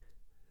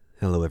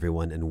Hello,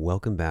 everyone, and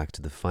welcome back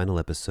to the final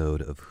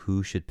episode of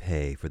Who Should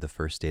Pay for the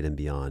First Date and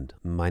Beyond.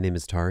 My name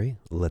is Tari.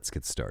 Let's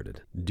get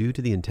started. Due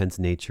to the intense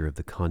nature of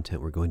the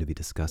content we're going to be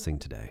discussing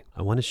today,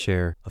 I want to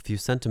share a few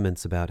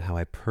sentiments about how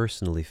I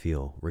personally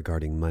feel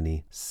regarding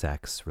money,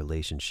 sex,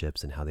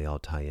 relationships, and how they all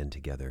tie in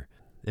together.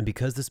 And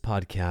because this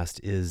podcast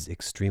is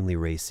extremely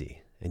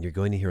racy, and you're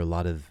going to hear a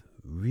lot of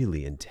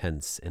really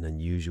intense and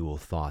unusual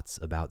thoughts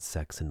about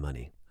sex and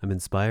money, I'm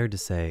inspired to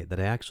say that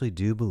I actually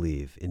do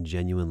believe in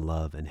genuine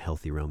love and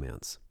healthy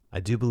romance.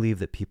 I do believe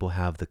that people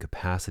have the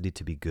capacity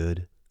to be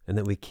good and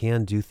that we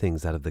can do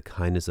things out of the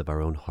kindness of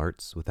our own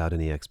hearts without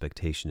any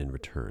expectation in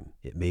return.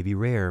 It may be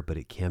rare, but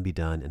it can be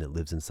done and it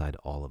lives inside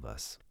all of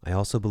us. I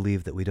also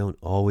believe that we don't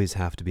always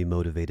have to be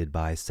motivated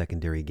by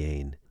secondary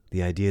gain,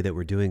 the idea that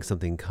we're doing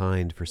something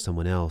kind for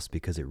someone else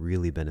because it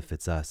really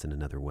benefits us in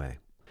another way.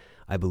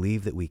 I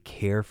believe that we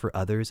care for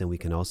others and we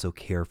can also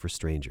care for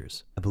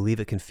strangers. I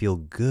believe it can feel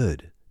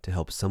good to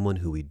help someone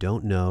who we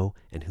don't know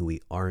and who we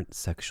aren't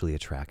sexually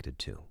attracted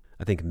to.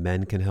 I think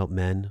men can help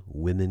men,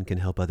 women can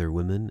help other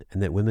women,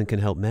 and that women can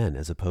help men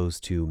as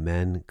opposed to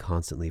men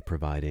constantly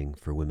providing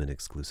for women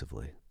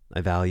exclusively.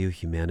 I value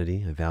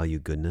humanity, I value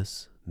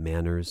goodness,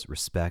 manners,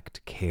 respect,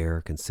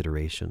 care,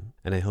 consideration,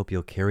 and I hope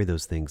you'll carry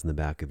those things in the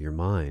back of your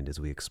mind as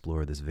we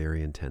explore this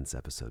very intense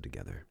episode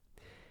together.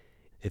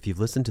 If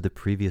you've listened to the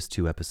previous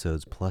 2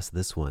 episodes plus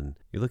this one,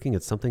 you're looking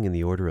at something in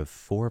the order of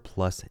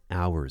 4+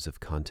 hours of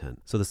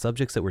content. So the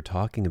subjects that we're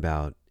talking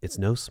about, it's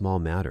no small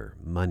matter.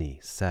 Money,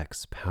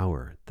 sex,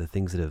 power, the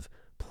things that have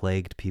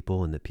plagued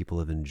people and that people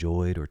have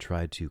enjoyed or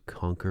tried to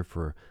conquer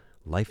for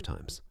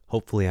lifetimes.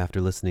 Hopefully, after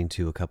listening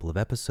to a couple of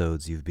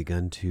episodes, you've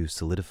begun to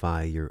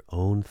solidify your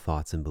own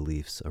thoughts and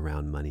beliefs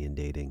around money and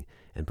dating,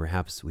 and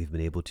perhaps we've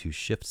been able to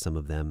shift some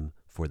of them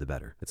for the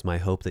better. It's my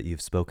hope that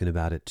you've spoken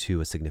about it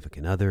to a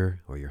significant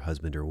other or your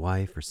husband or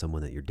wife or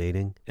someone that you're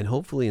dating. And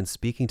hopefully in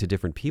speaking to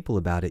different people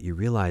about it, you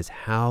realize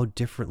how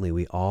differently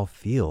we all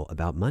feel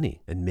about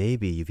money. And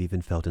maybe you've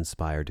even felt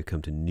inspired to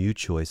come to new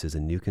choices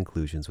and new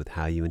conclusions with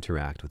how you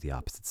interact with the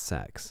opposite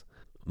sex.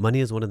 Money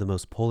is one of the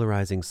most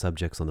polarizing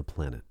subjects on the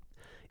planet.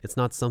 It's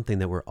not something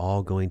that we're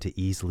all going to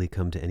easily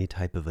come to any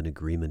type of an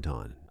agreement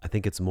on. I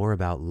think it's more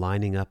about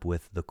lining up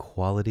with the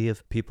quality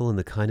of people and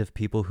the kind of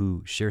people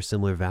who share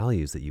similar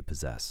values that you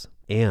possess.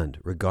 And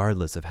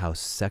regardless of how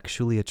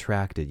sexually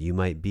attracted you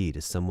might be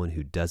to someone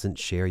who doesn't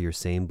share your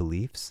same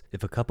beliefs,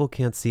 if a couple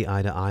can't see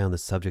eye to eye on the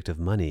subject of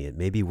money, it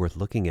may be worth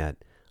looking at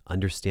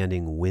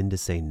understanding when to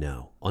say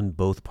no on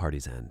both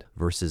parties' end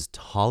versus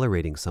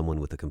tolerating someone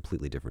with a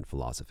completely different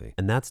philosophy.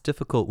 And that's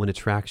difficult when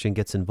attraction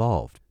gets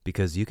involved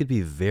because you could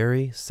be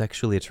very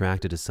sexually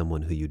attracted to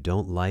someone who you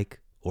don't like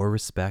or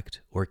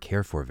respect or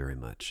care for very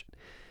much.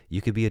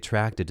 You could be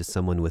attracted to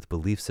someone with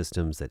belief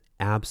systems that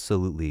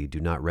absolutely do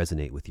not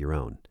resonate with your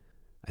own.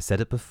 I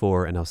said it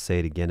before and I'll say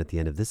it again at the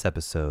end of this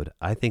episode.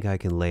 I think I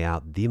can lay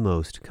out the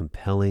most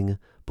compelling,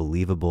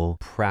 believable,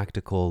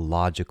 practical,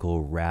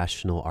 logical,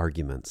 rational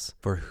arguments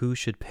for who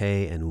should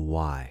pay and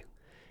why.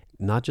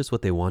 Not just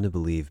what they want to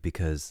believe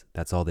because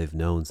that's all they've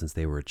known since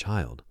they were a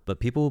child, but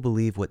people will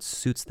believe what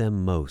suits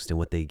them most and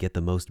what they get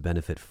the most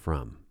benefit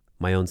from.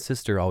 My own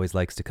sister always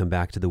likes to come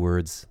back to the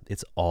words,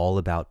 it's all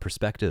about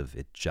perspective.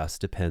 It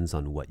just depends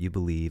on what you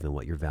believe and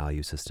what your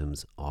value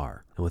systems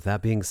are. And with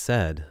that being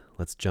said,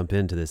 let's jump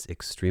into this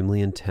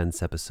extremely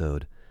intense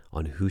episode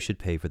on who should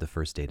pay for the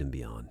first date and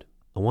beyond.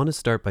 I want to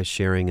start by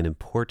sharing an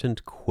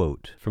important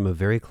quote from a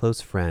very close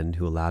friend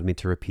who allowed me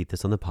to repeat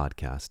this on the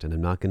podcast, and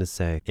I'm not going to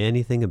say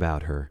anything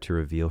about her to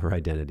reveal her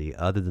identity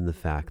other than the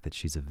fact that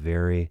she's a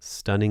very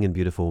stunning and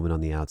beautiful woman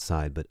on the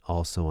outside, but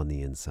also on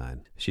the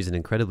inside. She's an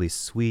incredibly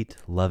sweet,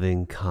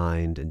 loving,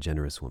 kind, and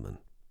generous woman.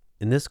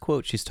 In this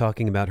quote, she's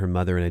talking about her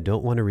mother, and I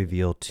don't want to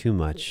reveal too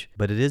much,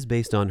 but it is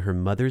based on her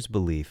mother's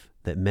belief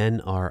that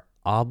men are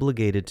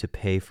obligated to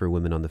pay for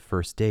women on the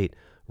first date,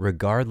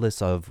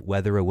 regardless of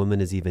whether a woman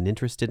is even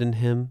interested in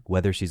him,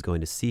 whether she's going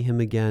to see him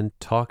again,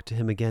 talk to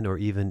him again, or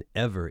even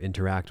ever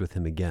interact with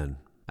him again.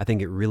 I think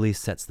it really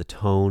sets the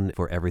tone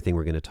for everything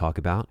we're going to talk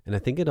about. And I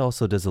think it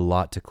also does a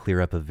lot to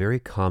clear up a very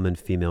common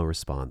female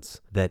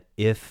response that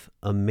if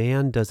a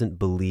man doesn't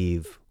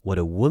believe what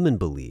a woman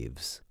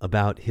believes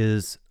about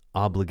his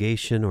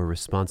obligation or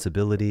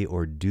responsibility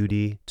or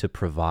duty to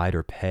provide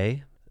or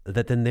pay,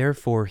 that then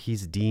therefore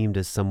he's deemed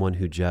as someone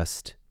who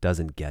just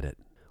doesn't get it,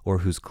 or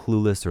who's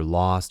clueless or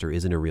lost or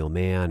isn't a real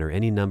man, or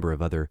any number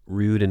of other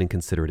rude and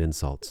inconsiderate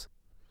insults.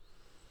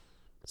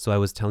 So I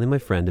was telling my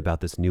friend about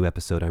this new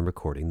episode I'm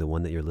recording, the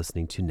one that you're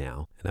listening to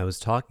now, and I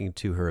was talking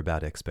to her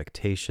about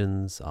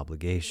expectations,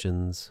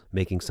 obligations,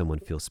 making someone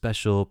feel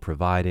special,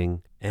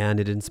 providing, and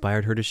it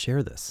inspired her to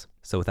share this.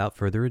 So without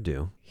further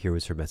ado, here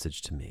was her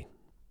message to me.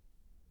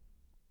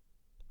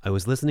 I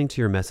was listening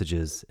to your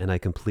messages, and I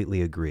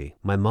completely agree.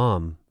 My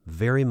mom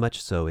very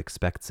much so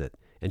expects it,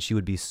 and she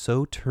would be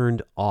so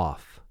turned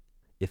off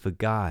if a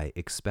guy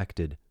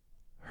expected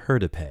her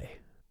to pay.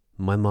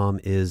 My mom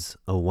is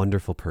a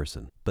wonderful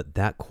person, but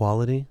that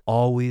quality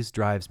always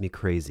drives me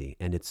crazy,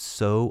 and it's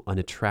so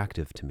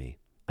unattractive to me.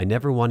 I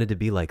never wanted to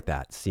be like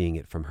that, seeing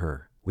it from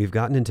her. We've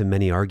gotten into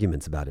many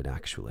arguments about it,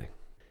 actually.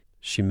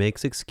 She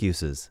makes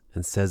excuses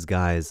and says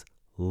guys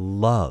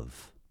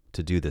love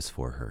to do this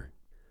for her.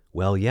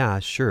 Well, yeah,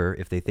 sure,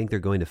 if they think they're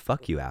going to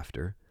fuck you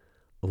after.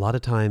 A lot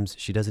of times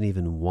she doesn't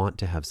even want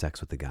to have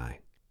sex with the guy.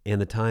 And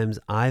the times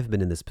I've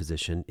been in this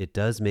position, it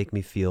does make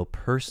me feel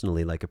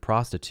personally like a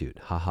prostitute.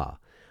 Haha.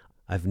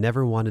 I've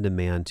never wanted a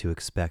man to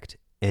expect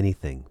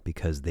anything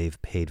because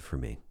they've paid for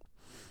me.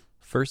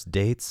 First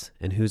dates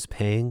and who's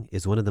paying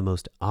is one of the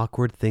most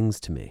awkward things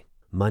to me.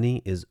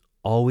 Money is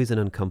always an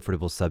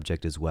uncomfortable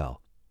subject as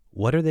well.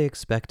 What are they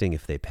expecting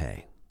if they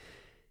pay?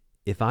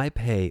 If I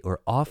pay or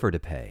offer to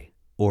pay,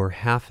 or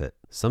half it,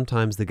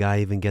 sometimes the guy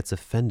even gets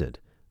offended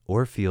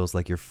or feels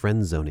like you're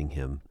friend zoning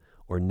him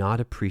or not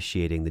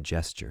appreciating the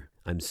gesture.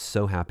 I'm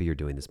so happy you're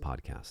doing this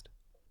podcast.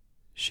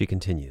 She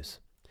continues.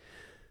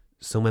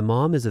 So my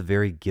mom is a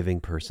very giving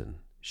person.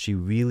 She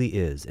really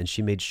is, and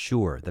she made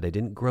sure that I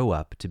didn't grow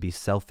up to be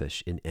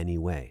selfish in any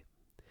way.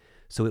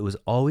 So it was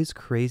always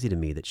crazy to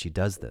me that she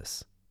does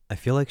this. I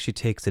feel like she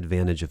takes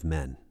advantage of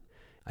men.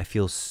 I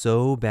feel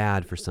so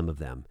bad for some of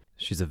them.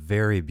 She's a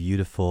very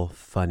beautiful,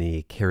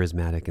 funny,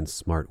 charismatic, and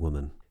smart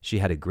woman. She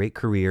had a great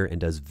career and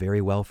does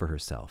very well for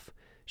herself.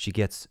 She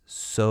gets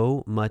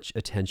so much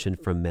attention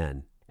from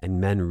men,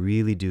 and men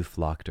really do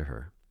flock to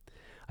her.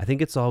 I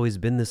think it's always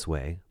been this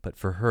way, but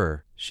for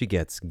her, she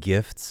gets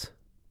gifts,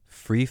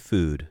 free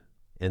food,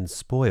 and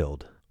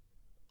spoiled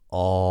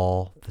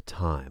all the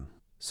time,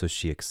 so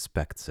she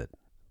expects it.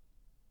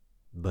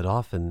 But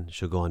often,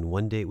 she'll go on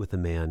one date with a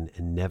man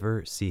and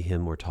never see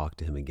him or talk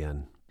to him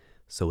again.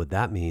 So what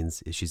that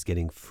means is she's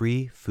getting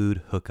free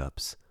food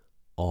hookups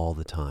all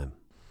the time.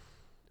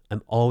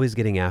 I'm always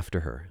getting after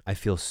her. I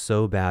feel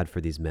so bad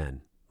for these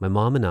men. My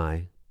mom and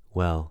I,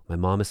 well, my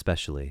mom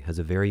especially, has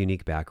a very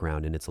unique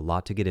background and it's a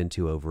lot to get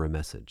into over a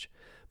message.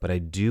 But I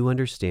do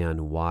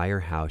understand why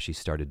or how she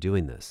started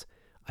doing this.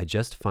 I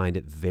just find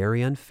it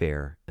very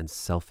unfair and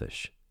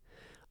selfish.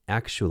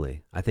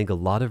 Actually, I think a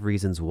lot of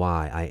reasons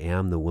why I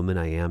am the woman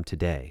I am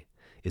today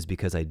is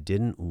because I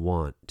didn't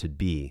want to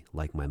be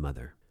like my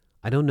mother.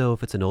 I don't know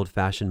if it's an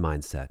old-fashioned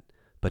mindset,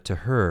 but to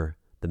her,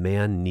 the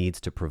man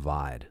needs to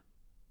provide.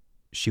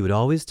 She would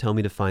always tell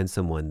me to find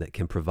someone that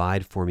can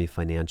provide for me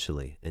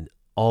financially and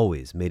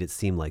always made it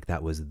seem like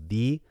that was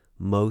the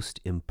most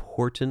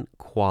important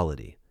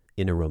quality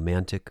in a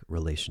romantic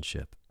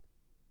relationship.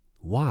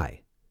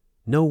 Why?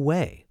 No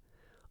way.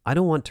 I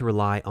don't want to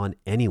rely on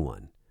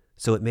anyone,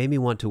 so it made me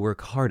want to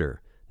work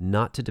harder,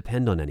 not to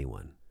depend on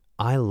anyone.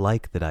 I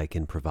like that I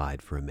can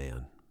provide for a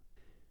man.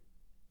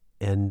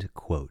 End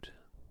quote.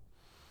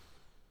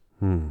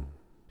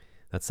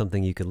 That's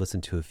something you could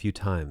listen to a few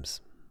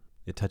times.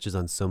 It touches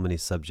on so many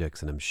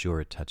subjects, and I'm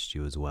sure it touched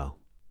you as well.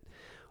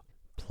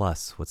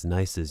 Plus, what's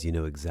nice is you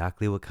know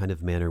exactly what kind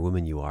of man or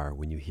woman you are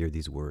when you hear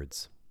these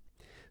words.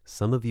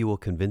 Some of you will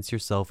convince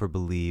yourself or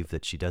believe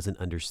that she doesn't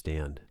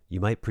understand. You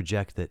might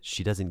project that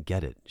she doesn't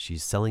get it.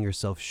 She's selling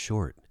herself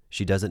short.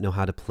 She doesn't know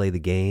how to play the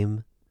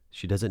game.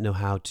 She doesn't know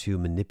how to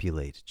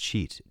manipulate,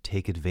 cheat,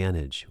 take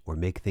advantage, or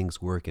make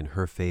things work in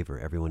her favor,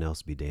 everyone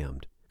else be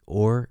damned.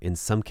 Or, in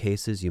some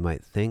cases, you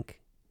might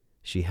think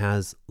she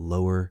has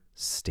lower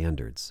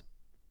standards.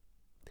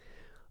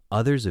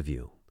 Others of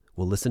you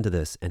will listen to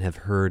this and have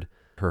heard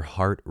her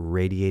heart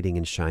radiating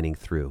and shining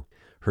through,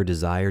 her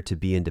desire to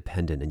be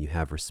independent, and you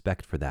have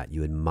respect for that.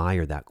 You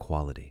admire that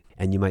quality.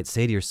 And you might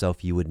say to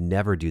yourself, you would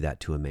never do that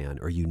to a man,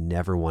 or you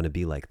never want to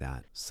be like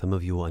that. Some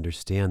of you will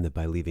understand that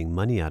by leaving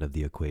money out of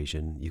the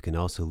equation, you can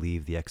also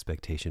leave the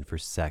expectation for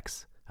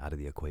sex out of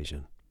the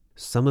equation.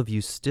 Some of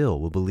you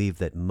still will believe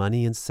that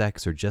money and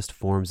sex are just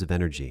forms of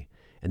energy,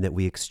 and that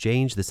we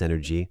exchange this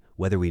energy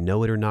whether we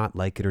know it or not,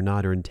 like it or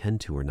not, or intend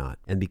to or not.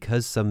 And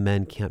because some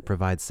men can't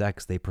provide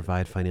sex, they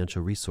provide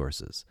financial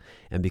resources.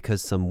 And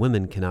because some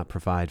women cannot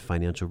provide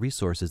financial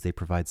resources, they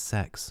provide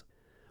sex.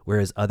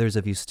 Whereas others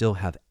of you still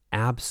have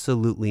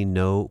absolutely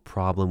no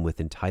problem with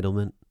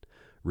entitlement,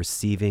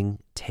 receiving,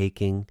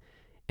 taking,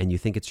 and you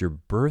think it's your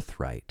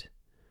birthright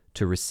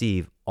to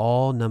receive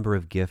all number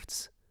of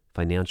gifts,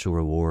 financial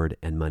reward,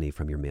 and money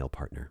from your male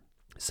partner.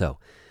 So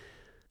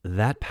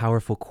that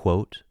powerful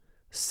quote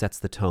sets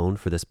the tone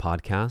for this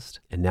podcast,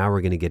 and now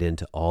we're going to get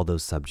into all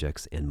those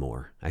subjects and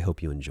more. I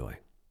hope you enjoy.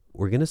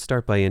 We're going to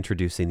start by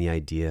introducing the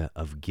idea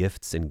of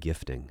gifts and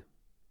gifting,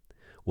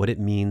 what it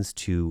means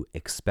to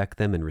expect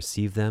them and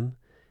receive them,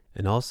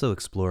 and also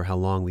explore how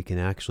long we can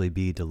actually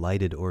be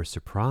delighted or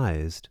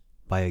surprised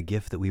by a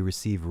gift that we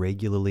receive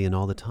regularly and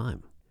all the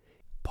time.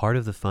 Part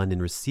of the fun in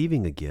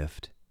receiving a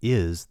gift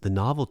is the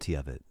novelty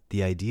of it,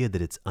 the idea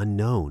that it's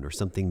unknown or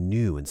something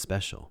new and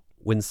special.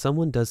 When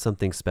someone does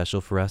something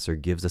special for us or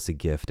gives us a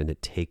gift and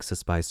it takes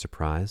us by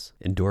surprise,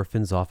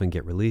 endorphins often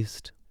get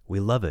released. We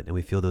love it and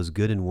we feel those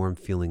good and warm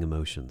feeling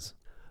emotions.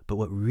 But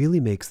what really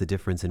makes the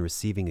difference in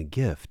receiving a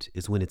gift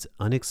is when it's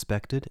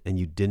unexpected and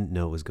you didn't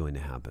know it was going to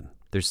happen.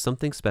 There's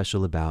something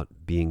special about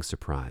being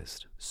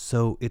surprised.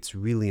 So it's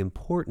really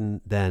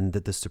important then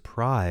that the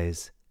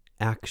surprise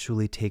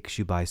actually takes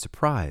you by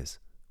surprise,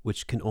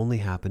 which can only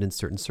happen in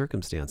certain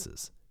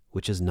circumstances,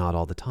 which is not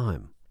all the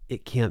time.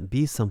 It can't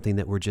be something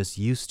that we're just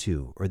used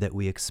to or that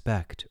we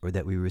expect or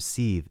that we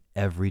receive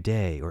every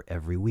day or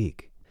every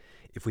week.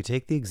 If we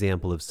take the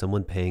example of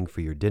someone paying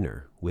for your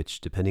dinner,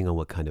 which, depending on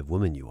what kind of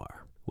woman you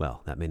are,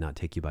 well, that may not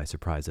take you by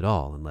surprise at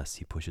all unless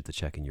he pushes the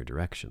check in your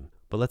direction.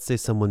 But let's say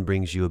someone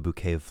brings you a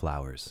bouquet of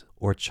flowers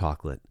or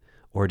chocolate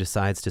or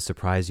decides to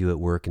surprise you at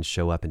work and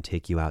show up and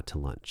take you out to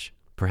lunch.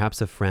 Perhaps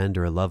a friend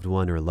or a loved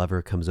one or a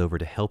lover comes over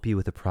to help you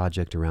with a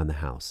project around the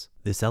house.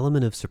 This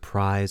element of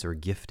surprise or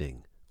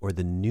gifting, or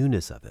the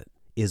newness of it,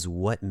 is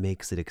what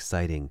makes it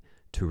exciting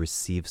to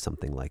receive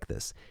something like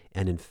this.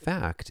 And in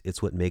fact,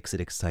 it's what makes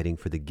it exciting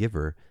for the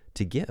giver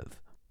to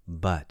give.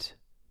 But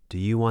do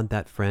you want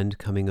that friend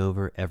coming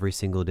over every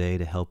single day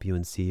to help you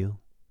and see you?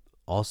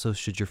 Also,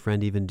 should your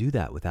friend even do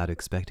that without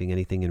expecting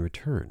anything in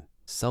return,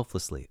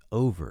 selflessly,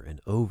 over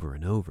and over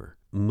and over?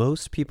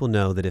 Most people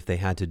know that if they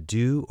had to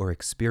do or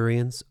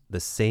experience the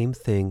same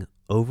thing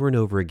over and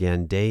over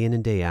again, day in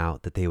and day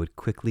out, that they would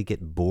quickly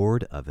get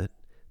bored of it,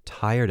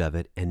 tired of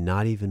it, and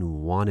not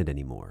even want it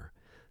anymore.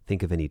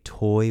 Think of any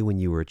toy when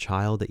you were a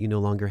child that you no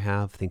longer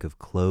have. Think of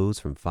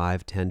clothes from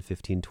 5, 10,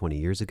 15, 20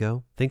 years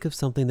ago. Think of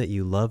something that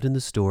you loved in the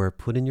store,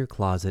 put in your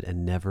closet,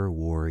 and never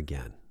wore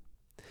again.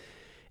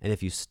 And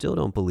if you still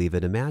don't believe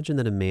it, imagine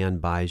that a man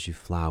buys you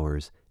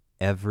flowers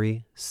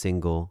every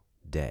single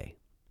day.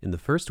 In the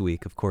first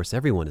week, of course,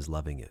 everyone is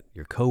loving it.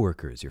 Your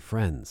coworkers, your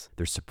friends.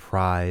 They're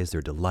surprised,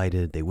 they're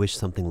delighted, they wish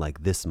something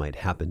like this might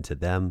happen to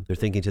them. They're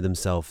thinking to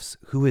themselves,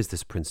 who is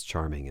this Prince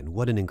Charming, and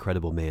what an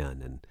incredible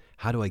man, and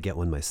how do I get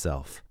one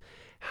myself?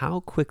 How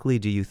quickly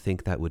do you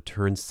think that would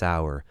turn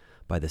sour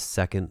by the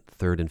second,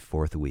 third, and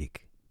fourth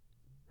week?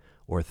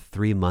 Or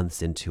 3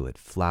 months into it,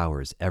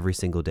 flowers every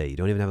single day. You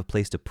don't even have a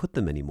place to put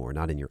them anymore,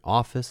 not in your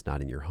office,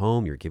 not in your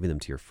home. You're giving them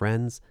to your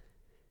friends.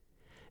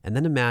 And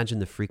then imagine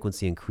the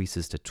frequency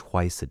increases to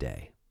twice a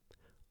day.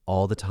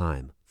 All the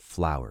time,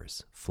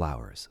 flowers,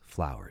 flowers,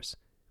 flowers.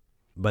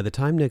 By the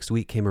time next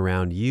week came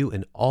around, you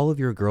and all of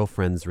your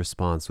girlfriends'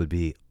 response would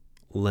be,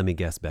 let me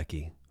guess,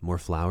 Becky, more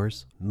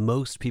flowers?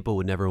 Most people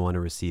would never want to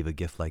receive a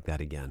gift like that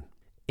again.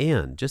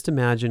 And just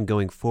imagine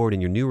going forward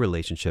in your new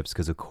relationships,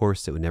 because of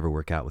course it would never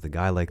work out with a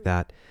guy like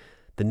that.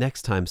 The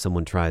next time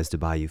someone tries to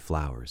buy you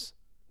flowers,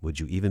 would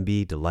you even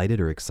be delighted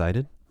or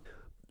excited?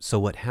 So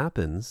what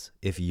happens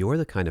if you're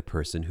the kind of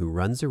person who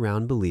runs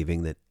around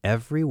believing that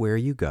everywhere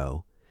you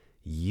go,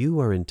 you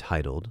are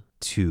entitled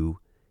to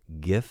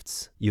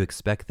gifts, you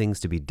expect things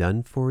to be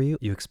done for you,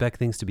 you expect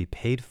things to be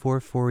paid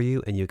for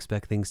you, and you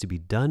expect things to be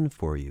done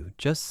for you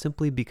just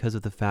simply because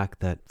of the fact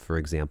that, for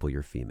example,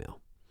 you're female?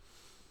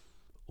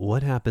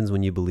 What happens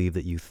when you believe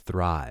that you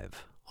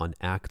thrive on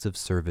acts of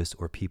service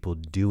or people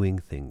doing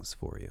things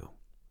for you?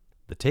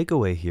 The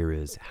takeaway here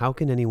is, how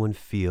can anyone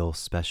feel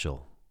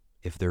special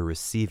if they're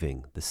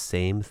receiving the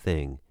same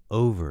thing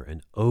over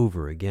and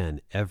over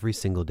again every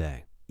single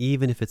day,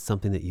 even if it's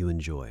something that you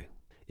enjoy?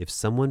 If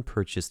someone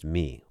purchased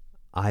me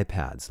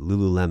iPads,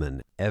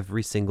 Lululemon,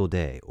 every single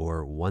day,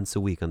 or once a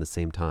week on the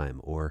same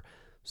time, or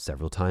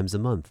several times a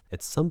month,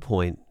 at some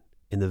point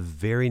in the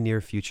very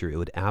near future, it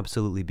would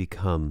absolutely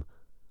become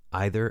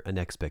either an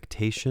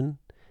expectation,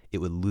 it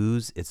would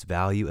lose its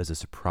value as a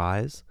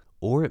surprise,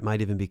 or it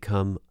might even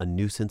become a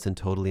nuisance and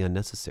totally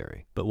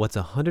unnecessary. But what's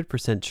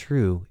 100%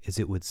 true is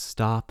it would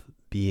stop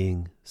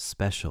being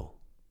special.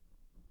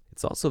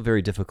 It's also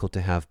very difficult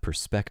to have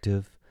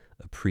perspective,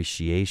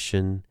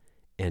 appreciation,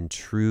 and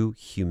true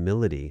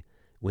humility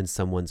when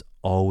someone's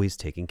always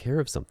taking care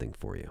of something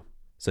for you.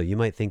 So you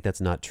might think that's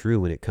not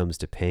true when it comes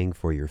to paying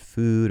for your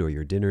food or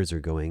your dinners or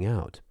going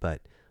out,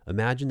 but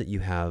imagine that you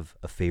have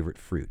a favorite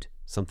fruit,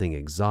 something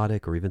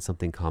exotic or even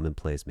something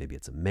commonplace. Maybe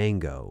it's a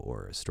mango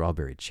or a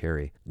strawberry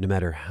cherry. No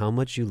matter how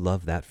much you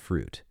love that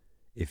fruit,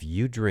 if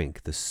you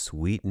drink the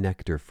sweet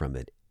nectar from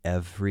it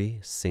every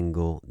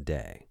single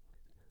day,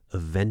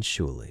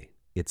 eventually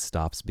it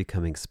stops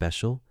becoming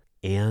special,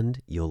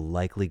 and you'll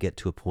likely get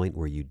to a point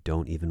where you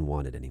don't even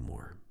want it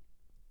anymore.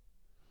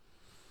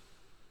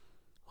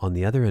 On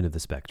the other end of the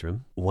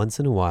spectrum, once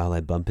in a while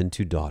I bump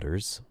into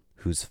daughters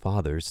whose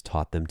fathers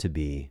taught them to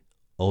be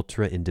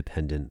ultra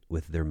independent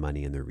with their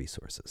money and their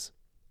resources.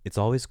 It's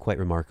always quite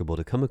remarkable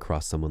to come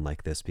across someone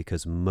like this,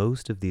 because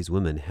most of these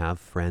women have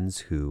friends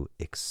who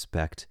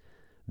expect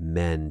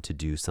men to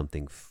do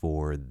something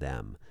for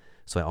them.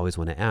 So I always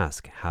want to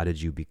ask, how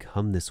did you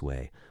become this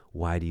way?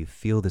 Why do you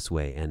feel this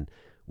way? And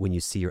when you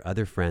see your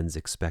other friends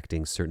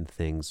expecting certain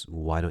things,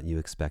 why don't you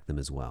expect them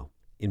as well?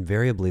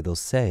 Invariably, they'll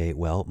say,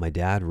 well, my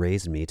dad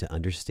raised me to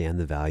understand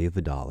the value of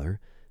 $1,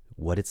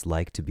 what it's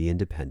like to be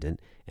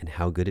independent, and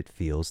how good it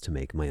feels to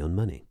make my own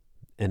money.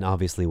 And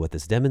obviously what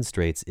this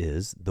demonstrates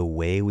is the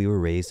way we were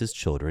raised as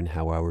children,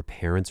 how our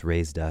parents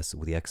raised us,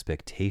 with the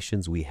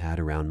expectations we had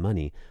around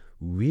money,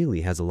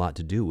 really has a lot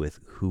to do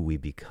with who we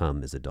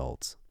become as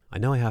adults. I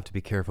know I have to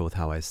be careful with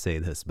how I say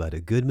this, but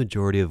a good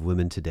majority of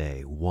women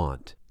today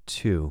want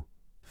to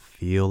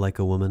feel like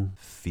a woman,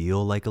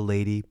 feel like a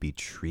lady, be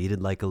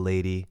treated like a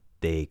lady.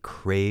 They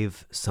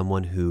crave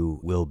someone who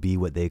will be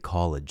what they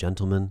call a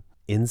gentleman.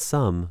 In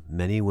sum,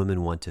 many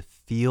women want to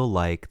feel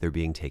like they're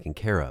being taken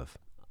care of.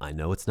 I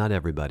know it's not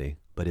everybody.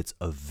 but it's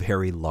a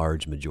very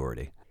large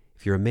majority.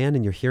 If you're a man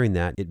and you're hearing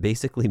that, it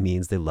basically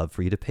means they love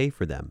for you to pay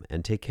for them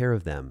and take care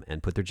of them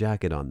and put their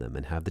jacket on them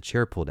and have the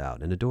chair pulled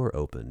out and a door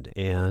opened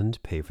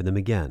and pay for them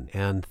again.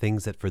 And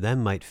things that for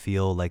them might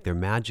feel like they're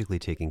magically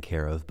taken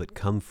care of but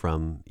come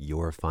from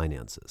your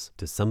finances.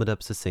 To sum it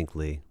up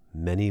succinctly,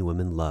 many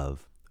women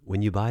love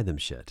when you buy them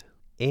shit.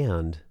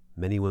 And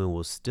many women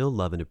will still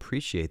love and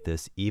appreciate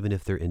this even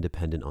if they're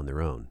independent on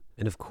their own.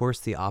 And of course,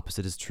 the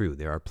opposite is true.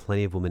 There are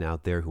plenty of women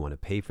out there who want to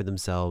pay for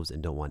themselves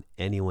and don't want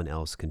anyone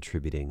else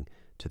contributing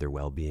to their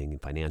well-being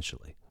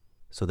financially.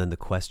 So then the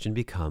question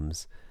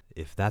becomes,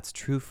 if that's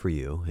true for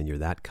you and you're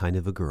that kind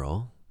of a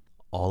girl,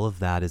 all of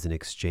that is in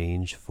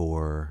exchange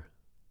for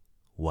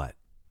what?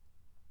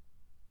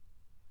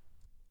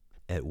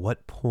 At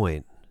what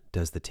point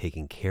does the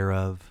taking care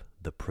of,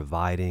 the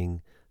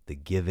providing, the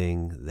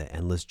giving, the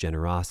endless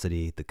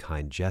generosity, the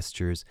kind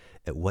gestures,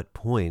 at what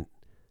point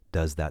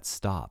does that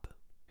stop?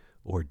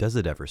 Or does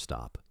it ever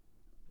stop?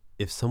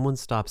 If someone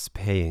stops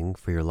paying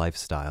for your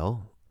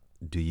lifestyle,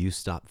 do you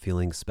stop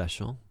feeling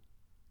special?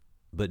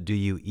 But do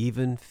you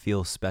even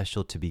feel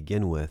special to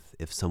begin with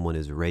if someone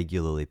is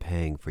regularly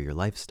paying for your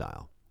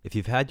lifestyle? If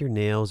you've had your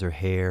nails or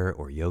hair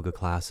or yoga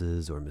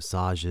classes or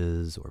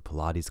massages or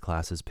Pilates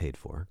classes paid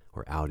for,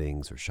 or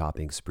outings or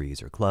shopping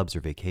sprees or clubs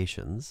or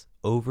vacations,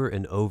 over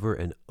and over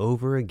and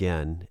over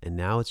again, and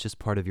now it's just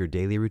part of your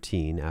daily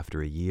routine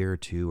after a year or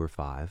 2 or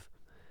 5,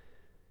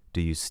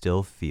 do you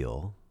still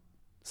feel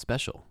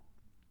special?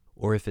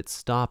 Or if it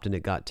stopped and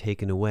it got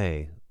taken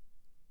away,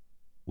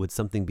 would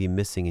something be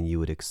missing and you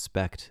would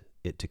expect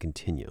it to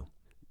continue?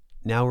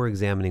 Now we're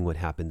examining what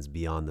happens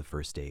beyond the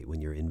first date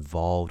when you're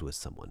involved with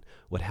someone.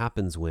 What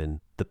happens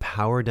when the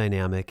power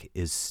dynamic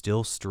is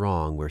still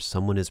strong, where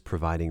someone is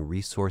providing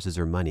resources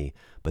or money,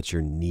 but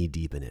you're knee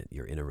deep in it.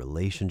 You're in a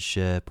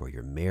relationship, or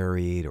you're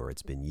married, or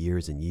it's been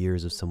years and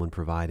years of someone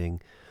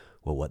providing.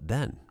 Well, what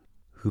then?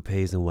 Who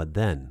pays and what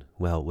then?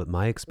 Well, what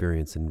my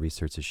experience and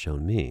research has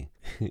shown me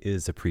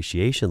is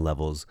appreciation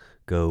levels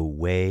go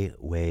way,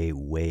 way,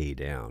 way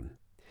down.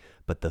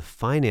 But the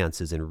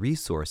finances and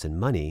resource and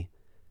money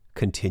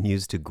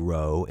continues to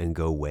grow and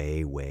go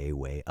way, way,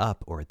 way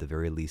up, or at the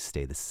very least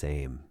stay the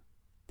same.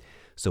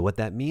 So what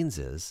that means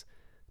is,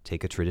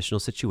 take a traditional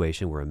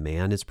situation where a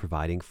man is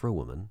providing for a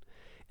woman.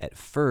 At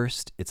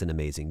first, it's an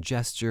amazing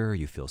gesture.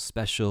 You feel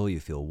special. You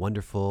feel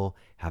wonderful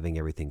having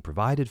everything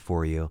provided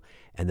for you.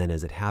 And then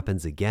as it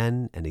happens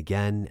again and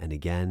again and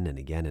again and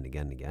again and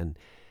again and again,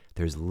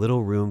 there's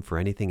little room for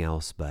anything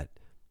else but,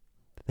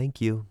 thank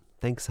you.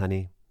 Thanks,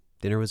 honey.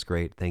 Dinner was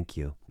great. Thank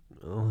you.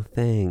 Oh,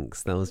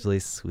 thanks. That was really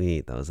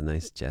sweet. That was a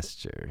nice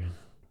gesture.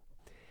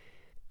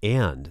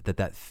 And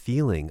that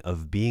feeling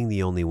of being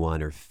the only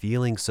one, or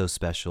feeling so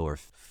special, or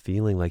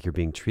feeling like you're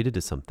being treated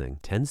to something,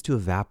 tends to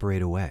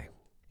evaporate away.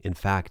 In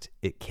fact,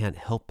 it can't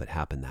help but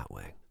happen that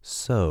way.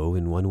 So,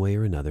 in one way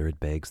or another, it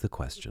begs the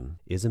question,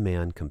 is a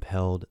man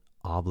compelled,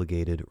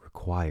 obligated,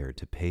 required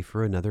to pay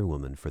for another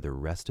woman for the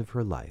rest of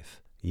her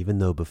life, even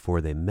though before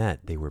they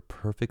met, they were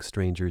perfect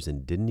strangers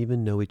and didn't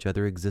even know each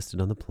other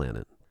existed on the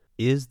planet?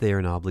 Is there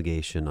an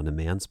obligation on a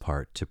man's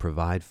part to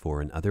provide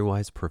for an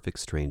otherwise perfect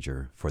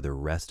stranger for the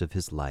rest of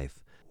his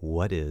life?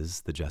 What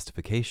is the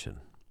justification?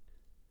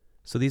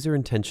 So these are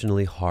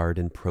intentionally hard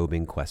and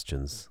probing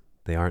questions.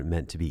 They aren't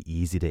meant to be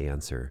easy to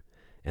answer,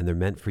 and they're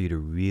meant for you to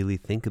really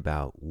think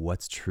about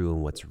what's true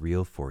and what's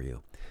real for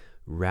you,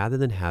 rather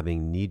than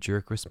having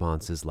knee-jerk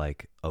responses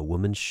like a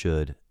woman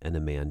should and a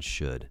man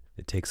should.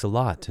 It takes a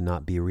lot to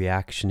not be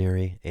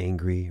reactionary,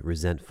 angry,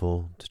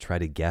 resentful, to try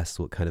to guess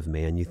what kind of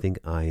man you think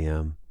I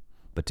am,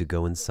 but to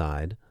go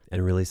inside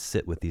and really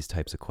sit with these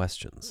types of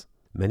questions.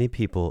 Many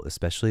people,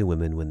 especially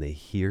women, when they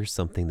hear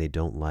something they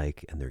don't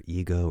like and their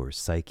ego or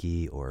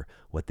psyche or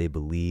what they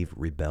believe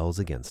rebels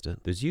against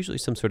it, there's usually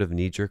some sort of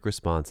knee-jerk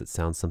response that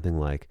sounds something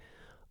like,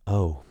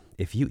 oh,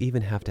 if you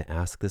even have to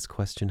ask this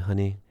question,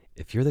 honey,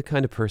 if you're the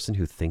kind of person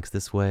who thinks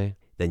this way,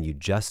 then you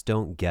just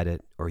don't get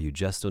it, or you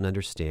just don't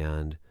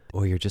understand,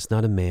 or you're just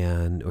not a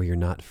man, or you're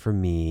not for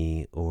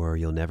me, or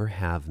you'll never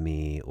have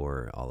me,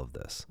 or all of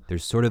this.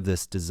 There's sort of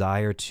this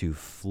desire to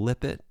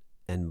flip it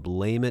and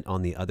blame it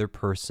on the other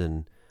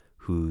person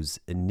who's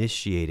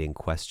initiating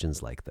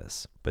questions like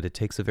this. But it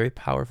takes a very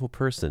powerful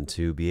person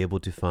to be able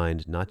to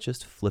find not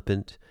just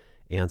flippant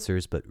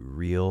answers, but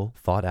real,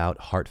 thought-out,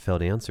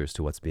 heartfelt answers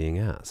to what's being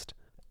asked.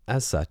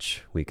 As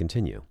such, we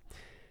continue.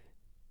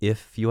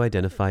 If you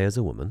identify as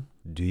a woman,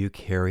 do you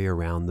carry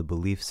around the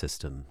belief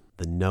system,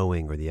 the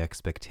knowing or the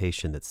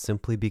expectation that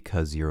simply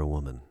because you're a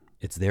woman,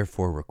 it's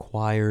therefore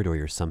required, or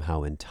you're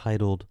somehow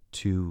entitled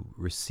to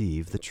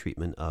receive the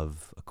treatment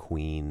of a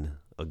queen,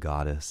 a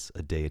goddess,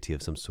 a deity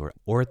of some sort,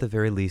 or at the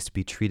very least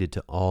be treated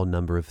to all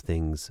number of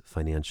things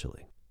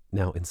financially?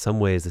 Now, in some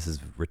ways, this is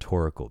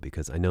rhetorical,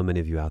 because I know many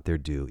of you out there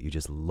do. You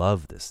just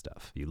love this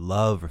stuff. You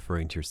love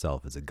referring to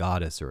yourself as a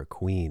goddess or a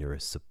queen or a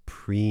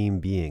supreme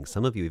being.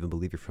 Some of you even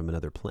believe you're from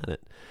another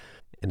planet.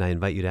 And I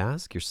invite you to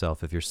ask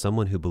yourself, if you're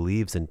someone who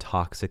believes in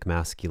toxic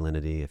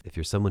masculinity, if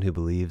you're someone who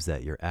believes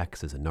that your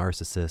ex is a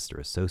narcissist or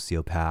a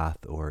sociopath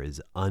or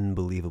is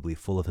unbelievably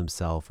full of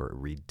himself or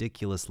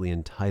ridiculously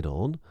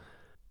entitled,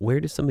 where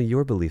do some of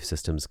your belief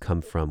systems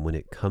come from when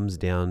it comes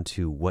down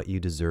to what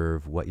you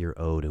deserve, what you're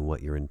owed, and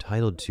what you're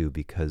entitled to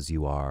because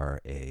you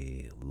are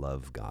a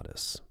love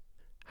goddess?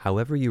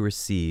 However you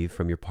receive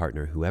from your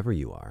partner, whoever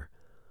you are,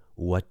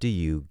 what do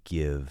you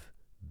give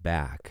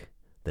back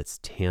that's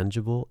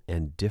tangible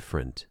and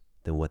different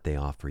than what they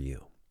offer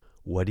you?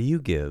 What do you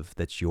give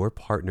that your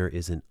partner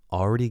isn't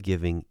already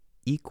giving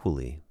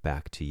equally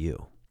back to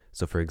you?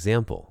 So for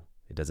example,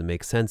 it doesn't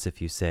make sense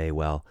if you say,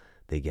 well,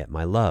 they get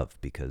my love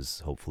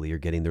because hopefully you're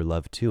getting their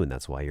love too, and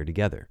that's why you're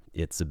together.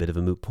 It's a bit of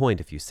a moot point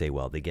if you say,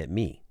 well, they get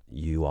me.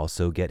 You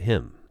also get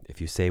him.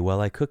 If you say,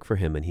 well, I cook for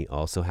him and he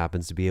also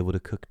happens to be able to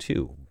cook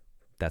too,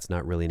 that's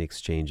not really an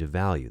exchange of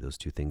value. Those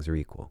two things are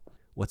equal.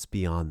 What's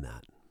beyond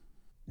that?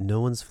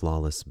 No one's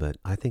flawless, but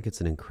I think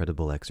it's an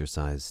incredible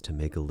exercise to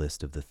make a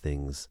list of the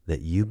things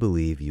that you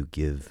believe you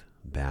give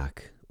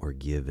back or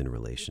give in a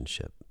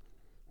relationship.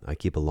 I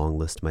keep a long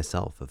list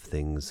myself of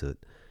things that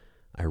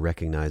I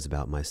recognize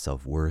about my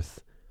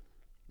self-worth,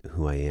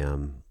 who I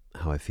am,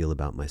 how I feel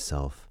about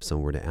myself. If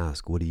someone were to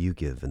ask, what do you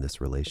give in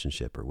this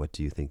relationship, or what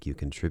do you think you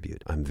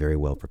contribute? I'm very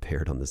well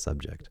prepared on the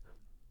subject.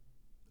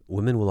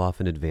 Women will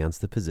often advance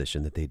the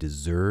position that they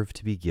deserve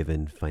to be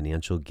given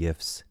financial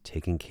gifts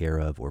taken care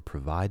of or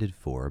provided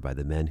for by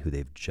the men who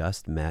they've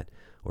just met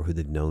or who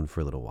they've known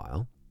for a little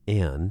while.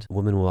 And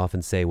women will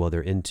often say, well,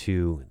 they're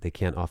into, they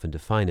can't often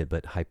define it,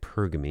 but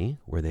hypergamy,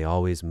 where they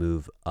always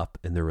move up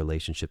in their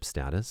relationship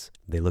status.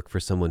 They look for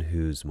someone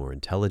who's more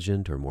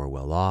intelligent or more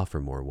well-off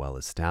or more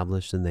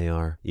well-established than they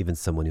are, even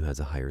someone who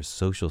has a higher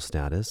social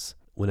status.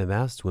 When I've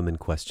asked women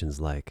questions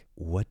like,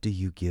 what do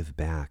you give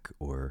back,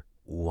 or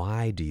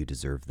why do you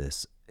deserve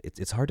this?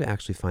 It's hard to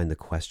actually find the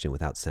question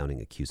without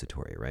sounding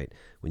accusatory, right?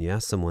 When you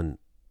ask someone,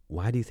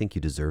 why do you think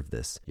you deserve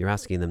this? You're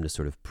asking them to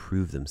sort of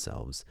prove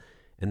themselves.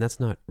 And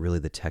that's not really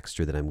the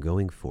texture that I'm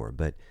going for.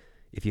 But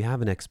if you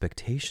have an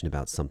expectation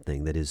about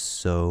something that is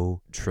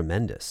so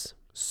tremendous,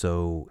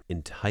 so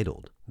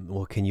entitled,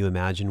 well, can you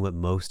imagine what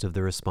most of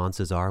the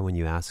responses are when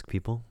you ask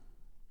people?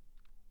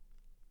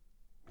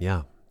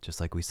 Yeah, just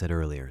like we said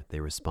earlier,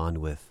 they respond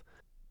with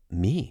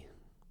me.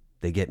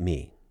 They get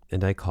me.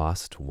 And I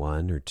cost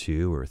 $1 or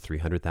 $2 or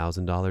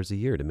 $300,000 a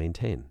year to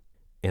maintain.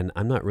 And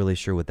I'm not really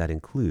sure what that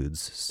includes,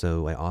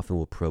 so I often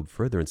will probe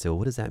further and say, well,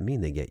 what does that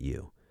mean they get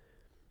you?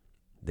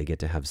 They get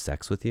to have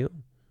sex with you?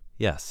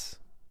 Yes.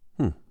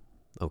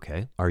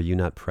 Okay. Are you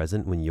not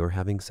present when you're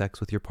having sex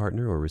with your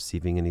partner or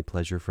receiving any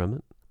pleasure from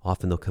it?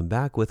 Often they'll come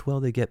back with, well,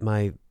 they get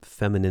my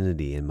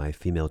femininity and my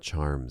female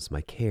charms,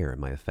 my care,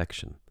 my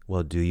affection.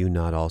 Well, do you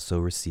not also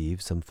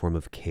receive some form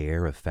of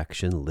care,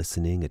 affection,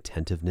 listening,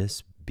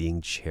 attentiveness,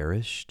 being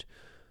cherished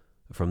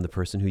from the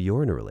person who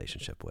you're in a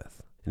relationship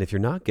with? And if you're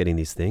not getting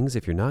these things,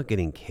 if you're not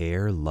getting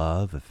care,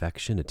 love,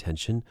 affection,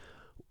 attention,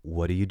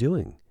 what are you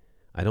doing?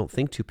 I don't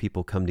think two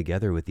people come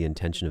together with the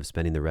intention of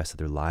spending the rest of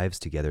their lives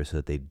together so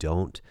that they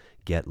don't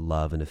get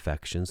love and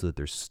affection, so that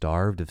they're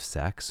starved of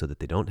sex, so that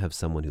they don't have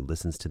someone who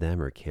listens to them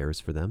or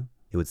cares for them.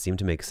 It would seem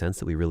to make sense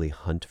that we really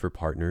hunt for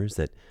partners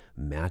that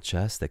match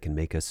us, that can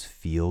make us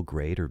feel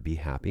great or be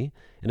happy.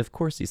 And of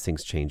course, these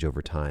things change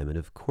over time. And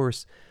of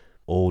course,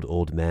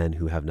 old men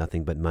who have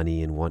nothing but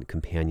money and want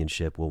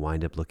companionship will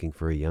wind up looking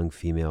for a young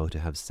female to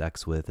have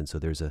sex with. And so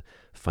there's a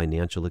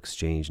financial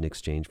exchange in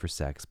exchange for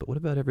sex. But what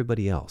about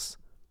everybody else?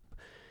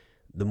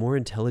 The more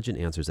intelligent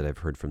answers that I've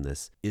heard from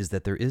this is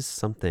that there is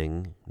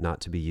something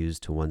not to be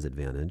used to one's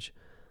advantage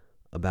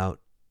about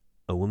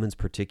a woman's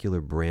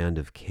particular brand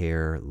of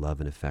care, love,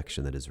 and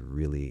affection that is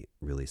really,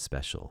 really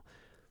special.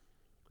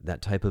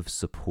 That type of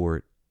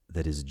support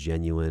that is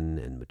genuine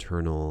and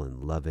maternal and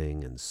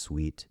loving and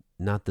sweet,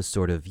 not the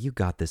sort of, you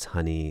got this,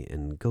 honey,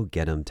 and go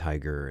get 'em,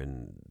 tiger,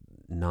 and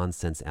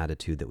nonsense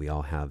attitude that we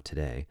all have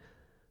today,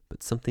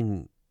 but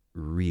something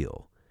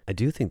real. I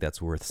do think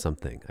that's worth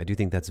something. I do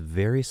think that's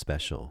very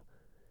special.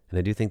 And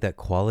I do think that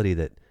quality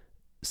that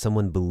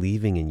someone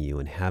believing in you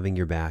and having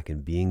your back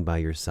and being by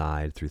your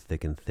side through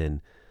thick and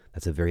thin,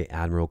 that's a very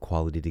admirable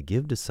quality to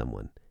give to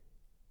someone.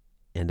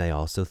 And I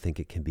also think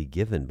it can be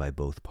given by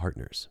both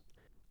partners.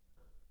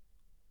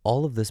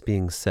 All of this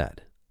being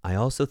said, I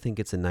also think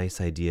it's a nice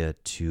idea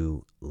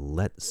to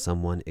let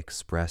someone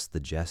express the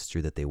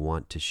gesture that they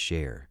want to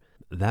share.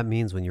 That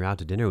means when you're out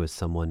to dinner with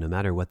someone, no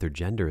matter what their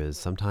gender is,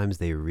 sometimes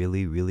they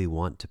really, really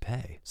want to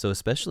pay. So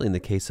especially in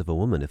the case of a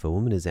woman, if a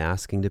woman is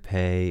asking to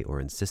pay or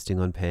insisting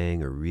on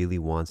paying or really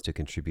wants to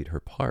contribute her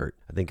part,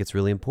 I think it's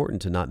really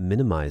important to not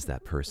minimize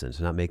that person,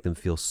 to not make them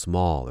feel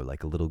small or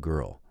like a little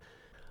girl.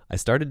 I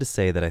started to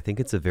say that I think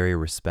it's a very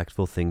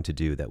respectful thing to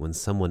do, that when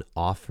someone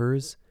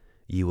offers,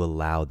 you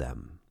allow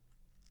them.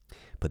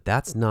 But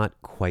that's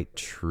not quite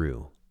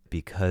true,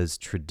 because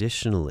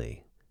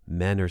traditionally,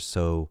 men are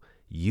so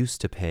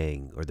used to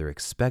paying, or they're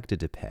expected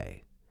to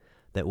pay,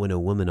 that when a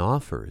woman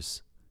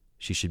offers,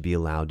 she should be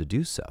allowed to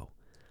do so.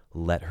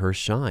 Let her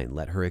shine,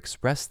 let her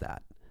express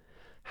that.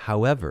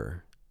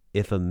 However,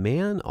 if a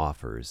man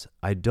offers,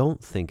 I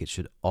don't think it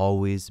should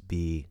always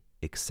be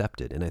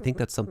accepted. And I think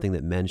that's something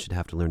that men should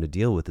have to learn to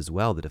deal with as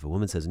well, that if a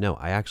woman says, no,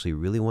 I actually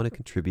really want to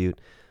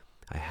contribute,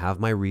 I have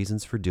my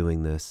reasons for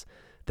doing this,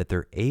 that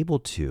they're able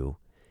to,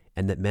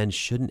 and that men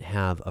shouldn't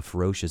have a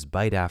ferocious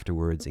bite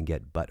afterwards and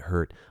get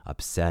butthurt,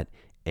 upset,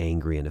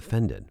 angry, and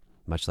offended,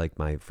 much like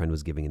my friend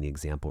was giving in the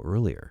example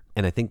earlier.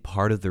 And I think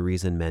part of the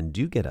reason men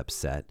do get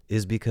upset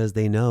is because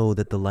they know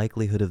that the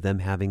likelihood of them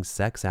having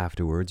sex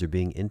afterwards or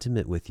being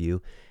intimate with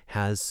you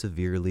has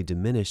severely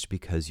diminished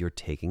because you're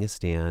taking a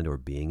stand or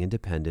being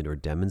independent or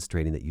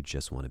demonstrating that you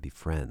just want to be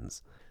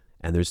friends.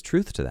 And there's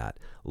truth to that.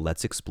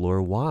 Let's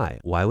explore why.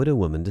 Why would a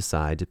woman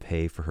decide to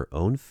pay for her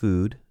own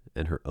food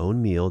and her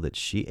own meal that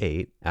she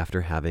ate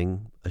after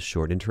having a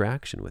short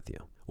interaction with you?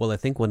 Well, I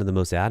think one of the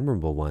most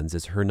admirable ones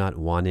is her not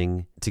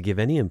wanting to give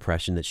any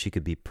impression that she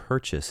could be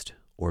purchased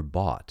or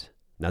bought.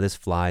 Now, this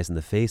flies in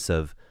the face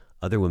of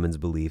other women's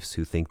beliefs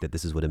who think that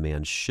this is what a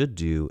man should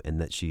do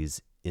and that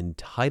she's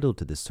entitled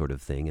to this sort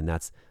of thing, and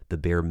that's the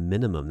bare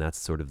minimum. That's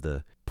sort of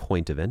the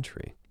point of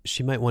entry.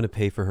 She might want to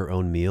pay for her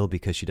own meal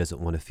because she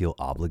doesn't want to feel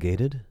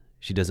obligated.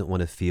 She doesn't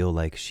want to feel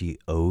like she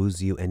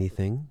owes you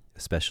anything,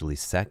 especially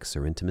sex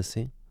or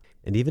intimacy.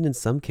 And even in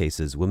some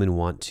cases, women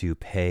want to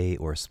pay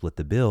or split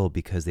the bill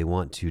because they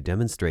want to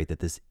demonstrate that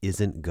this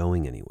isn't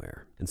going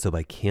anywhere. And so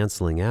by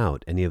canceling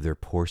out any of their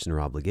portion or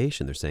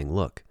obligation, they're saying,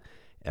 look,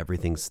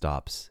 everything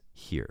stops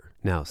here.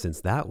 Now, since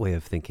that way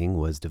of thinking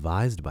was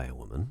devised by a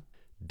woman,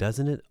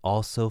 doesn't it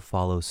also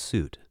follow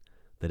suit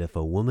that if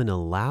a woman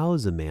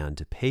allows a man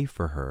to pay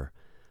for her,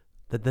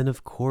 that then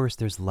of course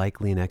there's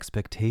likely an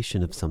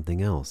expectation of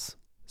something else?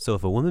 So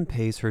if a woman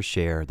pays her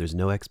share, there's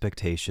no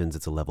expectations,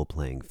 it's a level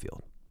playing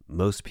field.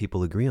 Most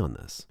people agree on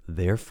this.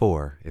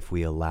 Therefore, if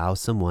we allow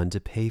someone to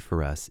pay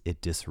for us, it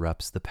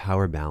disrupts the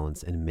power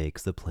balance and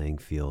makes the playing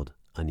field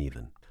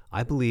uneven.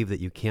 I believe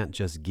that you can't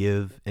just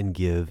give and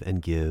give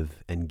and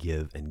give and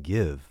give and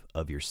give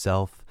of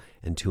yourself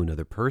and to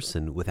another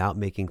person without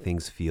making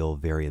things feel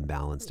very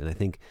imbalanced. And I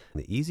think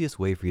the easiest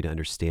way for you to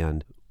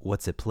understand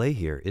what's at play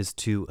here is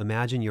to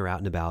imagine you're out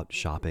and about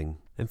shopping,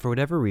 and for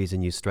whatever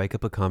reason, you strike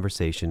up a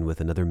conversation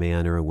with another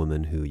man or a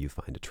woman who you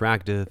find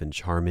attractive and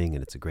charming,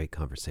 and it's a great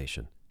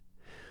conversation.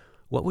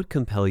 What would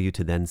compel you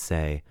to then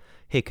say,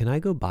 hey, can I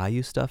go buy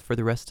you stuff for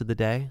the rest of the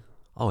day?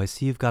 Oh, I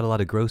see you've got a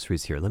lot of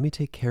groceries here. Let me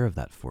take care of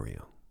that for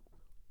you.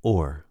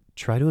 Or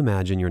try to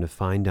imagine you're in a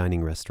fine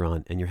dining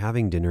restaurant and you're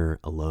having dinner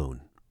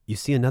alone. You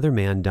see another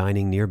man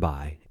dining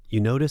nearby. You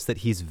notice that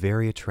he's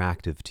very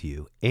attractive to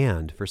you,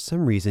 and for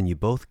some reason you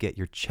both get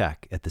your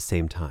check at the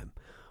same time.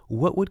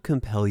 What would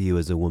compel you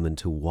as a woman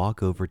to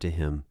walk over to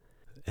him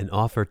and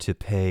offer to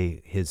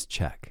pay his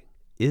check?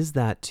 Is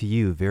that to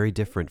you very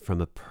different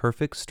from a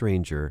perfect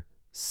stranger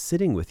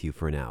sitting with you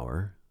for an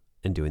hour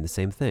and doing the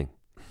same thing?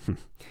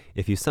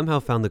 If you somehow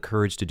found the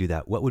courage to do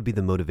that, what would be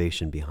the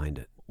motivation behind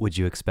it? Would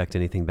you expect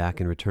anything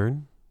back in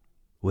return?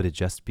 Would it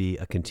just be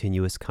a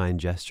continuous kind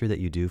gesture that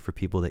you do for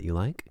people that you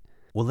like?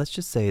 Well, let's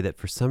just say that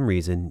for some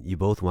reason you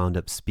both wound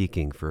up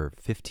speaking for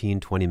 15,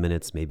 20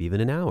 minutes, maybe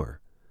even an hour.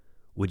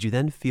 Would you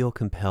then feel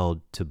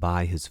compelled to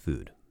buy his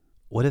food?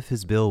 What if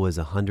his bill was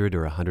 $100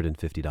 or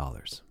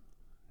 $150?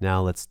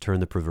 Now let's turn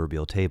the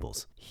proverbial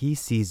tables. He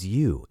sees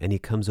you and he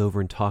comes over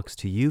and talks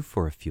to you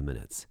for a few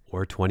minutes,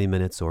 or 20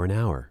 minutes or an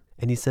hour.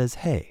 And he says,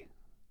 hey,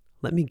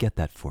 let me get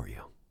that for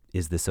you.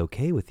 Is this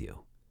okay with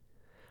you?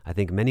 I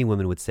think many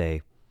women would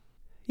say,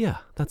 yeah,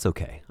 that's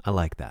okay. I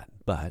like that.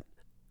 But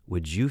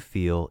would you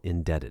feel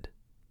indebted?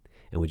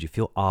 And would you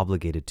feel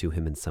obligated to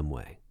him in some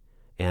way?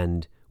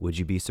 And would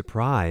you be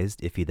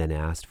surprised if he then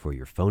asked for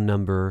your phone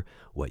number,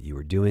 what you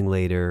were doing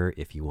later,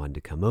 if you wanted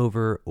to come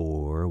over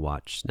or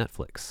watch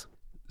Netflix?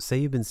 Say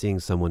you've been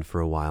seeing someone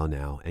for a while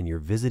now and you're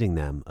visiting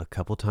them a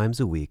couple times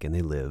a week and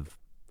they live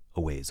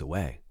a ways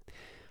away.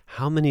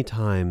 How many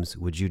times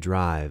would you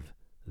drive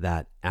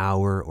that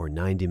hour or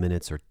 90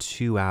 minutes or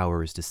 2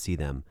 hours to see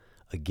them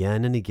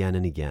again and again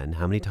and again?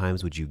 How many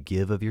times would you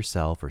give of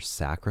yourself or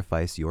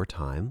sacrifice your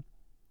time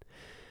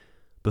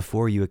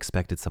before you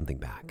expected something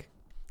back?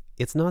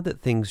 It's not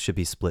that things should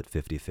be split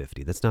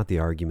 50-50. That's not the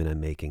argument I'm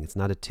making. It's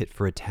not a tit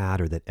for a tat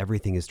or that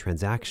everything is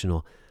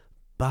transactional,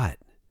 but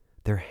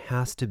there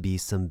has to be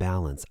some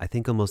balance. I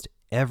think almost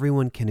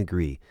everyone can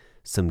agree.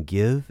 Some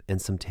give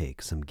and some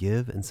take, some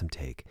give and some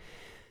take.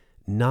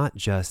 Not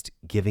just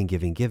giving,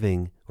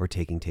 or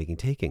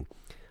taking.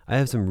 I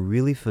have some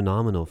really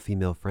phenomenal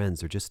female friends.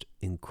 They're just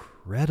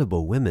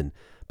incredible women,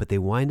 but they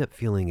wind up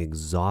feeling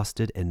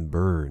exhausted and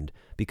burned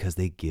because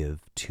they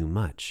give too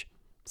much.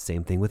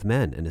 Same thing with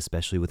men, and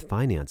especially with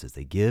finances.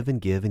 They give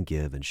and give and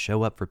give and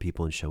show up for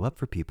people.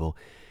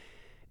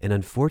 And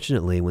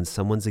unfortunately, when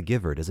someone's a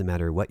giver, it doesn't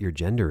matter what your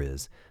gender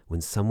is,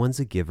 when someone's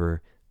a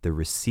giver, the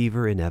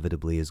receiver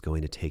inevitably is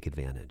going to take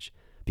advantage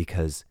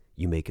because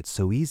you make it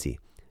so easy.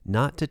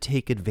 Not to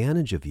take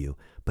advantage of you,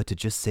 but to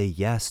just say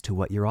yes to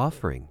what you're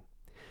offering.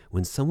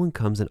 When someone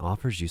comes and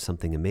offers you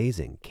something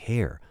amazing,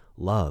 care,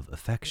 love,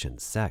 affection,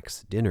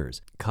 sex,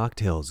 dinners,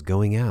 cocktails,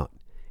 going out,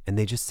 and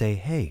they just say,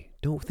 hey,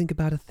 don't think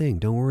about a thing,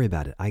 don't worry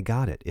about it, I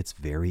got it, it's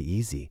very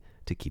easy.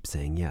 to keep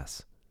saying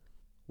yes.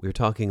 We were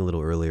talking a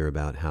little earlier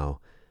about how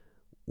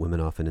women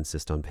often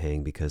insist on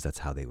paying because that's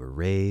how they were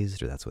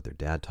raised or that's what their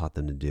dad taught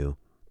them to do.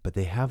 But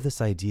they have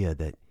this idea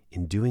that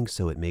in doing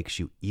so, it makes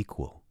you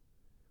equal.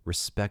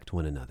 Respect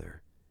one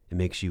another. It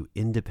makes you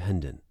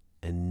independent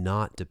and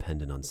not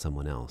dependent on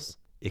someone else.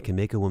 It can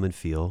make a woman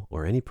feel,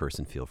 or any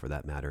person feel for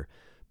that matter,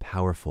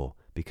 powerful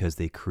because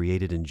they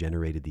created and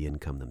generated the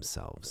income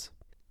themselves.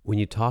 When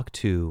you talk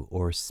to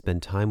or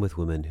spend time with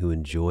women who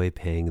enjoy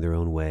paying their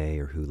own way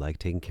or who like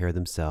taking care of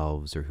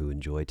themselves or who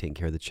enjoy taking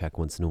care of the check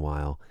once in a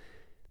while,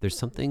 there's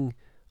something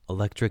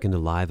electric and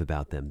alive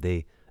about them.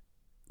 They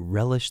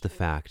relish the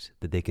fact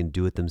that they can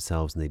do it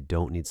themselves and they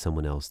don't need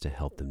someone else to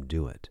help them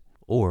do it,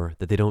 or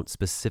that they don't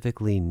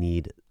specifically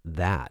need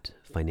that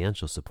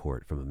financial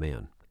support from a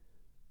man.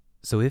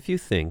 So if you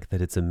think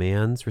that it's a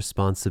man's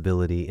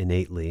responsibility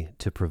innately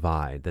to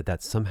provide,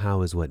 that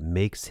somehow is what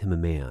makes him a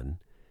man,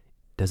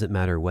 doesn't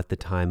matter what the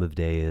time of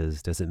day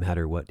is, doesn't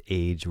matter what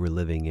age we're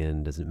living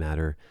in, doesn't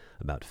matter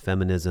about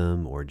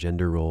feminism or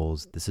gender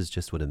roles, this is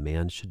just what a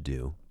man should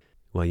do.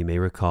 Well, you may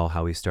recall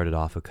how we started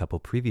off a couple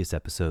previous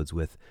episodes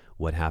with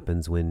what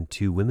happens when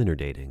two women are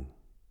dating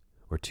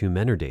or two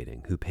men are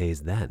dating, who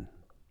pays then?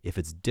 If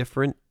it's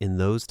different in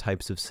those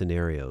types of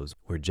scenarios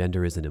where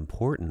gender isn't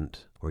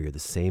important or you're the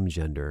same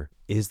gender,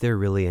 is there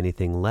really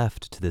anything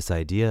left to this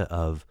idea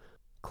of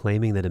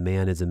claiming that a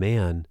man is a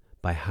man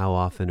by how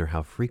often or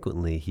how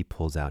frequently he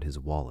pulls out his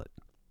wallet?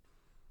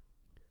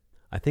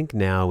 I think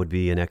now would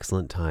be an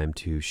excellent time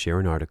to share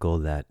an article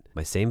that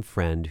my same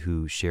friend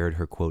who shared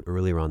her quote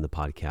earlier on the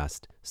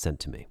podcast sent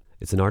to me.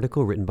 It's an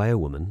article written by a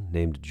woman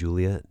named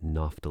Julia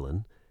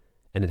Noftelin,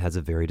 and it has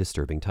a very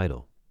disturbing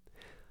title.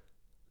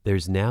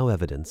 There's now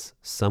evidence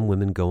some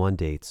women go on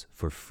dates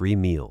for free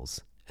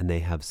meals, and they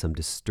have some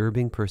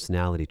disturbing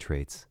personality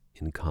traits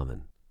in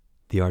common.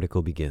 The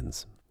article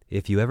begins,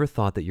 "If you ever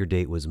thought that your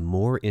date was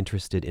more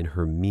interested in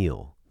her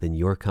meal than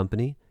your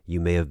company, you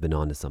may have been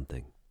onto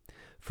something."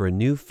 For a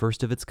new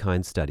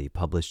first-of-its-kind study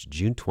published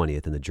June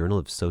 20th in the Journal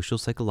of Social,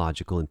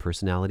 Psychological, and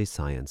Personality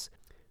Science,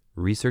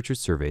 researchers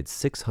surveyed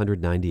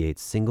 698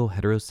 single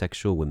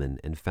heterosexual women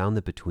and found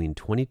that between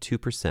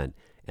 22%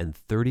 and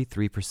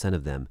 33%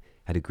 of them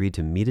had agreed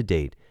to meet a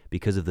date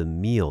because of the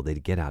meal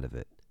they'd get out of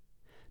it,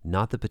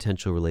 not the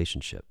potential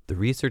relationship. The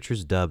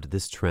researchers dubbed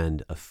this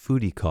trend a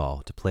foodie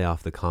call to play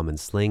off the common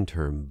slang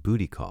term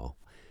booty call,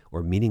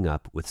 or meeting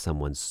up with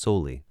someone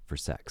solely for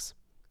sex.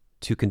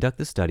 To conduct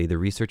the study, the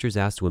researchers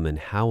asked women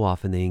how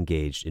often they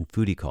engaged in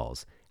foodie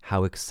calls,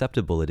 how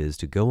acceptable it is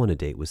to go on a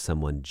date with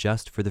someone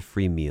just for the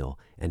free meal,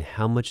 and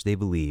how much they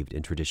believed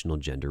in traditional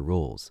gender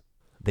roles.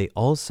 They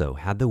also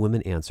had the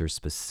women answer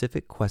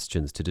specific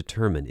questions to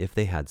determine if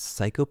they had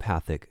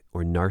psychopathic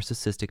or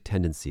narcissistic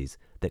tendencies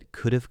that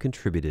could have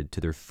contributed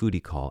to their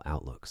foodie call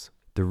outlooks.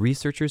 The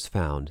researchers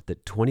found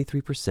that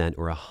 23%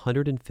 or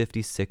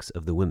 156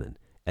 of the women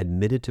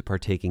admitted to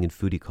partaking in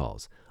foodie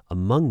calls.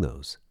 Among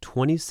those,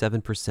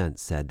 27%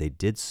 said they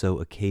did so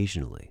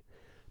occasionally,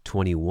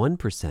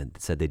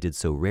 21% said they did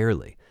so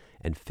rarely,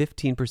 and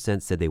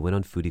 15% said they went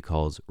on foodie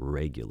calls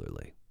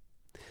regularly.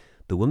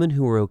 The women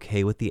who were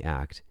okay with the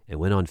act and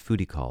went on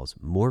foodie calls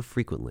more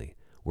frequently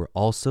were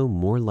also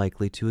more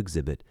likely to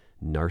exhibit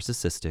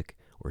narcissistic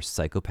or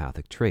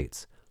psychopathic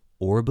traits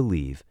or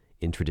believe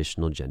in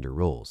traditional gender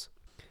roles.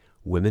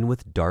 Women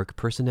with dark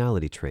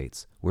personality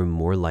traits were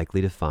more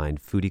likely to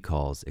find foodie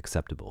calls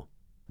acceptable.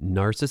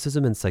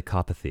 Narcissism and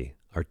psychopathy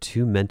are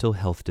two mental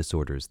health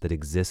disorders that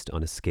exist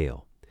on a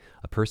scale.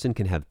 A person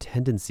can have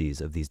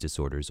tendencies of these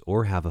disorders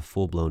or have a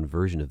full-blown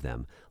version of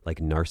them, like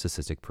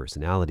narcissistic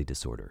personality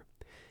disorder.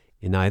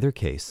 In either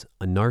case,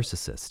 a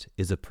narcissist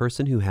is a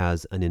person who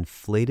has an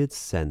inflated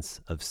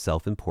sense of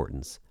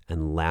self-importance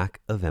and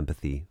lack of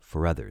empathy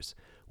for others,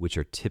 which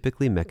are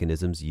typically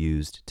mechanisms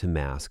used to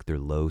mask their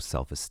low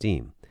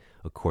self-esteem.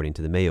 According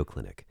to the Mayo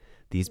Clinic,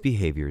 these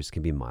behaviors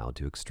can be mild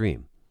to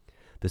extreme.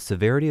 The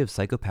severity of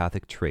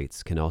psychopathic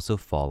traits can also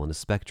fall on a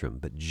spectrum,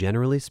 but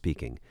generally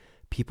speaking,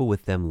 people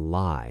with them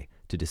lie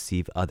to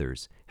deceive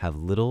others, have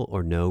little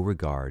or no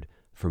regard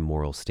for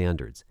moral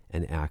standards,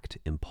 and act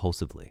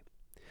impulsively.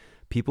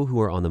 People who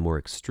are on the more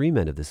extreme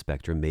end of the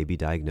spectrum may be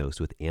diagnosed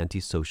with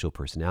antisocial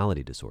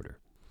personality disorder.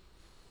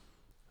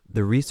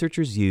 The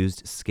researchers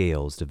used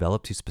scales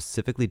developed to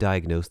specifically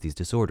diagnose these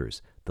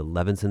disorders, the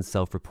Levinson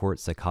Self-Report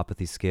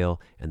Psychopathy Scale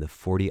and the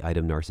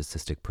 40-item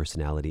Narcissistic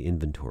Personality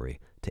Inventory,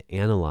 to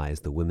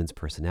analyze the women's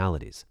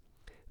personalities.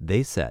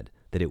 They said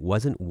that it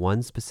wasn't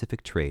one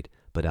specific trait,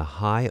 but a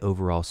high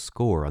overall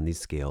score on these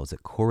scales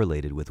that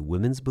correlated with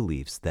women's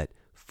beliefs that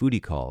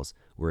foodie calls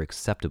were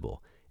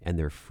acceptable and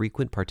their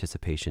frequent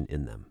participation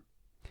in them.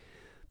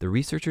 The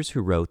researchers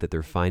who wrote that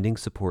their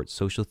findings support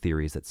social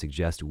theories that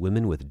suggest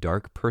women with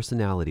dark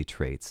personality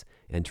traits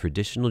and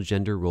traditional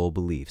gender role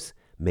beliefs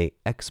may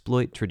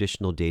exploit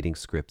traditional dating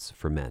scripts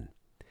for men,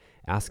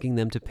 asking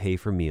them to pay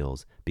for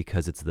meals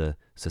because it's the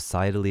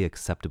societally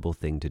acceptable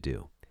thing to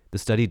do. The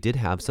study did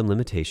have some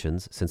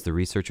limitations. Since the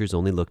researchers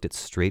only looked at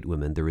straight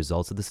women, the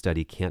results of the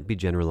study can't be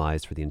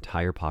generalized for the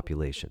entire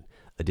population.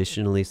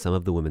 Additionally, some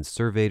of the women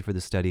surveyed for the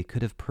study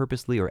could have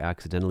purposely or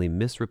accidentally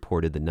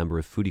misreported the number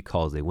of foodie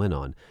calls they went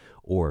on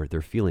or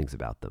their feelings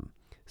about them.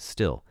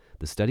 Still,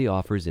 the study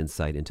offers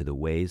insight into the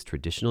ways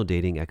traditional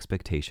dating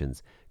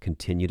expectations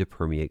continue to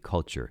permeate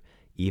culture,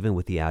 even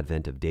with the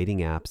advent of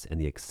dating apps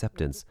and the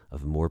acceptance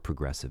of more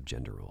progressive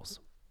gender roles.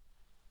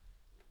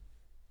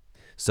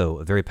 So,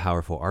 a very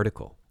powerful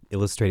article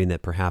illustrating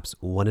that perhaps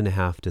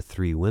 1.5 to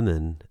 3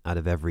 women out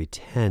of every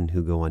 10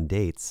 who go on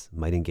dates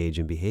might engage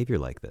in behavior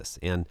like this.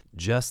 And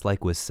just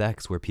like with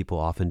sex, where people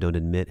often don't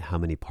admit how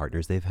many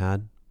partners they've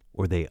had,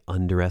 or they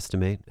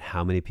underestimate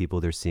how many people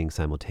they're seeing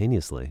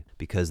simultaneously,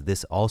 because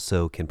this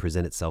also can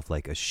present itself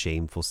like a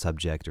shameful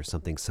subject or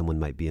something someone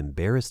might be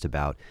embarrassed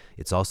about,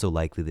 it's also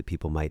likely that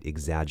people might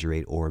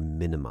exaggerate or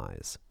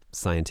minimize.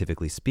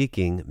 Scientifically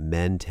speaking,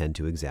 men tend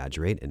to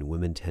exaggerate and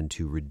women tend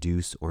to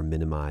reduce or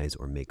minimize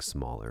or make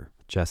smaller.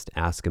 Just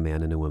ask a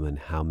man and a woman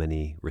how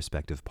many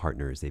respective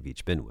partners they've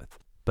each been with.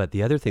 But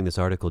the other thing this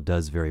article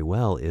does very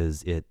well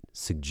is it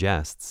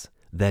suggests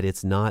that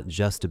it's not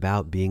just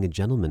about being a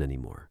gentleman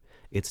anymore.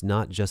 It's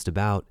not just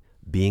about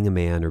being a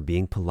man or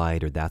being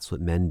polite or that's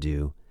what men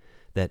do.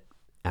 That,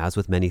 as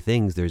with many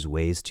things, there's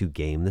ways to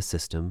game the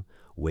system,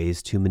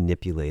 ways to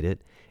manipulate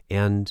it,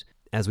 and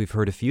as we've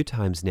heard a few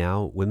times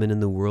now, women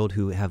in the world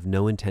who have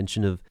no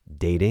intention of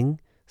dating,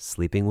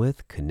 sleeping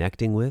with,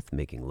 connecting with,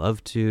 making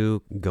love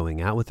to,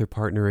 going out with their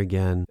partner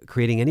again,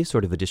 creating any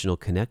sort of additional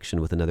connection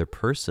with another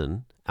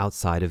person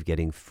outside of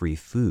getting free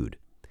food.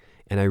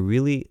 And I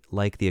really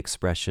like the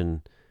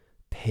expression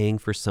paying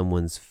for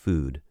someone's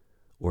food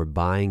or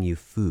buying you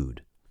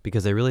food,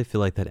 because I really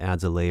feel like that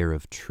adds a layer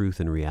of truth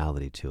and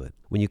reality to it.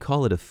 When you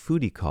call it a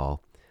foodie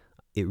call,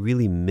 it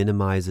really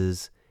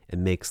minimizes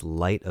and makes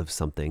light of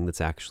something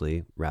that's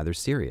actually rather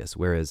serious,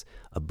 whereas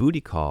a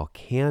booty call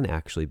can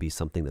actually be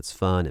something that's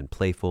fun and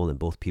playful and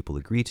both people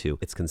agree to.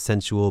 It's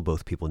consensual,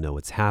 both people know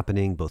what's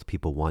happening, both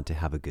people want to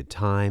have a good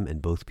time,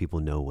 and both people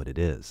know what it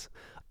is.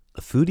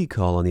 A foodie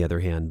call, on the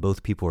other hand,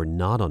 both people are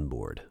not on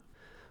board.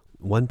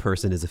 One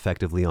person is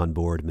effectively on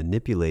board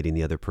manipulating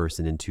the other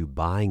person into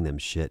buying them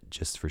shit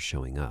just for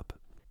showing up.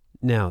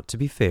 Now, to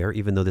be fair,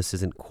 even though this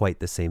isn't quite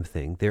the same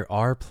thing, there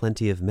are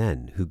plenty of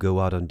men who go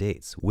out on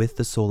dates with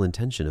the sole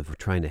intention of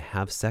trying to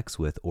have sex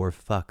with or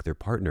fuck their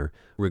partner,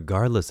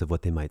 regardless of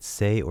what they might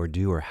say or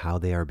do or how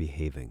they are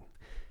behaving.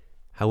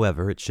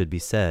 However, it should be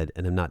said,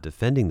 and I'm not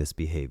defending this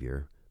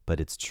behavior, but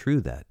it's true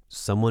that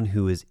someone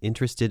who is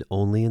interested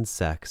only in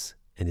sex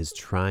and is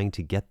trying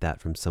to get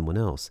that from someone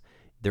else,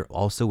 they're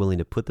also willing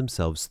to put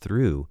themselves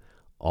through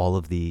all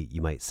of the,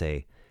 you might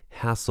say,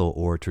 hassle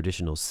or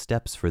traditional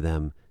steps for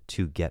them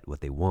to get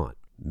what they want.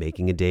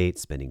 Making a date,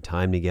 spending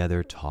time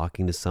together,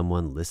 talking to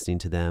someone, listening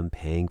to them,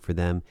 paying for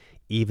them,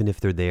 even if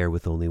they're there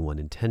with only one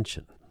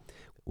intention.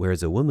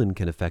 Whereas a woman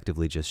can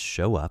effectively just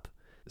show up,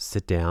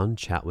 sit down,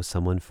 chat with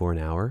someone for an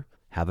hour,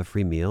 have a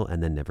free meal,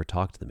 and then never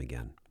talk to them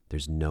again.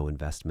 There's no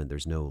investment,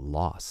 there's no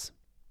loss.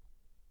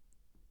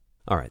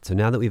 All right, so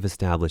now that we've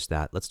established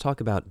that, let's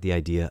talk about the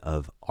idea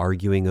of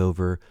arguing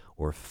over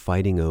or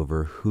fighting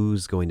over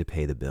who's going to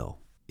pay the bill.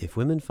 If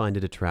women find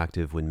it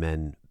attractive when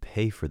men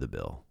pay for the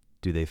bill,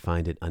 do they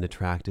find it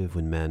unattractive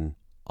when men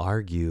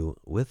argue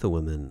with a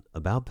woman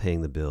about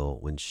paying the bill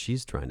when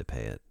she's trying to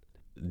pay it?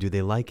 Do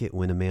they like it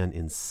when a man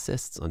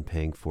insists on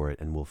paying for it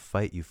and will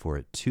fight you for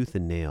it tooth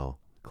and nail,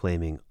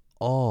 claiming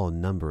all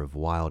number of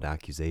wild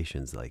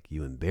accusations like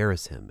you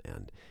embarrass him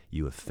and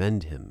you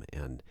offend him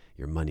and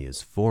your money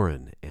is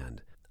foreign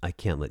and I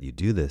can't let you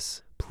do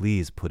this,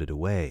 please put it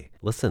away.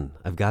 Listen,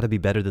 I've got to be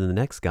better than the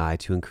next guy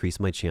to increase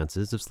my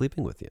chances of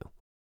sleeping with you.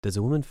 Does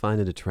a woman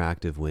find it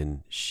attractive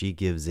when she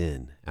gives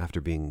in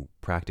after being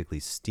practically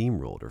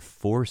steamrolled or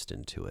forced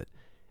into it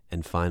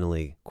and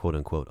finally, quote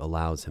unquote,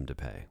 allows him to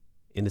pay?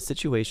 In a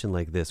situation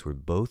like this where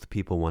both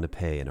people want to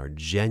pay and are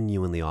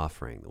genuinely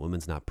offering, the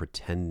woman's not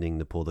pretending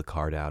to pull the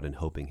card out and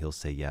hoping he'll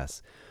say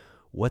yes,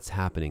 what's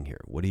happening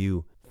here? What do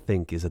you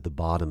think is at the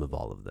bottom of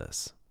all of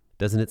this?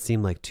 Doesn't it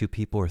seem like two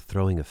people are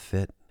throwing a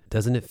fit?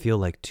 Doesn't it feel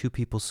like two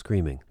people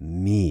screaming,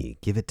 me,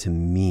 give it to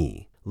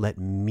me, let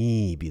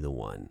me be the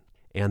one?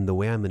 And the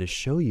way I'm going to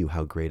show you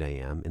how great I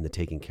am in the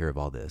taking care of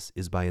all this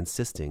is by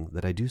insisting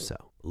that I do so.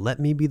 Let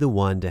me be the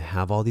one to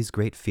have all these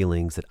great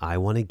feelings that I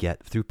want to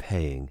get through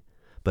paying.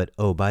 But,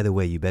 oh, by the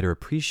way, you better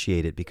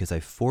appreciate it because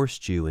I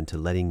forced you into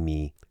letting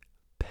me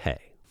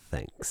pay.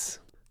 Thanks.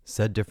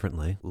 Said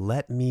differently,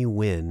 let me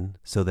win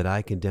so that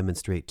I can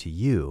demonstrate to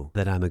you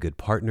that I'm a good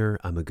partner,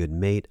 I'm a good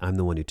mate, I'm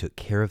the one who took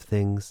care of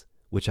things,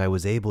 which I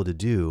was able to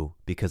do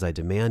because I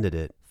demanded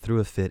it, threw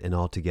a fit, and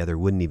altogether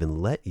wouldn't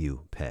even let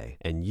you pay.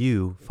 And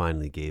you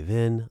finally gave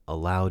in,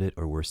 allowed it,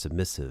 or were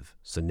submissive.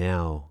 So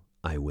now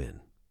I win.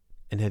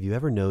 And have you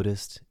ever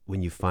noticed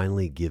when you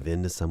finally give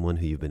in to someone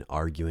who you've been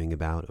arguing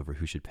about over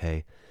who should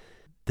pay,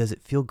 does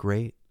it feel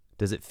great?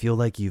 Does it feel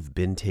like you've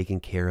been taken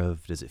care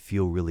of? Does it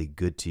feel really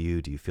good to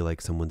you? Do you feel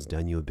like someone's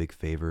done you a big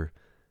favor?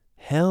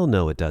 Hell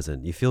no, it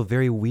doesn't. You feel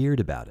very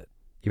weird about it.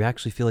 You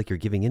actually feel like you're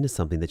giving into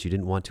something that you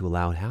didn't want to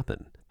allow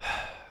happen.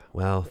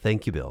 Well,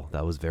 thank you, Bill.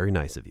 That was very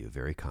nice of you.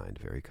 Very kind,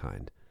 very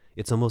kind.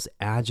 It's almost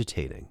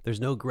agitating.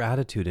 There's no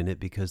gratitude in it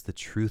because the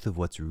truth of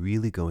what's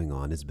really going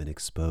on has been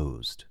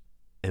exposed.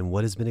 And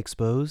what has been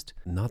exposed?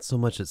 Not so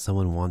much that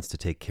someone wants to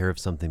take care of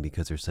something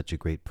because they're such a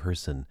great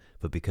person,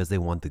 but because they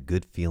want the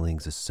good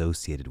feelings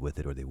associated with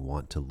it, or they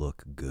want to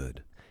look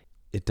good.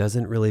 It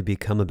doesn't really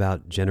become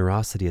about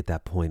generosity at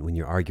that point when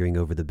you're arguing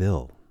over the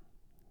bill,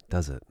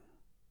 does it?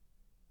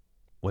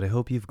 What I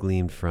hope you've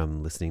gleaned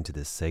from listening to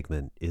this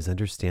segment is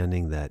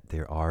understanding that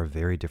there are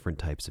very different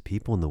types of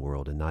people in the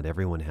world, and not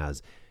everyone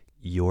has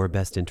your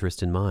best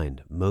interest in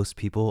mind. Most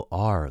people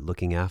are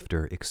looking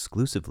after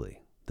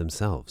exclusively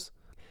themselves.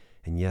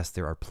 And yes,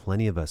 there are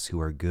plenty of us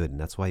who are good, and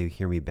that's why you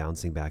hear me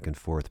bouncing back and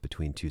forth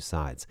between two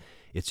sides.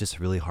 It's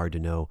just really hard to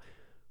know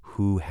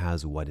who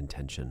has what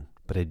intention.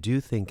 But I do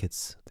think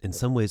it's in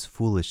some ways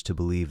foolish to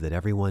believe that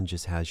everyone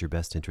just has your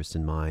best interest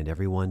in mind.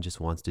 Everyone just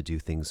wants to do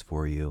things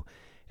for you.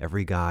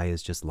 Every guy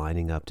is just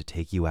lining up to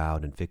take you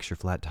out and fix your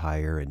flat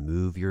tire and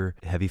move your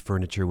heavy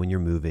furniture when you're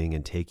moving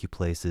and take you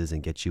places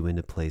and get you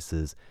into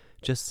places,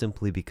 just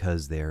simply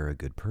because they're a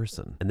good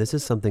person. And this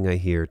is something I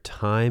hear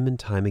time and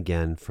time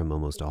again from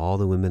almost all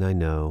the women I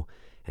know,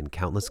 and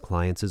countless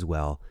clients as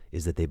well,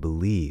 is that they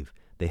believe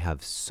they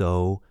have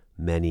so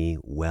many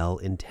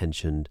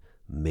well-intentioned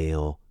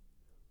male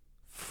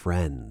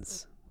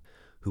friends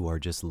who are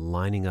just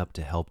lining up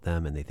to help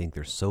them, and they think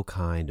they're so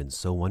kind and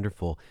so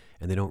wonderful,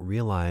 and they don't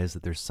realize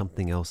that there's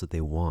something else that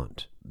they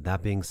want.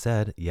 That being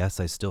said, yes,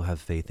 I still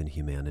have faith in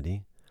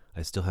humanity.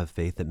 I still have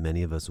faith that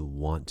many of us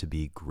want to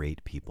be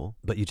great people,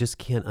 but you just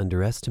can't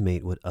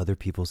underestimate what other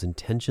people's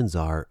intentions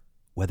are,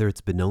 whether it's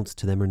beknownst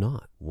to them or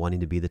not. Wanting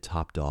to be the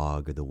top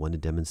dog, or the one to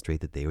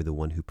demonstrate that they were the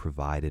one who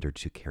provided or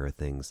took care of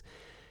things.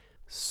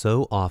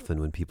 So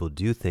often when people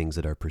do things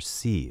that are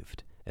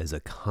perceived as a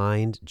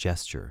kind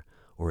gesture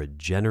or a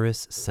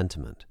generous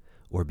sentiment,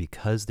 or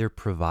because they're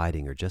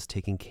providing or just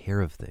taking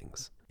care of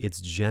things, it's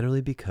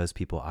generally because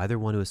people either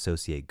want to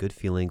associate good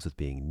feelings with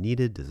being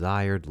needed,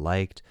 desired,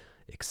 liked,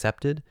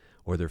 accepted,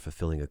 or they're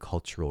fulfilling a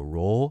cultural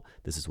role.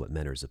 This is what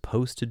men are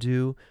supposed to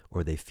do,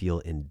 or they feel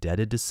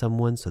indebted to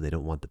someone, so they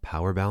don't want the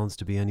power balance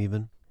to be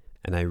uneven.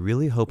 And I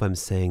really hope I'm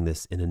saying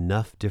this in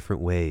enough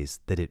different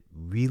ways that it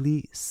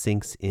really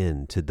sinks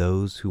in to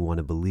those who want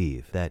to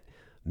believe that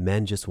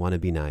men just want to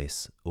be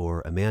nice,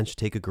 or a man should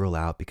take a girl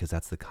out because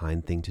that's the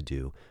kind thing to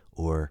do,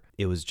 or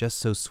it was just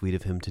so sweet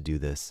of him to do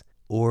this,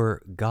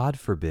 or God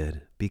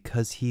forbid,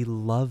 because he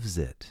loves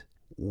it.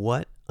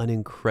 What an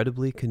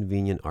incredibly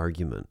convenient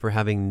argument for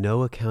having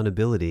no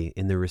accountability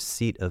in the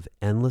receipt of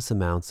endless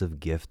amounts of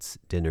gifts,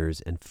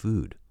 dinners, and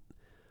food.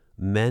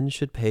 Men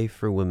should pay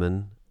for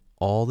women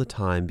all the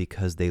time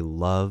because they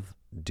love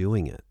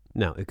doing it.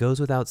 Now, it goes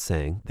without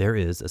saying, there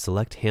is a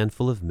select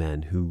handful of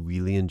men who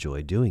really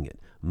enjoy doing it.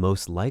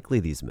 Most likely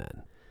these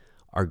men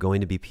are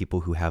going to be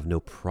people who have no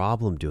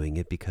problem doing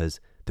it because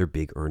they're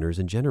big earners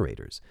and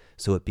generators.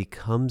 So it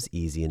becomes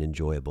easy and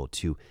enjoyable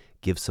to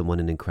give someone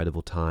an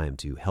incredible time,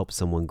 to help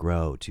someone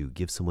grow, to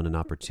give someone an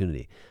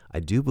opportunity. I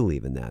do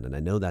believe in that, and I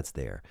know that's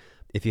there.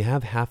 If you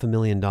have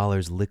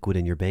 $500,000 liquid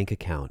in your bank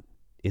account,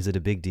 is it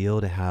a big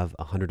deal to have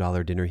a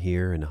 $100 dinner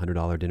here and a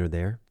 $100 dinner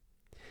there?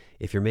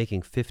 If you're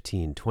making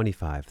 $15,000,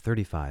 $25,000,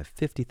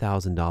 $35,000,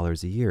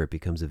 $50,000 a year, it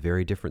becomes a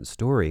very different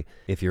story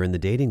if you're in the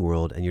dating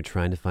world and you're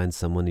trying to find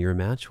someone you're a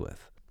match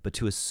with. But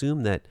to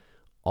assume that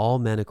all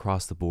men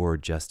across the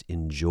board just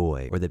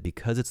enjoy, or that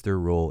because it's their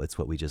role, it's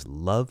what we just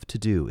love to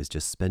do, is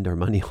just spend our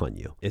money on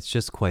you. It's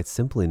just quite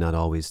simply not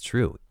always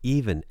true.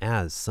 Even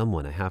as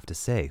someone, I have to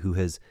say, who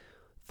has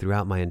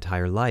throughout my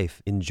entire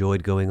life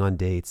enjoyed going on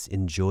dates,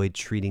 enjoyed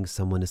treating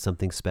someone as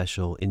something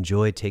special,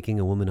 enjoyed taking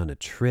a woman on a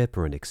trip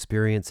or an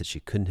experience that she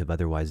couldn't have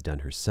otherwise done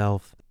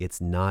herself. It's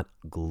not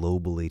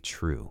globally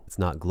true. It's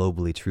not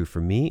globally true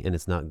for me, and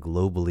it's not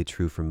globally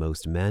true for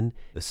most men,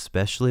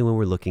 especially when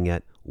we're looking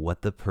at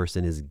what the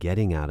person is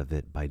getting out of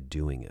it by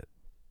doing it.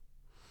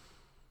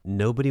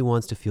 Nobody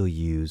wants to feel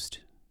used.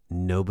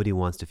 Nobody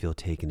wants to feel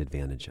taken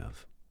advantage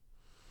of.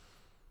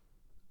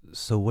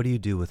 So what do you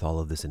do with all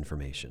of this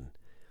information?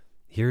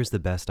 Here's the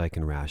best I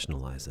can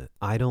rationalize it.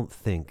 I don't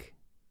think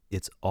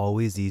it's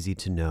always easy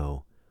to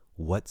know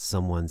what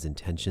someone's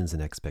intentions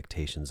and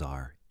expectations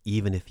are,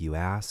 even if you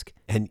ask,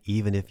 and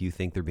even if you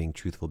think they're being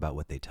truthful about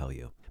what they tell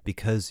you.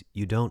 Because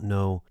you don't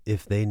know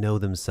if they know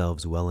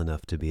themselves well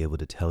enough to be able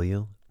to tell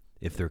you,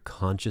 if they're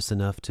conscious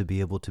enough to be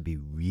able to be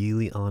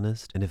really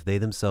honest, and if they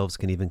themselves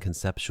can even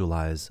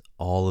conceptualize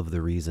all of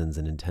the reasons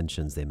and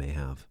intentions they may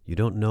have. You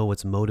don't know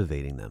what's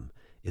motivating them.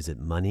 Is it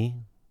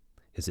money?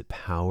 Is it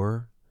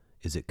power?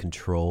 Is it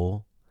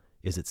control?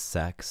 Is it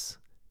sex?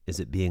 Is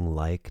it being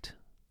liked?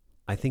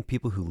 I think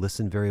people who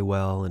listen very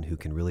well and who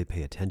can really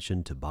pay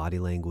attention to body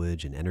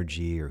language and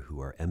energy, or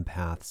who are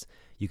empaths,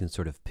 you can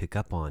sort of pick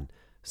up on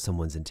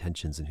someone's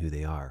intentions and who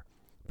they are.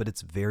 But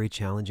it's very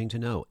challenging to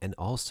know. And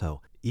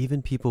also,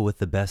 even people with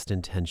the best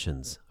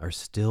intentions are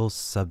still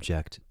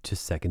subject to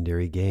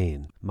secondary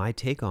gain. My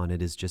take on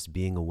it is just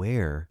being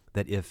aware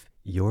that if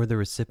you're the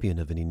recipient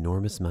of an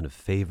enormous amount of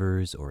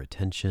favors or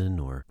attention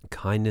or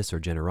kindness or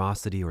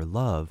generosity or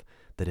love,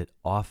 that it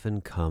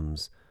often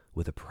comes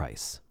with a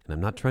price. And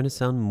I'm not trying to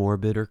sound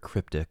morbid or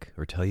cryptic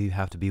or tell you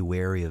have to be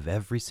wary of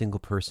every single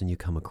person you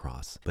come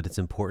across, but it's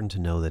important to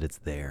know that it's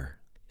there.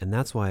 And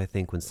that's why I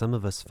think when some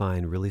of us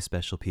find really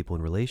special people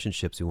in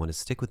relationships, we want to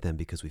stick with them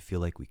because we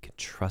feel like we can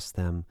trust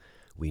them,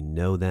 we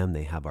know them,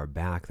 they have our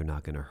back, they're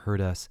not going to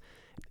hurt us,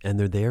 and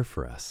they're there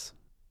for us.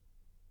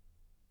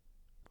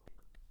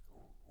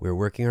 We're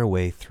working our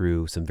way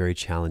through some very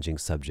challenging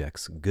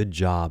subjects. Good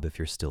job if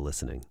you're still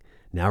listening.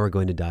 Now we're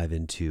going to dive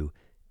into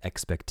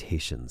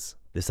expectations.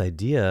 This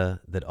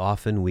idea that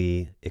often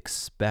we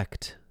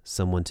expect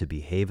someone to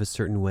behave a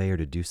certain way or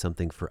to do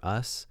something for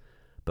us,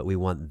 but we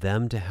want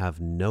them to have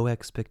no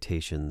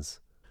expectations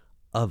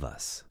of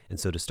us. And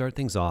so to start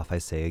things off, I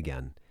say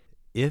again,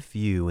 if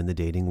you in the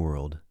dating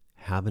world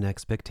have an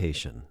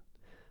expectation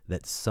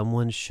that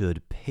someone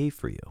should pay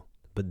for you,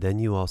 but then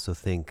you also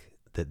think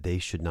that they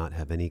should not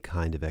have any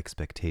kind of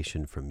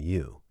expectation from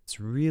you, it's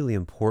really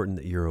important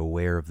that you're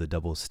aware of the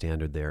double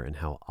standard there and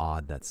how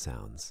odd that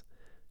sounds.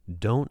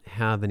 Don't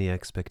have any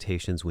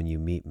expectations when you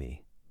meet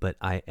me, but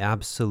I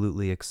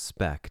absolutely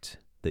expect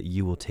that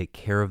you will take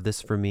care of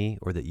this for me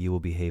or that you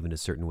will behave in a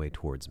certain way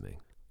towards me.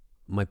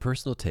 My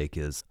personal take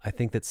is I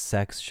think that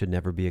sex should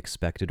never be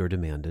expected or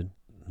demanded,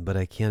 but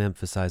I can't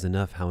emphasize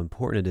enough how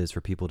important it is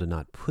for people to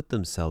not put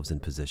themselves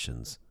in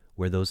positions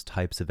where those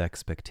types of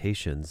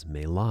expectations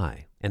may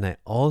lie. And I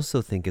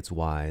also think it's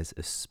wise,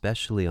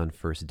 especially on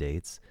first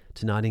dates,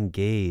 to not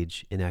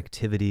engage in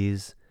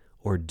activities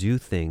or do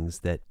things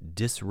that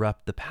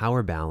disrupt the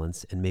power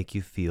balance and make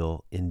you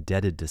feel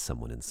indebted to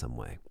someone in some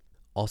way.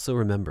 Also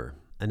remember,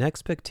 an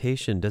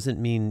expectation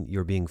doesn't mean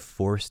you're being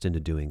forced into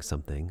doing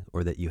something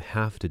or that you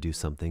have to do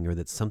something or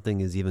that something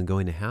is even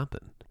going to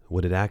happen.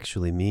 What it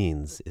actually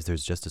means is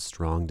there's just a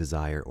strong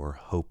desire or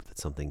hope that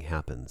something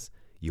happens.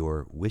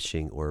 You're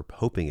wishing or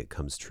hoping it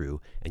comes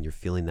true, and you're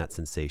feeling that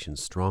sensation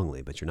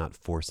strongly, but you're not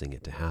forcing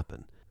it to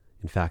happen.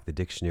 In fact, the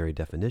dictionary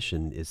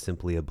definition is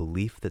simply a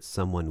belief that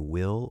someone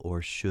will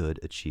or should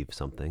achieve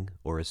something,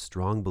 or a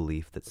strong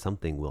belief that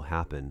something will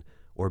happen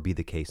or be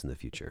the case in the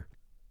future.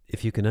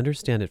 If you can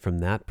understand it from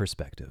that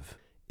perspective,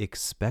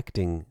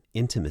 expecting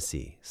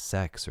intimacy,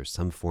 sex, or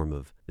some form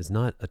of is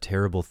not a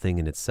terrible thing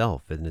in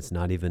itself, and it's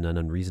not even an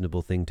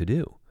unreasonable thing to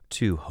do.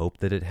 To hope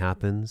that it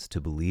happens,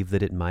 to believe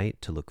that it might,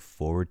 to look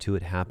forward to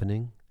it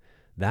happening,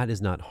 that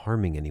is not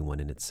harming anyone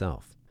in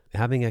itself.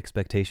 Having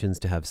expectations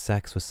to have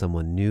sex with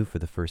someone new for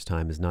the first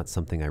time is not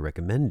something I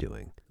recommend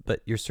doing,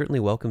 but you're certainly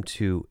welcome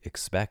to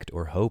expect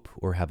or hope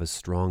or have a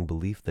strong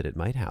belief that it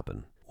might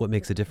happen. What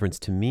makes a difference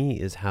to me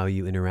is how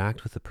you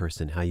interact with the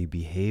person, how you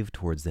behave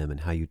towards them,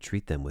 and how you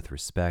treat them with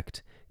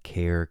respect,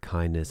 care,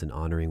 kindness, and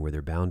honoring where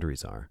their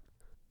boundaries are.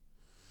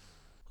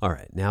 All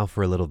right, now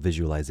for a little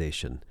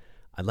visualization.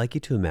 I'd like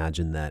you to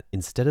imagine that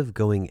instead of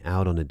going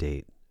out on a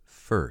date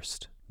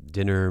first,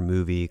 dinner,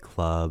 movie,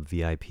 club,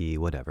 VIP,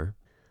 whatever,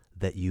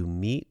 that you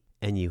meet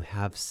and you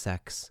have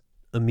sex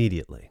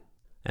immediately.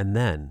 And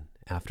then,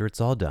 after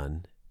it's all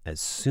done, as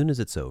soon as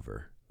it's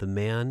over, the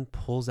man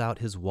pulls out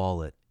his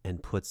wallet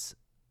and puts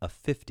a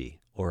 $50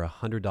 or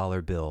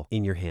 $100 bill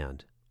in your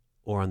hand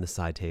or on the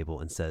side table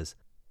and says,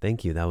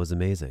 "Thank you, that was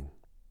amazing."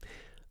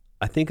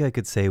 I think I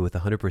could say with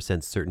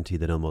 100% certainty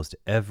that almost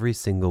every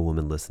single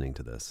woman listening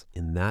to this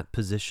in that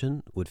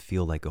position would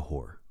feel like a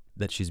whore,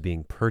 that she's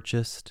being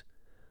purchased,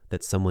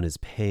 that someone is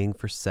paying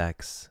for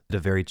sex at a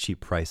very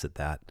cheap price at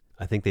that.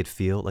 I think they'd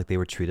feel like they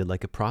were treated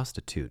like a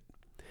prostitute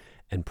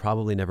and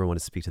probably never want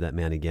to speak to that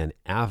man again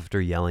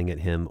after yelling at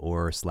him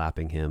or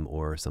slapping him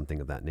or something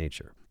of that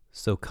nature.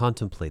 So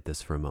contemplate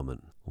this for a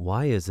moment.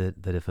 Why is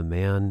it that if a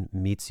man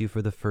meets you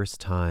for the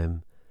first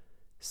time,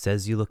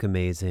 says you look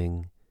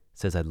amazing,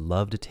 says, "I'd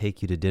love to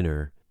take you to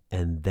dinner,"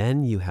 and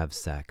then you have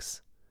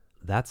sex,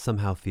 that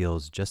somehow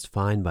feels just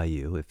fine by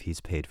you if he's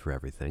paid for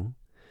everything.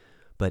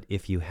 But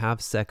if you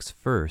have sex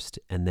first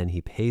and then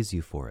he pays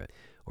you for it,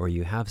 or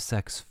you have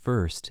sex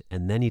first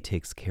and then he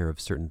takes care of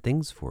certain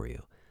things for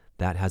you,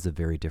 that has a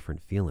very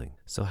different feeling.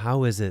 So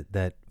how is it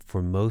that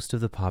for most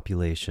of the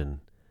population,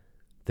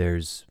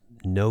 there's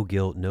no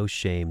guilt, no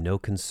shame, no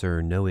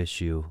concern, no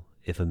issue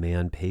if a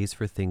man pays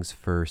for things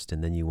first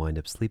and then you wind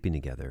up sleeping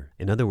together?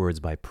 In other words,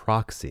 by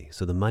proxy.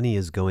 So the money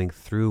is going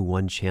through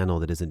one channel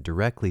that isn't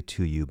directly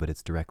to you, but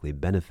it's directly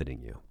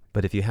benefiting you.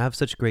 But if you have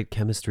such great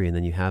chemistry and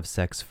then you have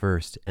sex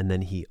first and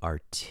then he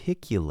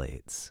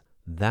articulates,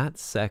 "That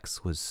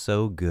sex was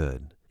so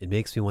good, it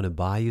makes me want to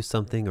buy you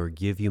something or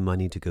give you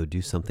money to go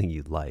do something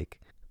you'd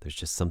like," there's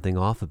just something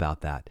off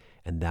about that.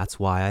 And that's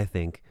why I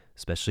think,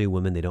 especially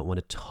women, they don't want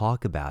to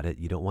talk about it.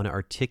 You don't want to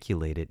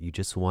articulate it. You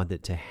just want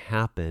it to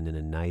happen in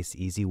a nice,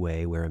 easy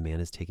way where a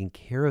man is taking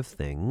care of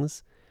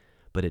things,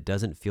 but it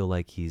doesn't feel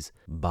like he's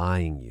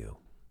buying you.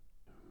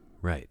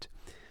 Right.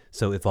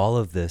 So if all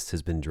of this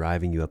has been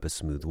driving you up a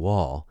smooth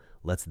wall,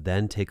 let's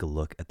then take a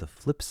look at the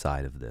flip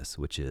side of this,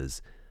 which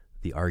is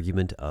the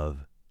argument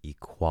of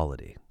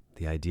equality.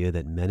 The idea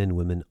that men and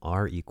women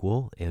are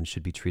equal and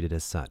should be treated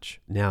as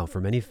such. Now,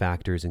 for many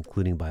factors,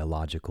 including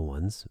biological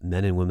ones,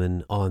 men and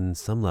women on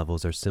some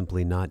levels are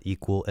simply not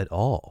equal at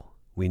all.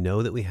 We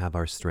know that we have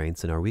our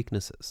strengths and our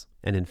weaknesses.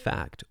 And in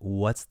fact,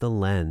 what's the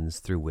lens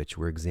through which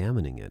we're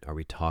examining it? Are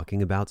we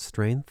talking about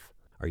strength?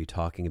 Are you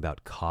talking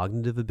about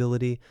cognitive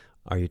ability?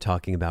 Are you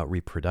talking about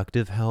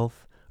reproductive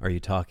health? Are you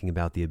talking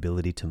about the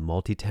ability to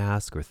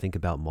multitask or think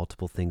about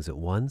multiple things at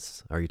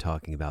once? Are you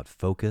talking about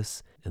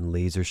focus and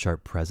laser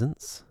sharp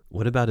presence?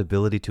 What about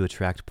ability to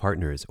attract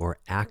partners or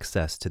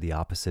access to the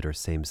opposite or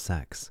same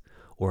sex?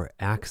 Or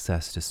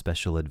access to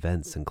special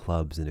events and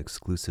clubs and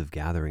exclusive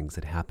gatherings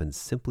that happen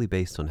simply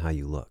based on how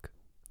you look?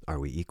 Are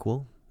we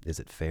equal? Is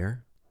it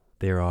fair?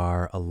 There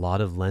are a lot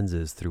of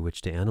lenses through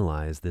which to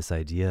analyze this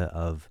idea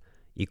of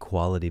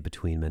equality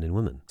between men and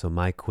women. So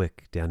my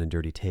quick down and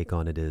dirty take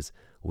on it is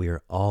we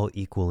are all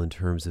equal in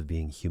terms of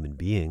being human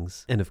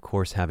beings and of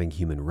course having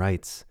human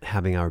rights,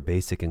 having our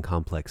basic and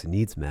complex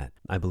needs met.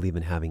 I believe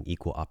in having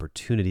equal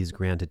opportunities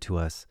granted to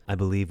us. I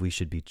believe we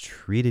should be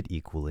treated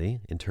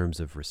equally in terms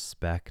of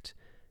respect,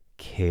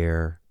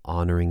 care,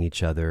 honoring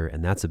each other.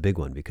 And that's a big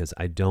one because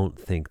I don't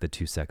think the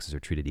two sexes are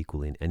treated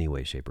equally in any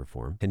way, shape, or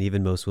form. And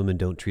even most women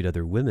don't treat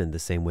other women the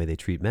same way they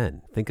treat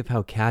men. Think of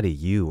how catty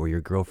you or your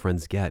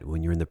girlfriends get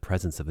when you're in the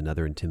presence of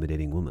another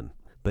intimidating woman.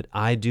 But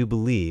I do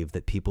believe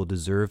that people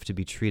deserve to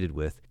be treated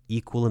with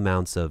equal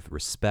amounts of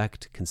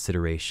respect,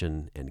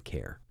 consideration, and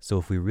care. So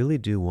if we really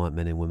do want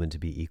men and women to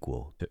be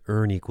equal, to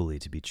earn equally,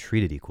 to be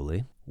treated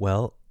equally,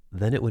 well,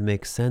 then it would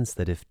make sense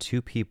that if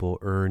two people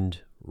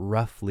earned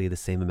roughly the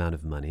same amount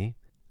of money,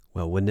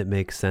 well, wouldn't it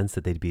make sense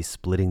that they'd be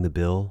splitting the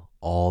bill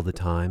all the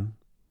time?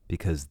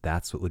 Because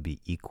that's what would be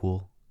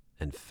equal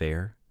and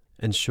fair.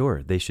 And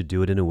sure, they should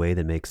do it in a way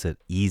that makes it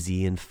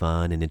easy and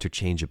fun and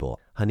interchangeable.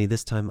 Honey,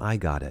 this time I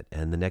got it,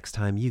 and the next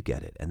time you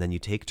get it. And then you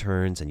take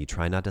turns and you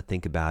try not to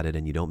think about it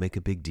and you don't make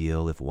a big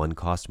deal if one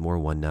costs more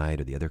one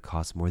night or the other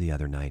costs more the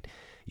other night.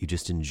 You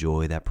just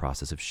enjoy that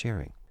process of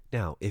sharing.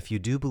 Now, if you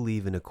do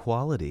believe in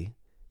equality,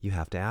 you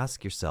have to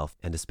ask yourself,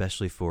 and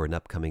especially for an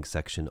upcoming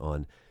section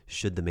on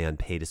should the man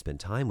pay to spend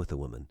time with a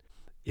woman,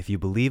 if you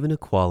believe in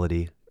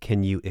equality,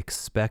 can you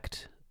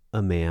expect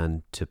a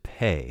man to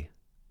pay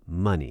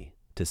money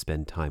to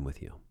spend time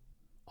with you,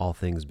 all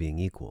things being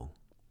equal?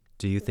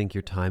 Do you think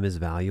your time is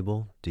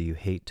valuable? Do you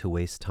hate to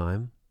waste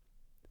time?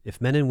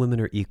 If men and women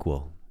are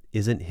equal,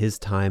 isn't his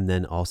time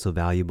then also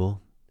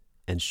valuable?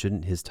 And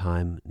shouldn't his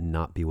time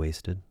not be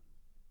wasted?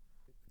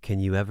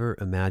 Can you ever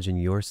imagine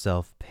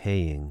yourself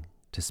paying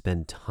to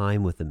spend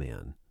time with a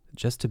man,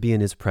 just to be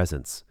in his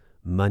presence,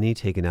 money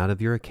taken out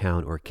of your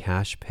account or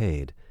cash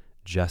paid,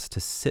 just to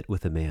sit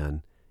with a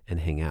man and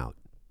hang out,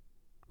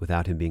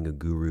 without him being a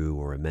guru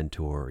or a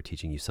mentor or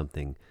teaching you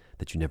something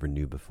that you never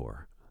knew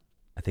before?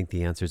 I think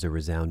the answer is a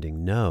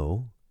resounding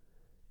no.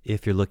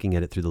 If you're looking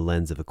at it through the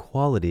lens of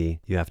equality,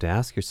 you have to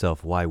ask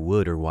yourself, why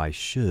would or why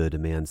should a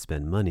man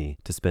spend money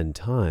to spend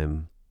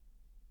time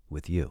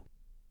with you?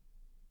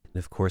 And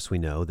of course, we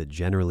know that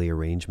generally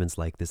arrangements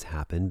like this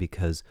happen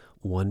because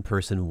one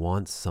person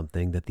wants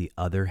something that the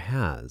other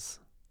has.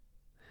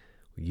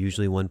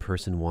 Usually one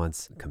person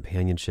wants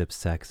companionship,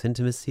 sex,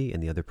 intimacy,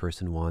 and the other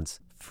person wants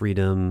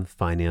freedom,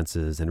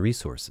 finances, and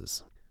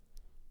resources.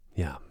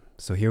 Yeah,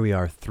 so here we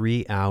are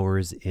 3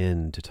 hours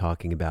into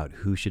talking about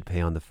who should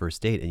pay on the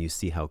first date, and you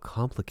see how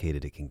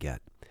complicated it can get.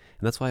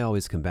 And that's why I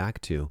always come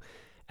back to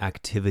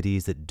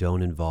activities that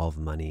don't involve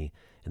money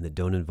and that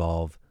don't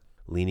involve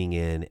leaning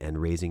in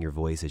and raising your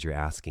voice as you're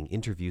asking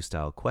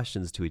interview-style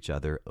questions to each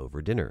other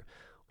over dinner.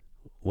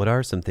 What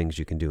are some things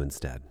you can do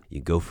instead?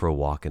 You go for a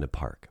walk in a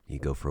park. You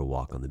go for a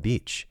walk on the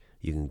beach.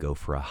 You can go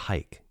for a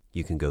hike.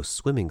 You can go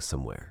swimming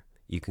somewhere.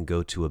 You can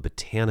go to a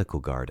botanical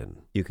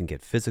garden. You can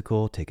get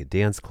physical, take a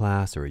dance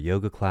class or a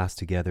yoga class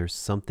together,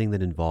 something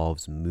that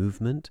involves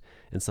movement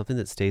and something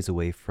that stays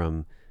away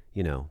from,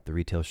 the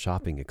retail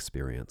shopping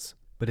experience.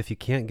 But if you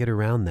can't get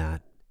around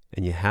that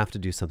and you have to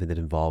do something that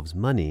involves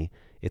money,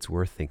 it's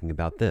worth thinking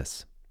about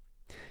this.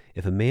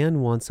 If a man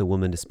wants a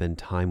woman to spend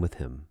time with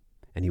him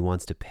and he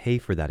wants to pay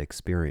for that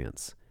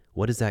experience,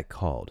 what is that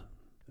called?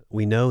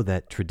 We know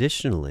that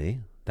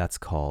traditionally that's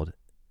called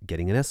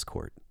getting an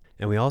escort.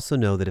 And we also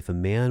know that if a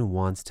man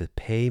wants to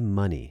pay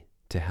money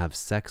to have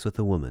sex with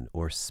a woman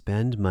or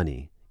spend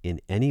money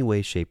in any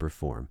way, shape, or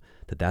form,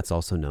 that's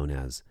also known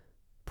as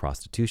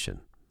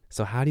prostitution.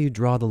 So how do you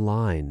draw the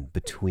line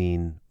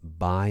between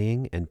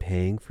buying and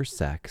paying for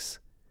sex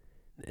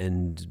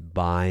and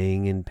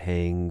buying and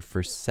paying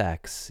for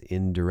sex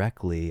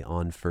indirectly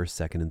on first,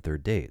 second, and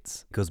third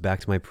dates? It goes back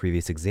to my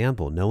previous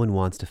example. No one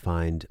wants to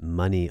find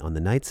money on the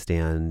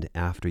nightstand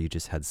after you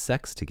just had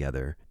sex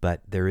together,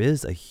 but there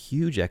is a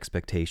huge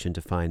expectation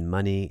to find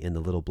money in the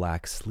little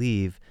black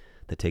sleeve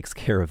that takes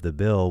care of the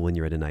bill when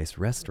you're at a nice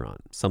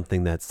restaurant.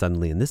 Something that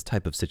suddenly in this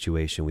type of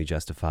situation we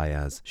justify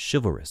as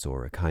chivalrous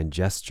or a kind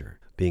gesture,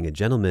 being a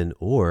gentleman,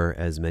 or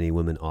as many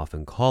women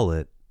often call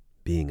it,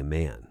 being a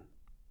man.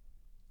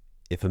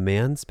 If a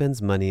man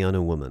spends money on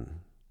a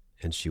woman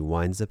and she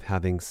winds up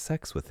having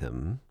sex with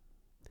him,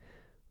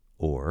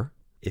 or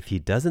if he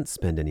doesn't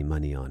spend any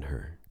money on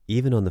her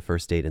even on the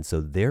first date. And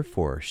so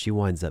therefore she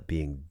winds up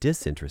being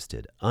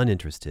disinterested,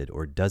 uninterested,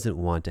 or doesn't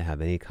want to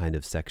have any kind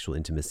of sexual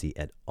intimacy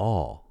at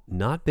all.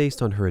 Not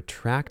based on her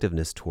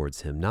attractiveness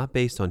towards him, not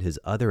based on his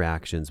other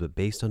actions, but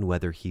based on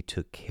whether he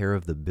took care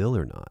of the bill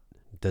or not.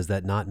 Does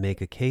that not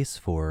make a case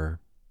for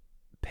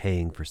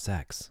paying for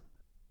sex?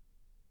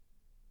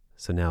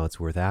 So now it's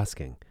worth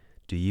asking,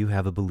 do you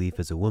have a belief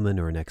as a woman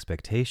or an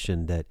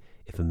expectation that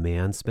if a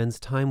man spends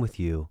time with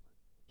you,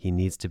 he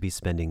needs to be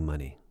spending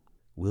money?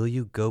 Will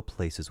you go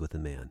places with a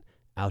man,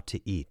 out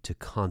to eat, to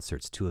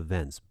concerts, to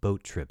events,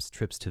 boat trips,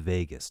 trips to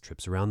Vegas,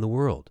 trips around the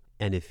world?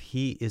 And if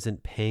he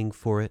isn't paying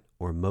for it,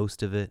 or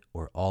most of it,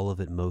 or all of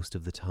it most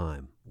of the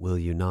time, will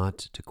you not,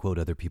 to quote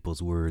other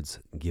people's words,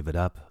 give it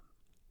up?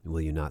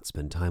 Will you not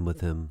spend time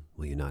with him?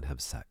 Will you not have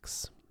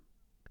sex?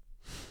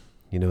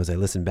 You know, as I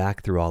listen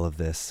back through all of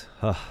this,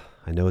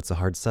 I know it's a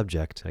hard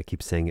subject. I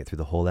keep saying it through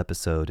the whole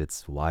episode.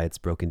 It's why it's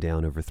broken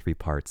down over 3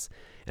 parts.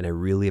 And I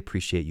really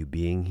appreciate you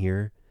being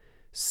here,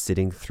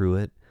 sitting through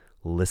it,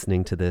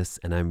 listening to this,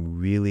 and I'm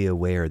really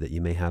aware that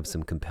you may have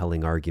some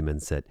compelling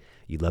arguments that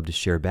you'd love to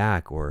share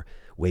back, or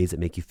ways that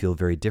make you feel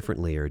very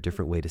differently, or a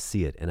different way to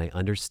see it. And I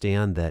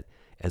understand that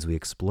as we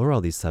explore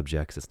all these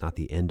subjects, it's not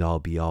the end-all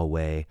be-all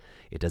way.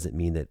 It doesn't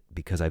mean that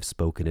because I've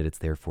spoken it, it's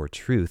therefore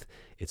truth.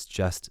 It's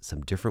just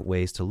some different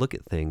ways to look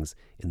at things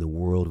in the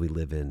world we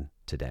live in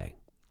today.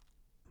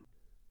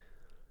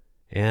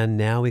 And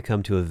now we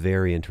come to a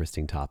very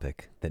interesting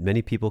topic that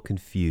many people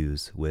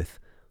confuse with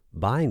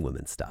buying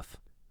women stuff.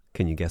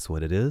 Can you guess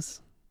what it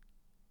is?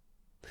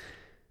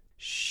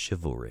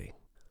 Chivalry.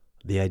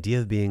 The idea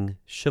of being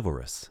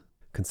chivalrous.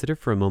 Consider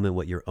for a moment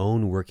what your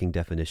own working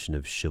definition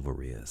of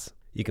chivalry is.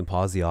 You can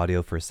pause the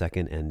audio for a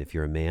second, and if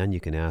you're a man, you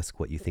can ask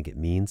what you think it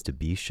means to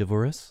be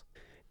chivalrous.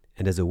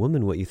 And as a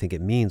woman, what you think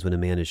it means when a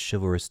man is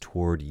chivalrous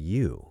toward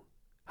you.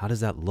 How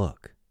does that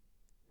look?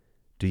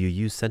 Do you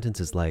use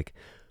sentences like,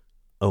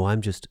 "Oh,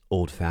 I'm just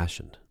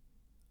old-fashioned.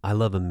 I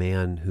love a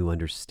man who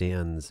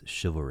understands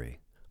chivalry.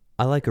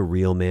 I like a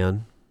real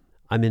man.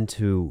 I'm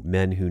into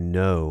men who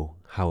know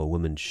how a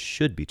woman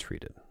should be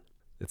treated."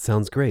 It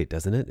sounds great,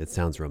 doesn't it? It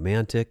sounds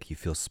romantic. You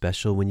feel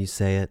special when you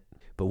say it.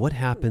 But what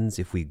happens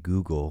if we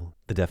Google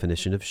the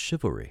definition of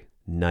chivalry?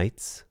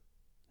 Knights,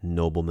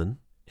 noblemen,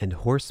 and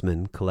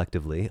horsemen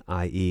collectively,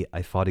 i.e.,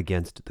 I fought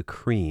against the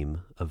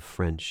cream of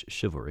French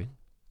chivalry.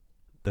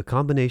 The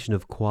combination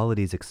of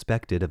qualities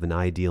expected of an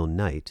ideal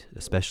knight,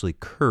 especially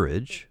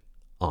courage,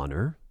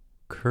 honor,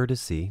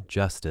 courtesy,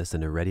 justice,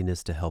 and a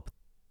readiness to help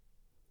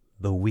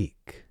the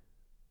weak.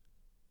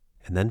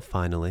 And then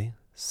finally,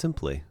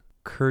 simply,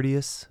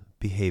 courteous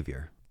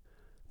behavior.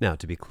 Now,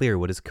 to be clear,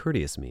 what does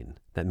courteous mean?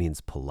 That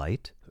means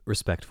polite,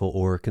 respectful,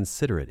 or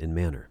considerate in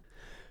manner.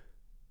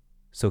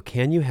 So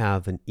can you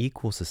have an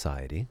equal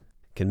society?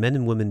 Can men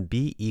and women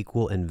be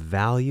equal and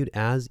valued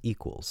as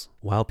equals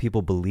while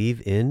people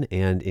believe in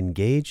and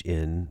engage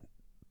in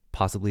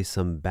possibly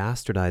some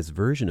bastardized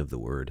version of the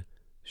word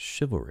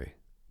chivalry?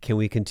 Can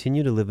we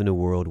continue to live in a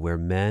world where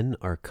men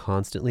are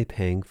constantly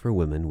paying for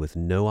women with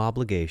no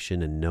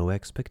obligation and no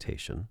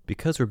expectation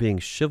because we're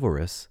being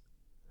chivalrous,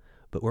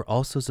 but we're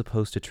also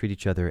supposed to treat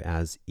each other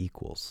as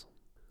equals?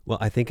 Well,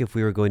 I think if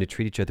we were going to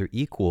treat each other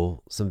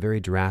equal, some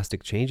very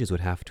drastic changes would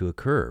have to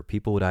occur.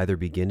 People would either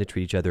begin to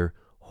treat each other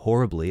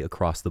horribly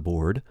across the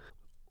board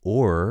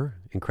or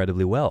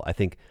incredibly well. I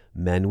think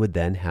men would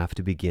then have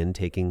to begin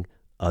taking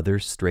other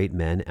straight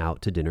men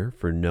out to dinner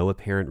for no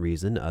apparent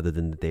reason other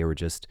than that they were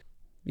just,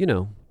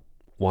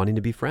 wanting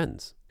to be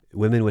friends.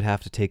 Women would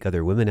have to take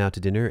other women out to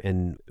dinner,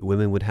 and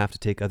women would have to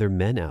take other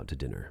men out to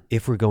dinner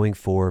if we're going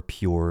for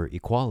pure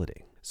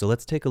equality. So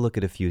let's take a look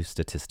at a few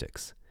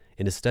statistics.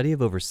 In a study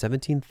of over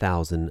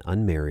 17,000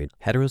 unmarried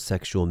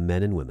heterosexual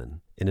men and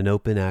women in an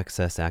open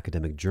access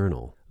academic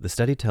journal, the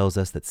study tells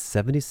us that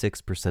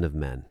 76% of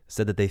men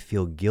said that they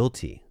feel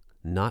guilty,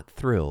 not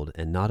thrilled,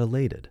 and not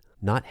elated,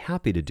 not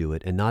happy to do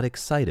it, and not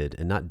excited,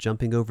 and not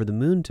jumping over the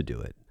moon to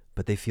do it,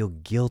 but they feel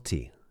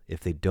guilty if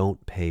they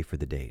don't pay for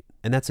the date.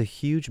 And that's a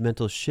huge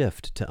mental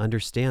shift to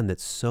understand that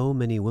so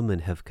many women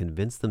have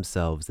convinced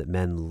themselves that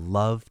men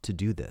love to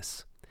do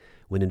this,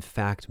 when in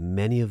fact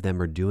many of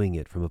them are doing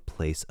it from a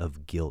place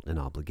of guilt and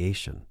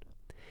obligation.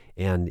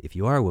 And if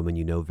you are a woman,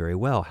 you know very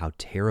well how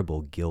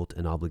terrible guilt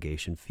and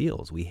obligation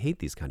feels. We hate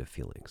these kind of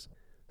feelings.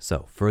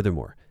 So,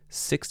 furthermore,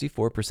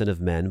 64%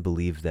 of men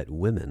believe that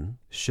women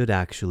should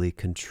actually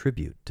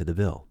contribute to the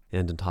bill.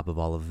 And on top of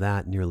all of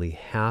that, nearly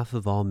half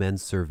of all men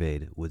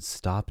surveyed would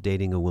stop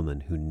dating a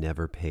woman who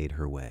never paid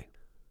her way.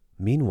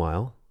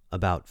 Meanwhile,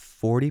 about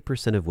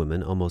 40% of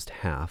women, almost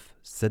half,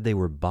 said they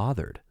were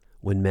bothered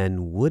when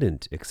men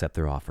wouldn't accept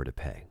their offer to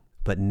pay.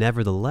 But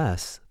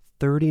nevertheless,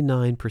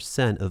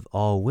 39% of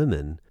all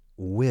women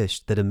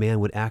wished that a man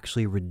would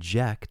actually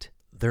reject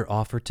their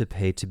offer to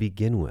pay to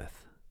begin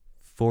with.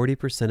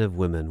 40% of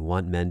women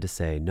want men to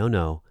say,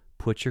 no,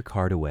 put your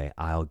card away,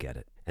 I'll get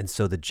it. And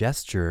so the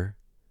gesture,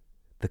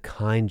 the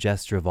kind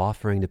gesture of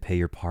offering to pay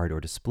your part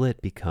or to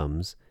split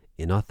becomes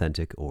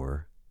inauthentic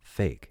or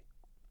fake.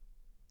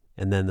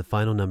 And then the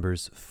final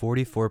numbers,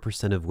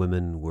 44% of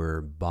women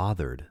were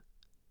bothered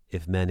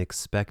if men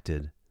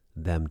expected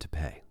them to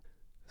pay.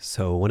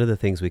 So one of the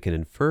things we can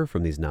infer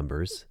from these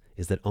numbers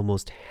is that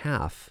almost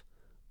half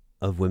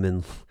of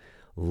women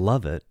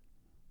love it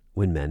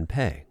when men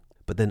pay,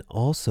 but then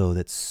also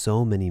that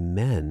so many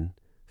men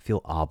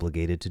feel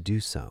obligated to do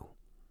so.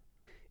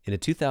 In a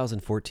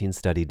 2014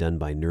 study done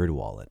by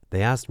NerdWallet,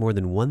 they asked more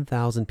than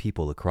 1,000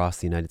 people across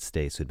the United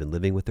States who had been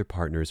living with their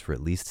partners for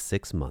at least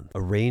 6 months,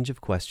 a range of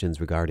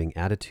questions regarding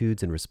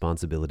attitudes and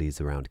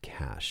responsibilities around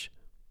cash.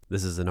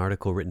 This is an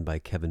article written by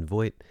Kevin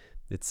Voigt.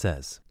 It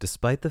says,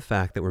 despite the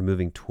fact that we're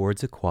moving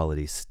towards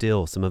equality,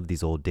 still some of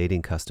these old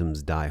dating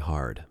customs die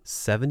hard.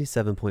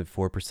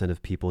 77.4%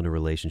 of people in a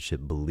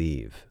relationship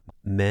believe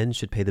men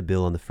should pay the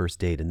bill on the first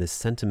date, and this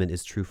sentiment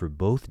is true for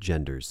both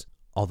genders,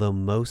 although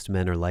most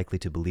men are likely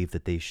to believe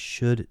that they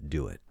should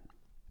do it.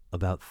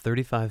 About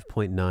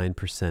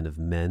 35.9% of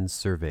men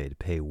surveyed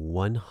pay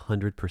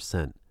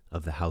 100%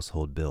 of the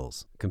household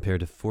bills, compared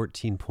to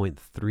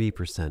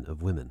 14.3%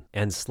 of women.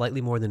 And slightly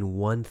more than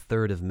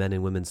 1/3 of men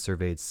and women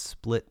surveyed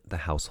split the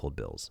household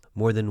bills.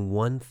 More than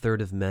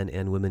 1/3 of men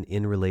and women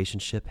in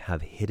relationship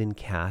have hidden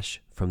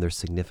cash from their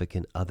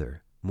significant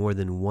other. More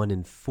than 1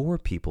 in 4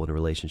 people in a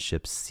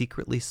relationship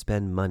secretly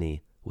spend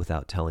money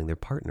without telling their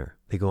partner.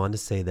 They go on to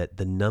say that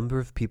the number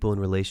of people in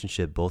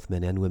relationship, both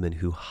men and women,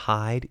 who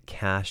hide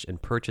cash and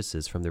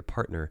purchases from their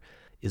partner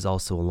is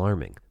also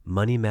alarming.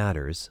 Money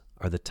matters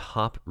are the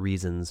top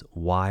reasons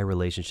why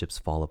relationships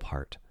fall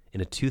apart.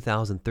 In a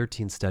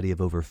 2013 study of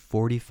over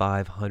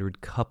 4,500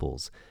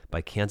 couples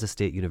by Kansas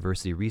State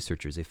University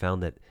researchers, they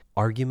found that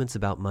arguments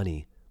about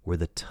money were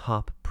the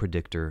top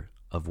predictor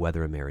of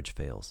whether a marriage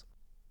fails.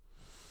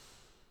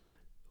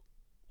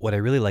 What I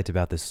really liked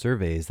about this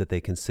survey is that they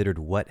considered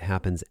what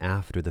happens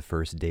after the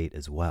first date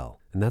as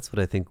well. And that's what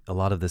I think a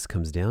lot of this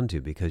comes down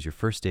to, because your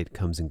first date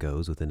comes and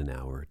goes within an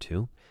hour or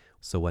two.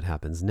 So what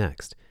happens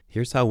next?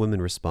 Here's how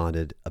women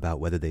responded about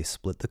whether they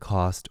split the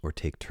cost or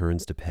take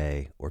turns to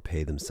pay or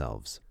pay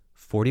themselves.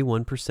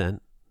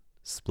 41%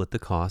 split the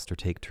cost or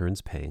take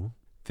turns paying.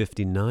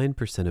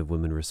 59% of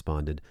women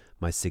responded,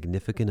 my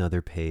significant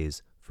other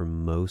pays for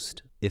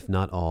most, if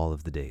not all,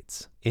 of the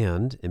dates.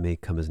 And, it may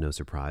come as no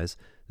surprise,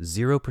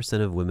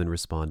 0% of women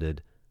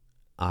responded,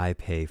 I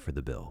pay for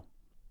the bill.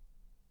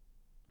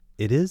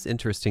 It is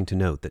interesting to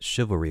note that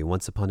chivalry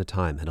once upon a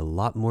time had a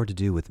lot more to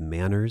do with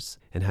manners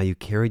and how you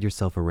carried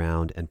yourself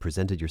around and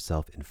presented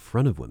yourself in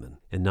front of women,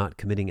 and not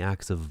committing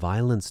acts of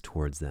violence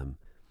towards them.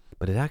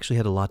 But it actually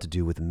had a lot to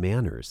do with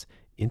manners.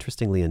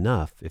 Interestingly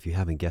enough, if you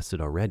haven't guessed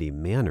it already,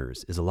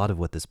 manners is a lot of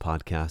what this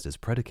podcast is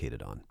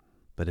predicated on.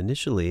 But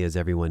initially, as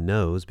everyone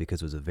knows,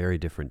 because it was a very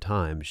different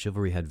time,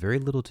 chivalry had very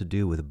little to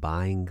do with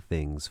buying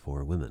things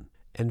for women.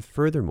 And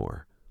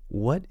furthermore,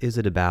 what is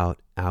it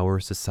about our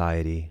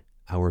society,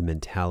 our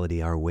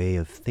mentality, our way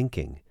of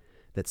thinking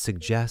that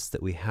suggests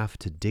that we have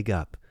to dig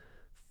up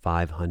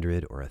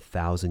 500 or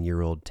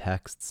 1,000-year-old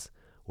texts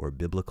or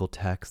biblical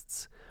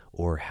texts,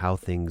 or how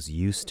things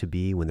used to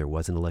be when there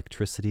wasn't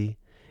electricity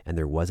and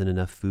there wasn't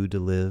enough food to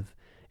live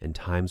and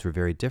times were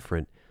very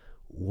different?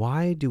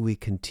 Why do we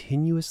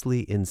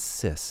continuously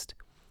insist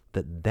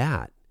that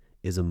that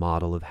is a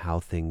model of how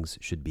things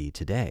should be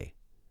today?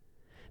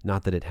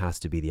 Not that it has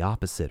to be the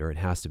opposite, or it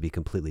has to be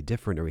completely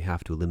different, or we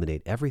have to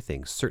eliminate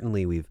everything.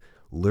 Certainly we've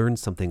learned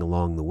something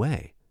along the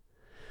way.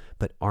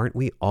 But aren't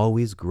we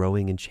always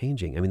growing and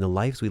changing? I mean, the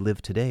lives we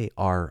live today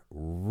are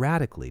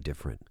radically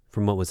different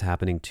from what was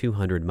happening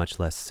 200, much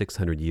less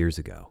 600 years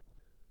ago.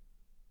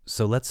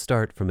 So let's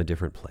start from a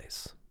different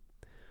place.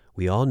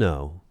 We all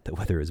know that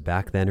whether it's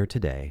back then or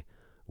today,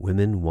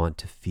 women want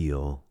to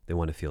feel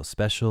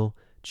special,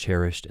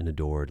 cherished, and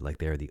adored, like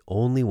they are the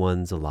only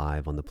ones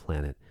alive on the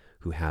planet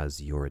who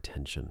has your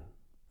attention.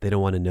 They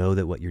don't want to know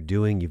that what you're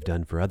doing, you've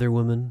done for other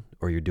women,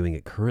 or you're doing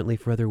it currently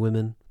for other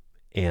women.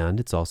 And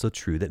it's also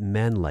true that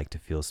men like to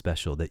feel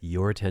special, that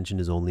your attention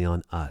is only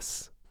on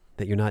us,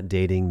 that you're not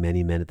dating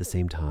many men at the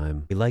same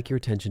time. We like your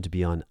attention to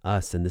be on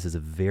us, and this is a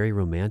very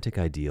romantic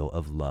ideal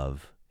of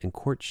love and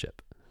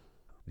courtship.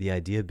 The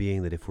idea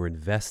being that if we're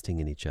investing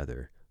in each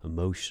other,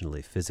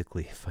 emotionally,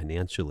 physically,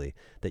 financially,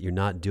 that you're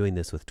not doing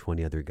this with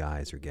 20 other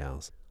guys or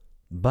gals.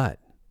 But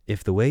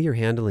if the way you're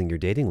handling your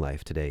dating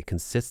life today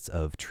consists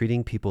of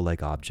treating people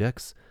like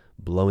objects,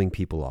 blowing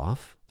people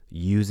off,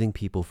 using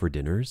people for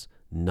dinners,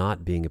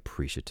 not being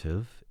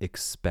appreciative,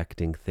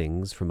 expecting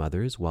things from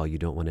others while you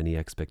don't want any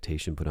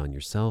expectation put on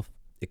yourself,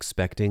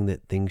 expecting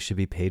that things should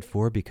be paid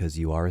for because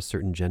you are a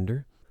certain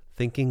gender,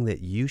 thinking that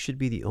you should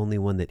be the only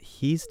one that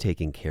he's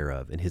taking care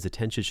of and his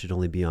attention should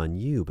only be on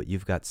you, but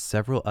you've got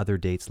several other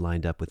dates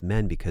lined up with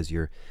men because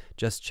you're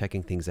just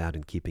checking things out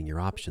and keeping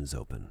your options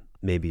open.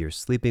 Maybe you're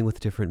sleeping with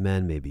different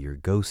men, maybe you're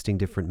ghosting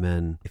different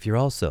men. If you're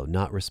also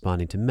not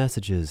responding to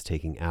messages,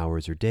 taking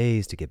hours or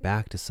days to get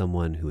back to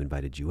someone who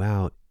invited you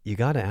out, you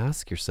got to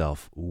ask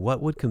yourself,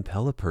 what would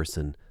compel a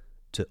person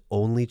to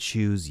only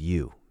choose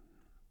you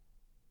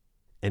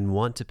and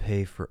want to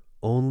pay for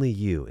only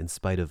you in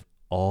spite of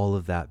all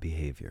of that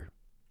behavior?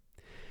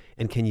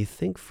 And can you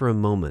think for a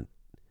moment,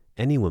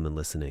 any woman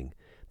listening,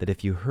 that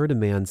if you heard a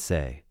man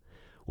say,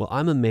 Well,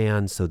 I'm a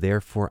man, so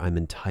therefore I'm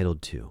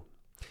entitled to.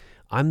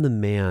 I'm the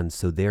man,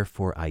 so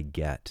therefore I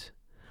get.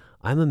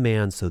 I'm a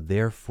man, so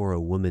therefore a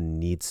woman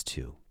needs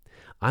to.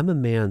 I'm a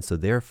man, so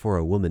therefore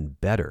a woman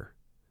better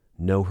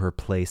know her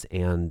place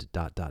and ...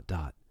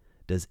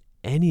 Does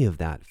any of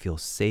that feel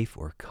safe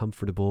or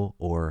comfortable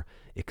or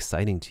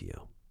exciting to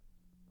you?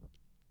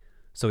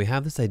 So we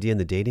have this idea in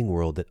the dating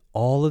world that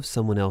all of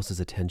someone else's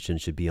attention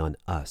should be on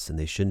us and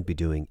they shouldn't be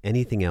doing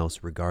anything else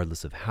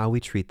regardless of how we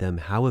treat them,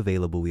 how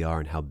available we are,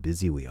 and how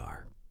busy we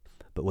are.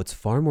 But what's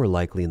far more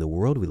likely in the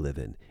world we live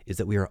in is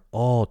that we are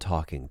all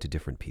talking to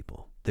different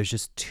people. There's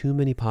just too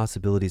many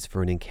possibilities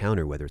for an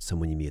encounter, whether it's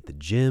someone you meet at the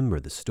gym or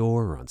the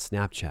store or on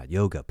Snapchat,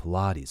 yoga,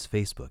 Pilates,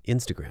 Facebook,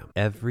 Instagram.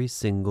 Every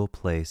single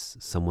place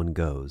someone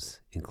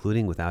goes,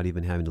 including without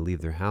even having to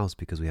leave their house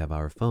because we have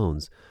our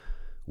phones,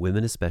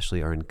 women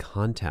especially are in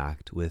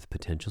contact with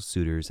potential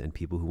suitors and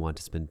people who want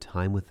to spend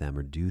time with them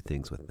or do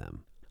things with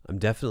them. I'm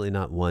definitely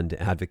not one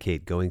to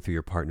advocate going through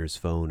your partner's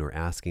phone or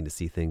asking to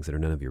see things that are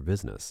none of your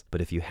business.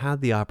 But if you had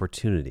the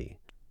opportunity,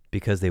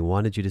 because they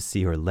wanted you to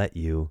see or let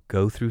you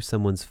go through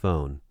someone's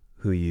phone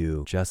who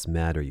you just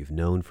met or you've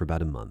known for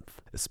about a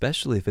month,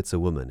 especially if it's a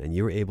woman, and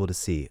you were able to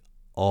see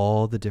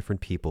all the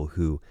different people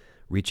who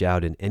reach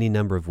out in any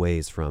number of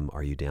ways, from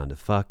 "are you down to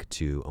fuck"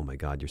 to "oh my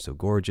God, you're so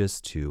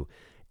gorgeous" to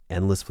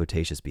endless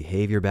flirtatious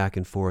behavior back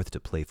and forth to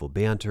playful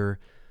banter,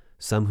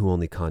 some who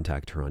only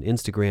contact her on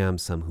Instagram,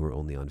 some who are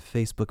only on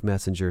Facebook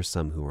Messenger,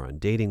 some who are on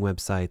dating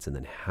websites, and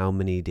then how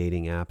many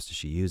dating apps is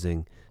she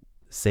using?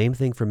 Same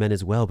thing for men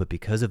as well, but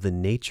because of the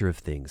nature of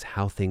things,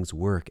 how things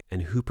work,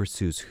 and who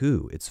pursues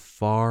who, it's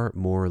far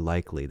more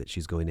likely that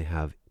she's going to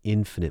have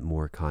infinite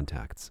more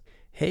contacts.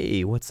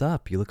 Hey, what's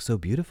up? You look so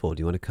beautiful.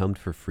 Do you want to come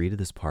for free to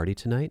this party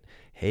tonight?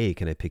 Hey,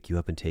 can I pick you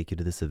up and take you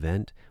to this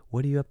event?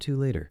 What are you up to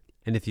later?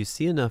 And if you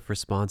see enough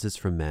responses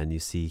from men, you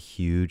see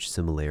huge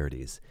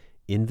similarities.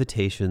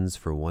 Invitations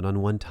for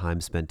one-on-one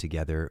time spent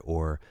together,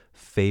 or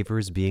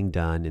favors being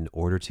done in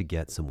order to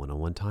get some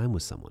one-on-one time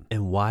with someone.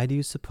 And why do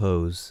you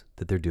suppose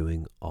that they're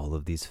doing all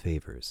of these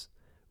favors?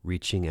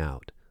 Reaching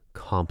out,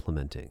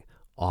 complimenting,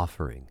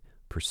 offering,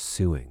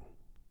 pursuing.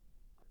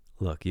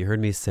 Look, you heard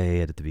me say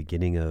it at the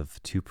beginning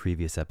of 2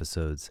 previous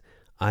episodes.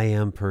 I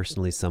am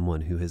personally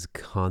someone who has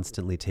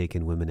constantly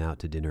taken women out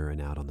to dinner and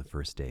out on the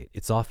first date.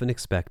 It's often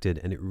expected,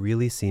 and it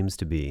really seems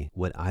to be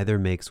what either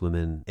makes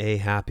women A,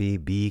 happy,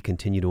 B,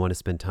 continue to want to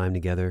spend time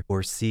together,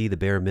 or C, the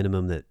bare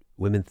minimum that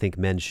women think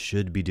men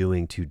should be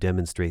doing to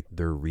demonstrate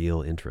their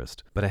real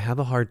interest. But I have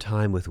a hard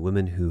time with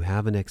women who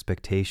have an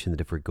expectation that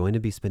if we're going to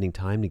be spending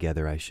time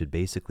together, I should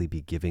basically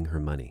be giving her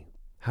money.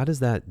 How does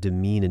that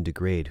demean and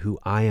degrade who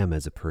I am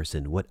as a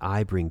person, what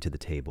I bring to the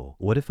table?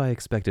 What if I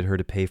expected her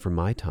to pay for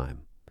my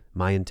time,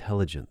 my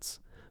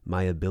intelligence,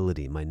 my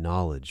ability, my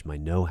knowledge, my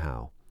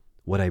know-how,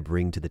 what I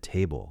bring to the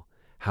table,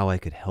 how I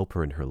could help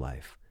her in her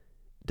life?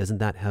 Doesn't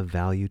that have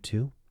value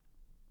too?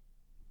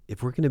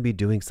 If we're going to be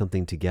doing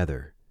something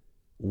together,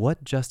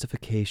 what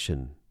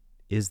justification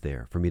is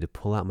there for me to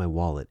pull out my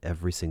wallet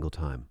every single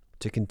time?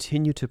 To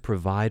continue to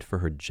provide for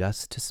her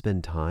just to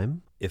spend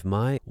time? If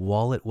my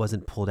wallet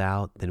wasn't pulled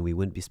out, then we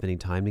wouldn't be spending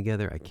time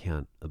together. I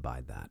can't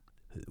abide that.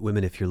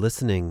 Women, if you're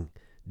listening,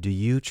 do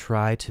you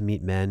try to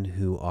meet men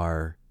who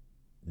are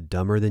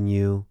dumber than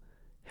you,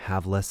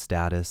 have less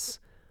status,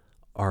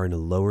 are in a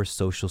lower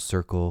social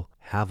circle,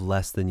 have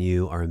less than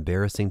you, are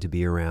embarrassing to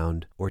be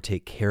around, or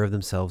take care of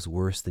themselves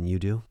worse than you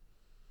do?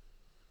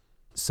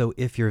 So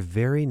if your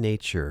very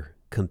nature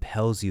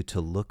compels you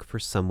to look for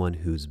someone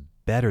who's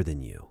better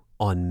than you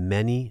on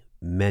many,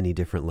 many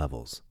different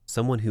levels,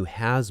 someone who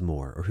has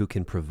more, or who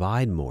can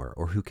provide more,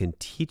 or who can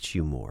teach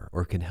you more,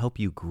 or can help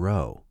you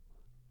grow,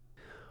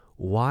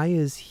 why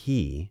is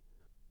he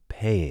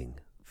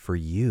paying for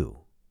you?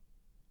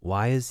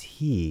 Why is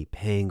he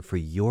paying for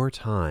your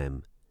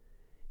time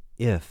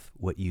if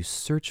what you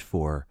search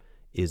for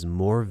is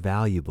more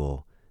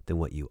valuable than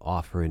what you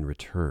offer in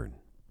return?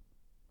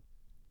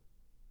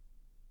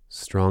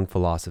 Strong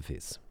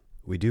philosophies.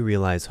 We do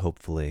realize,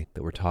 hopefully,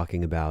 that we're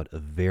talking about a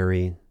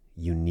very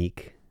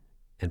unique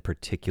and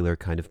particular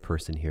kind of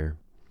person here.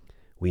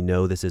 We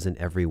know this isn't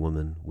every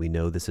woman. We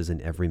know this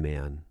isn't every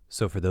man.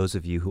 So for those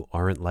of you who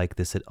aren't like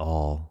this at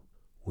all,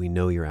 we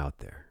know you're out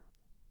there.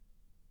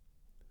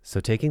 So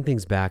taking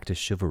things back to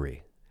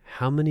chivalry,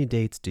 how many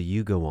dates do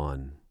you go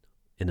on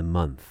in a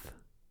month,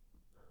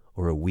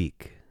 or a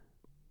week,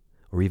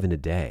 or even a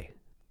day?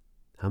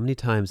 How many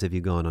times have you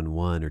gone on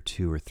 1 or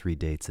 2 or 3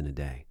 dates in a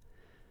day?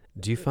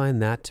 Do you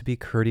find that to be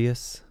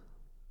courteous,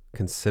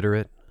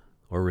 considerate,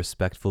 or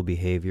respectful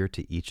behavior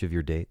to each of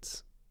your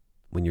dates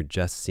when you're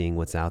just seeing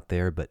what's out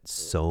there, but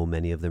so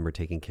many of them are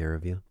taking care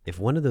of you? If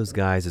one of those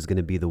guys is going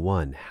to be the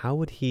one, how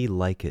would he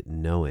like it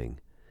knowing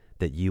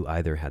that you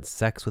either had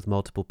sex with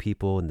multiple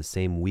people in the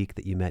same week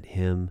that you met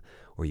him,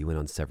 or you went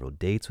on several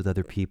dates with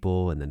other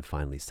people and then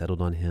finally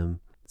settled on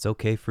him? It's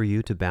okay for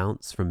you to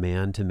bounce from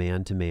man to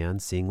man to man,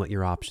 seeing what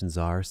your options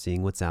are,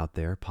 seeing what's out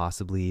there,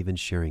 possibly even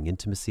sharing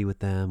intimacy with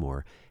them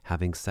or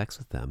having sex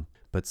with them.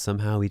 but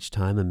somehow each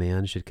time a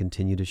man should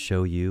continue to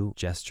show you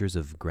gestures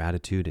of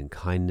gratitude and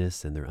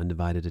kindness and their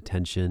undivided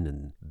attention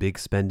and big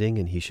spending,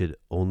 and he should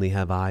only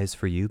have eyes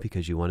for you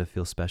because you want to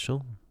feel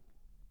special?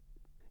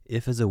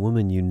 If as a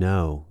woman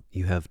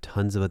you have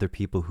tons of other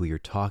people who you're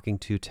talking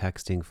to,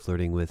 texting,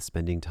 flirting with,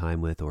 spending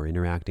time with, or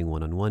interacting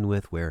one-on-one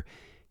with, where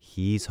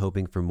he's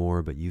hoping for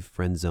more, but you've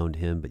friend-zoned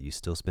him, but you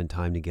still spend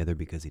time together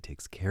because he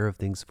takes care of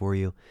things for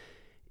you,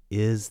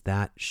 is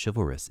that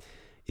chivalrous?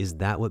 Is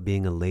that what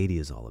being a lady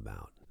is all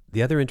about?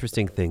 The other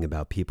interesting thing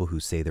about people who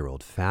say they're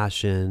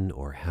old-fashioned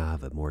or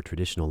have a more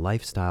traditional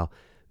lifestyle,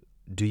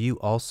 do you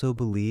also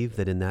believe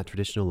that in that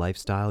traditional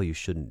lifestyle you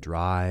shouldn't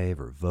drive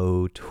or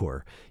vote,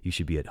 or you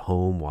should be at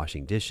home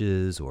washing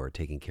dishes or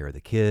taking care of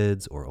the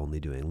kids or only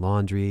doing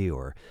laundry,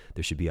 or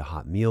there should be a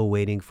hot meal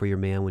waiting for your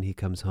man when he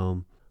comes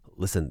home?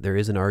 Listen, there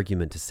is an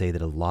argument to say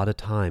that a lot of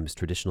times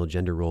traditional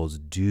gender roles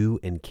do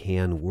and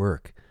can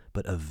work,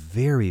 but a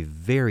very,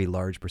 very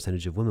large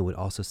percentage of women would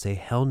also say,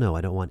 hell no,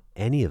 I don't want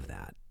any of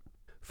that.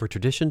 For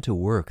tradition to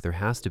work, there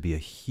has to be a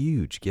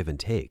huge give and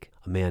take.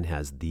 A man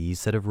has these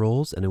set of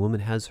roles and a woman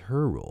has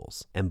her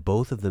roles, and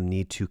both of them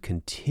need to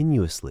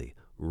continuously,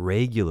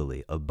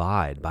 regularly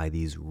abide by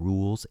these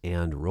rules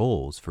and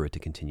roles for it to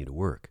continue to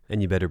work.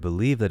 And you better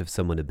believe that if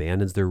someone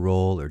abandons their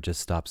role or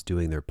just stops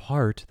doing their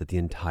part, that the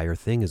entire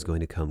thing is going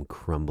to come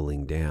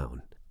crumbling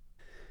down.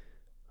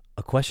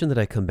 A question that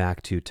I come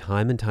back to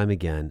time and time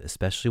again,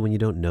 especially when you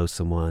don't know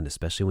someone,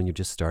 especially when you're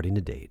just starting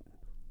to date: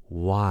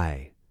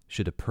 why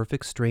should a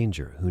perfect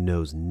stranger who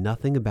knows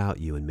nothing about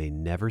you and may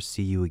never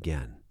see you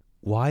again,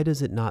 why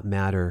does it not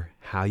matter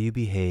how you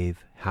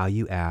behave, how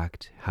you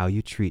act, how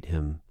you treat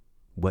him,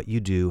 what you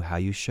do, how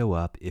you show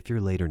up, if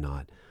you're late or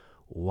not,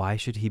 why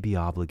should he be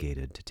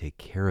obligated to take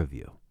care of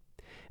you?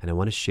 And I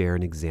want to share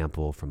an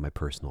example from my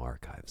personal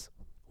archives.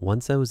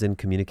 Once I was in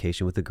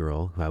communication with a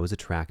girl who I was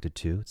attracted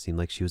to. It seemed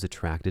like she was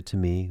attracted to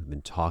me. We've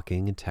been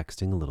talking and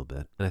texting a little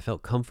bit, and I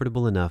felt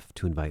comfortable enough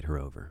to invite her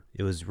over.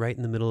 It was right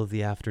in the middle of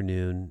the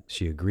afternoon.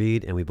 She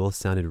agreed, and we both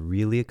sounded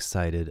really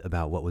excited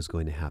about what was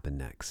going to happen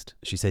next.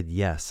 She said,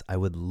 yes, I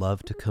would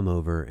love to come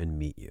over and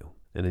meet you.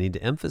 And I need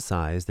to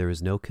emphasize there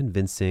is no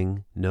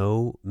convincing,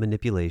 no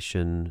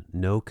manipulation,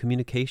 no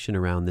communication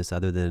around this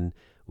other than,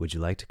 would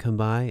you like to come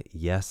by?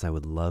 Yes, I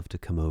would love to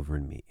come over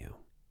and meet you.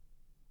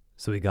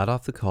 So we got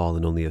off the call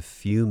and only a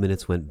few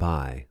minutes went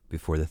by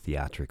before the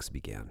theatrics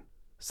began.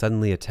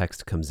 Suddenly a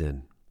text comes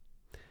in.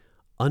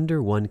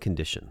 Under one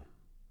condition,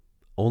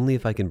 only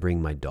if I can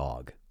bring my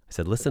dog. I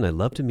said, listen, I'd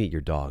love to meet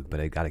your dog, but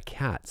I got a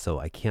cat, so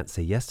I can't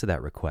say yes to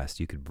that request.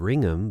 You could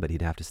bring him, but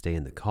he'd have to stay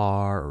in the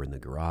car or in the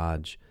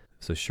garage.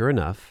 So sure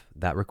enough,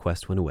 that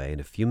request went away, and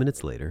a few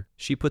minutes later,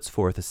 she puts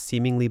forth a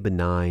seemingly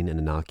benign and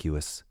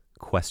innocuous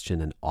question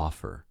and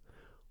offer.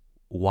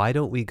 Why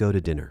don't we go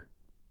to dinner?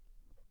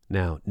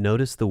 Now,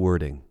 notice the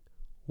wording.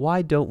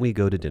 Why don't we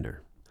go to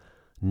dinner?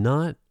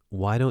 Not,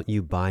 why don't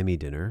you buy me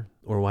dinner?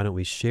 Or why don't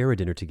we share a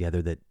dinner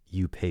together that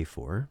you pay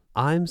for?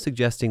 I'm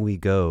suggesting we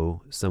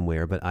go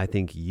somewhere, but I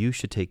think you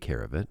should take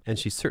care of it. And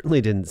she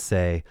certainly didn't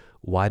say,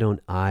 why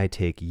don't I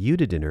take you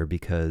to dinner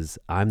because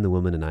I'm the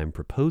woman and I'm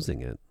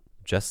proposing it?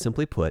 Just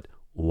simply put,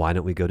 why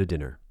don't we go to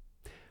dinner?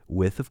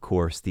 With, of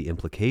course, the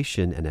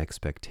implication and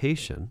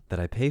expectation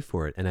that I pay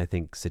for it. And I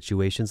think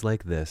situations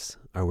like this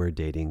are where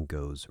dating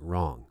goes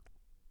wrong.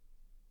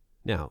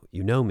 Now,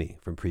 you know me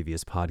from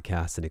previous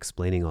podcasts and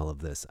explaining all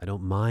of this. I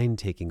don't mind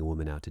taking a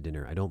woman out to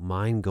dinner. I don't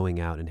mind going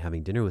out and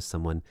having dinner with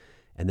someone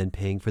and then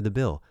paying for the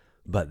bill.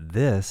 But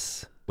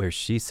this, where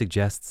she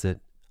suggests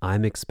it,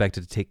 I'm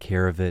expected to take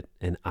care of it,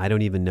 and I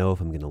don't even know if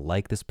I'm going to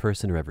like this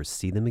person or ever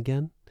see them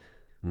again,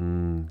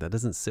 that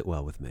doesn't sit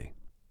well with me.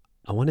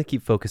 I want to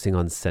keep focusing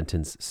on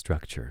sentence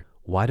structure.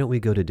 Why don't we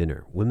go to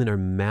dinner? Women are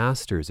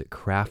masters at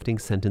crafting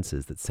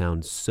sentences that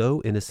sound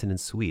so innocent and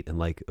sweet and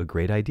like a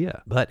great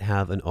idea, but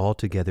have an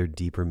altogether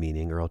deeper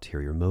meaning or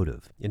ulterior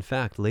motive. In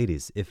fact,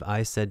 ladies, if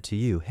I said to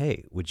you,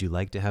 hey, would you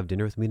like to have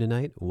dinner with me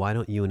tonight? Why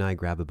don't you and I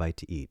grab a bite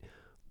to eat?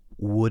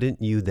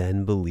 Wouldn't you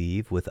then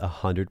believe with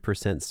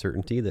 100%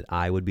 certainty that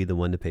I would be the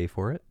one to pay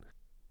for it?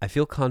 I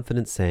feel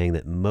confident saying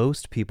that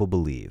most people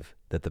believe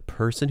that the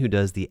person who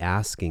does the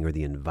asking or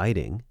the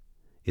inviting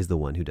is the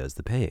one who does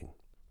the paying.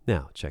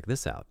 Now, check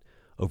this out.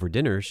 Over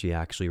dinner, she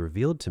actually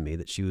revealed to me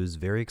that she was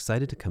very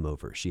excited to come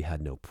over. She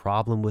had no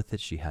problem with it.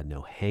 She had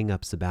no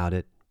hang-ups about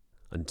it.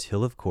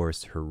 Until, of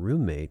course, her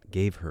roommate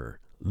gave her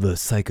the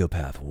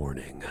psychopath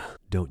warning.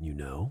 Don't you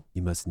know?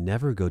 You must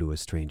never go to a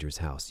stranger's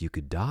house. You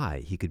could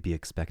die. He could be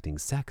expecting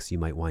sex. You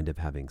might wind up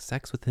having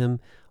sex with him.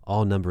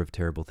 All number of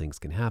terrible things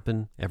can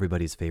happen.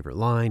 Everybody's favorite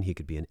line, he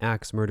could be an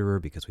axe murderer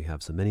because we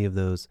have so many of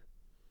those.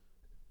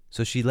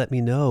 So she let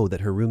me know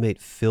that her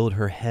roommate filled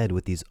her head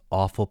with these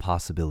awful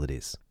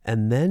possibilities.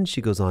 And then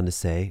she goes on to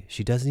say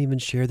she doesn't even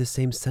share the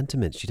same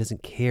sentiments. She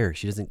doesn't care.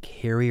 She doesn't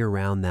carry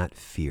around that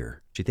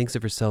fear. She thinks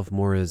of herself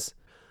more as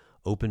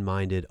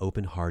open-minded,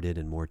 open-hearted,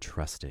 and more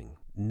trusting.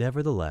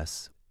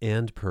 Nevertheless,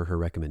 and per her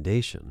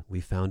recommendation, we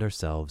found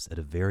ourselves at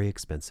a very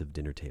expensive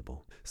dinner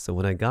table. So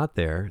when I got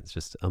there, it's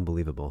just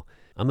unbelievable.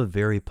 I'm a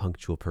very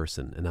punctual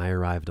person, and I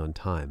arrived on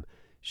time.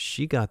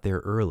 She got there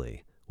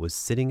early, was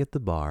sitting at the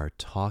bar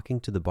talking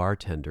to the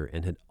bartender,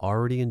 and had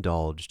already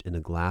indulged in a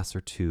glass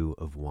or two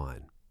of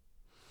wine.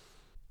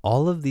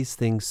 All of these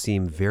things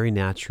seem very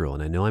natural,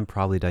 and I know I'm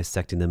probably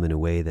dissecting them in a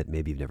way that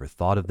maybe you've never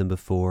thought of them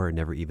before or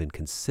never even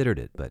considered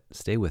it, but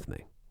stay with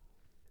me.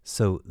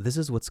 So this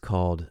is what's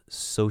called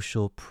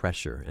social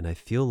pressure, and I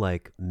feel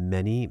like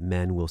many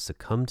men will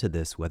succumb to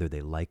this whether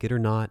they like it or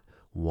not,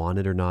 want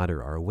it or not,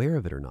 or are aware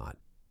of it or not.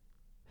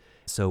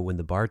 So when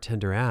the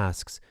bartender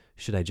asks,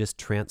 should I just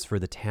transfer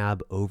the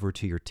tab over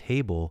to your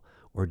table,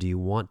 or do you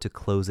want to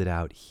close it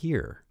out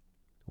here?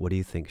 What do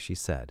you think she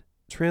said?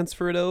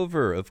 Transfer it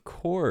over, of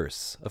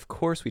course. Of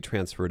course we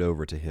transfer it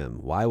over to him.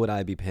 Why would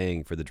I be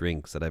paying for the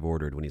drinks that I've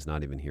ordered when he's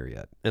not even here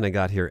yet? And I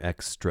got here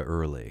extra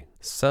early.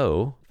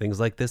 So things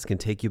like this can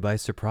take you by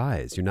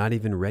surprise. You're not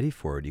even ready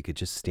for it. You could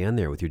just stand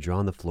there with your jaw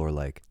on the floor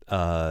like,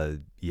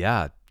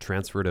 yeah,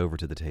 transfer it over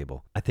to the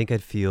table. I think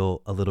I'd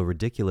feel a little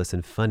ridiculous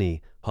and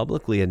funny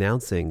publicly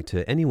announcing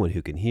to anyone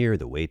who can hear,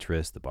 the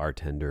waitress, the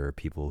bartender,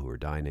 people who are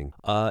dining,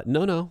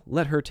 no,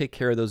 let her take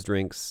care of those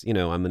drinks. I'm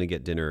going to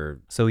get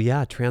dinner. So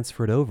yeah,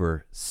 transfer it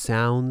over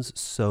sounds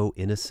so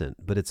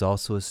innocent, but it's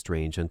also a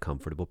strange,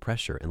 uncomfortable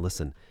pressure. And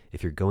listen,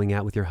 if you're going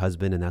out with your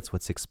husband and that's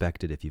what's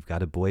expected, if you've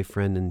got a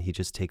boyfriend and he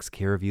just takes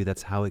care of you,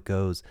 that's how it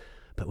goes.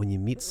 But when you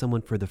meet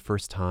someone for the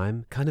first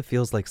time, kind of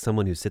feels like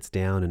someone who sits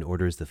down and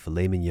orders the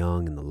filet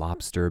mignon and the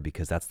lobster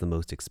because that's the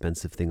most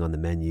expensive thing on the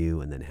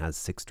menu and then has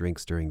 6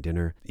 drinks during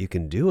dinner. You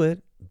can do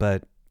it,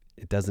 but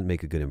it doesn't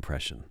make a good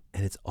impression.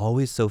 And it's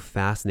always so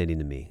fascinating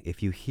to me.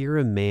 If you hear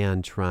a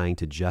man trying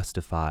to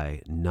justify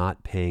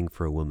not paying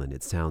for a woman,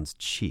 it sounds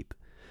cheap.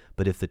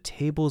 But if the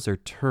tables are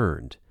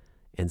turned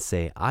and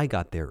say, I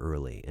got there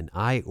early and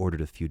I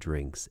ordered a few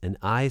drinks and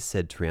I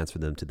said transfer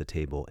them to the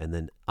table and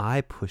then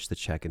I pushed the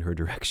check in her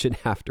direction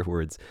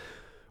afterwards,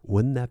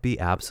 wouldn't that be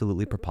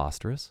absolutely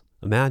preposterous?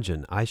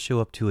 Imagine I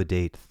show up to a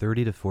date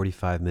 30 to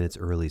 45 minutes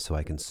early so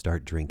I can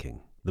start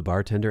drinking. The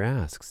bartender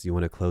asks, you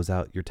want to close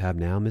out your tab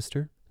now,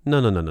 mister?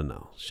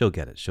 No. She'll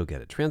get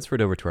it. Transfer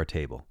it over to our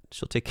table.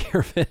 She'll take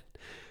care of it.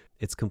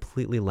 It's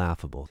completely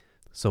laughable.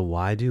 So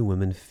why do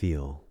women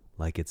feel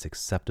like it's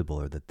acceptable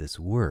or that this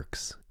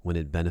works when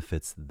it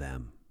benefits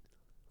them?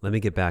 Let me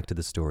get back to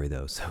the story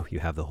though, so you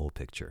have the whole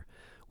picture.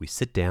 We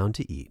sit down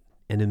to eat,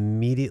 and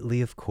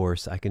immediately, of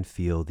course, I can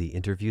feel the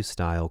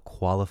interview-style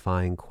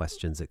qualifying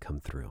questions that come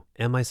through.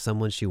 Am I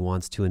someone she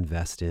wants to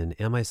invest in?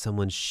 Am I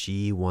someone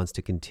she wants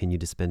to continue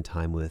to spend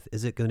time with?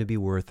 Is it going to be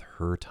worth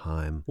her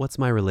time? What's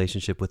my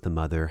relationship with the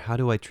mother? How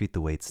do I treat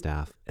the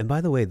waitstaff? And by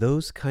the way,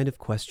 those kind of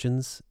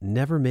questions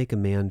never make a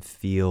man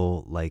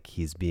feel like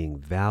he's being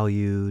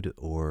valued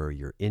or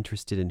you're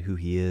interested in who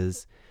he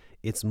is.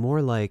 It's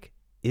more like,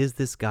 is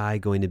this guy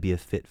going to be a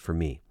fit for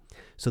me?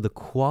 So the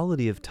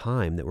quality of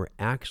time that we're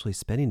actually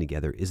spending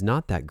together is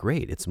not that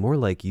great. It's more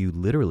like you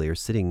literally are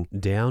sitting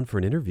down for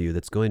an interview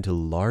that's going to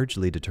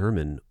largely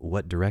determine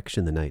what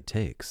direction the night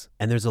takes.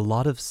 And there's a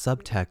lot of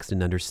subtext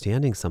in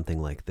understanding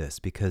something like this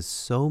because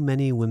so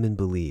many women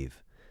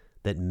believe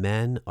that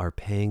men are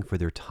paying for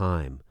their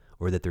time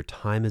or that their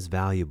time is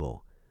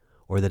valuable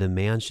or that a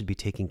man should be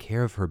taking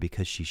care of her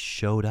because she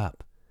showed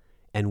up.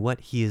 And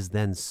what he is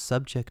then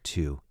subject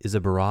to is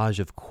a barrage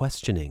of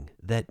questioning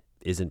that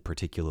isn't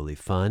particularly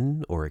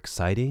fun or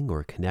exciting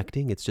or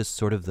connecting. It's just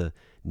sort of the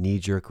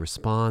knee-jerk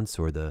response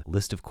or the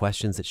list of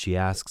questions that she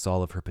asks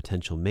all of her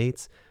potential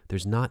mates.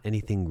 There's not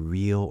anything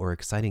real or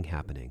exciting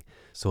happening.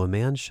 So a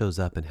man shows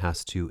up and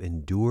has to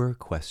endure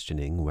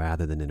questioning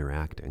rather than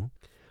interacting,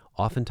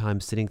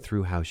 oftentimes sitting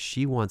through how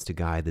she wants to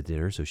guide the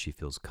dinner so she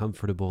feels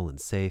comfortable and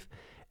safe,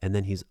 and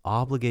then he's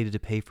obligated to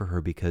pay for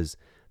her because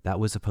that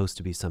was supposed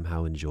to be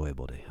somehow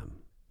enjoyable to him.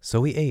 So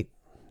we ate.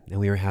 And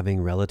we were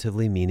having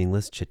relatively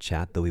meaningless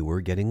chit-chat, though we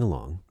were getting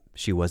along.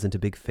 She wasn't a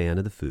big fan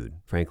of the food.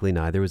 Frankly,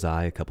 neither was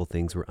I. A couple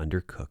things were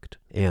undercooked.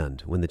 And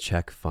when the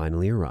check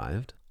finally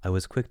arrived, I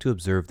was quick to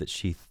observe that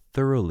she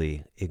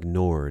thoroughly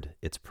ignored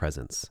its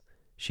presence.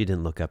 She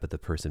didn't look up at the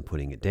person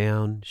putting it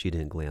down. She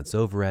didn't glance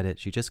over at it.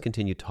 She just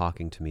continued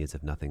talking to me as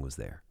if nothing was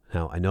there.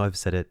 Now, I know I've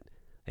said it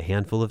a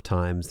handful of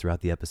times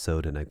throughout the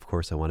episode, and of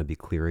course I want to be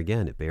clear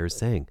again. It bears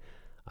saying,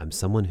 I'm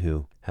someone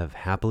who have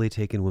happily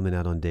taken women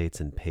out on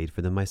dates and paid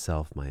for them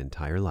myself my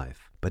entire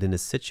life. But in a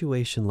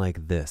situation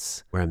like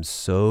this, where I'm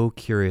so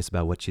curious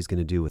about what she's going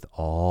to do with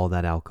all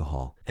that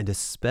alcohol, and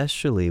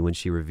especially when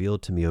she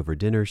revealed to me over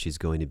dinner she's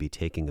going to be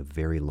taking a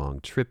very long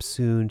trip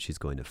soon, she's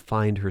going to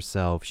find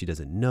herself, she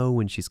doesn't know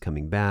when she's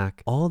coming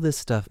back, all this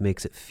stuff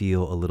makes it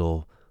feel a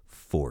little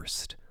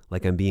forced,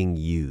 like I'm being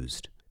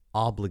used,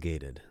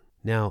 obligated.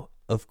 Now,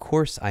 of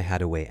course I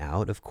had a way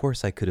out. Of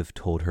course I could have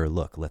told her,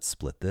 look, let's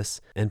split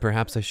this. And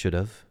perhaps I should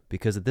have,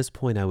 because at this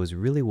point I was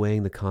really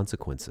weighing the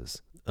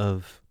consequences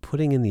of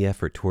putting in the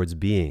effort towards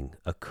being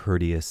a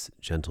courteous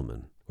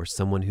gentleman or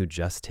someone who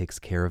just takes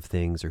care of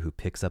things or who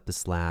picks up the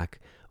slack,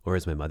 or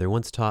as my mother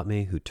once taught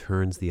me, who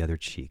turns the other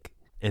cheek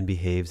and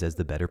behaves as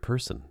the better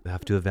person. I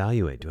have to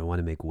evaluate. Do I want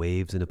to make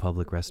waves in a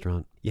public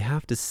restaurant? You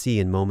have to see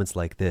in moments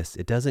like this,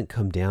 it doesn't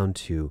come down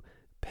to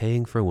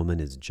paying for a woman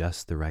is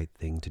just the right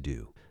thing to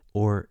do.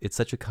 Or it's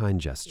such a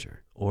kind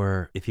gesture.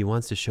 Or if he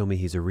wants to show me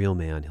he's a real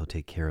man, he'll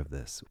take care of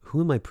this.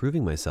 Who am I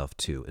proving myself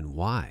to and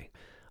why?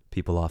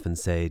 People often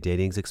say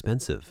dating's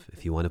expensive.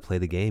 If you want to play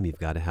the game, you've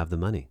got to have the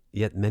money.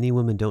 Yet many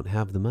women don't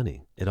have the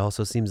money. It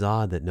also seems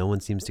odd that no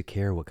one seems to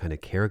care what kind of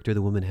character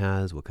the woman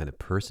has, what kind of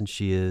person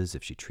she is.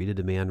 If she treated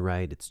a man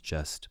right, it's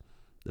just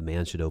the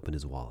man should open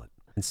his wallet.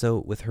 And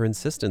so with her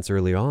insistence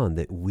early on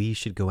that we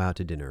should go out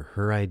to dinner,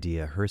 her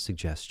idea, her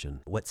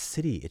suggestion, what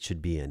city it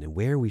should be in and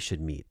where we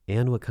should meet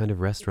and what kind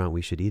of restaurant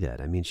we should eat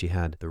at. I mean, she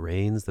had the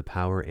reins, the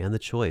power, and the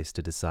choice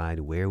to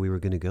decide where we were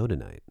going to go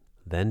tonight.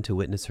 Then to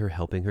witness her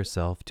helping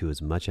herself to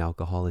as much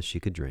alcohol as she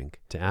could drink,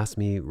 to ask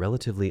me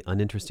relatively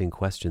uninteresting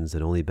questions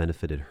that only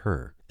benefited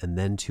her, and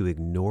then to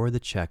ignore the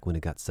check when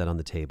it got set on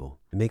the table.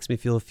 It makes me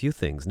feel a few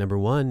things. Number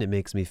one, it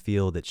makes me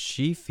feel that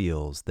she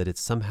feels that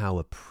it's somehow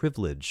a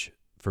privilege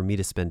for me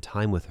to spend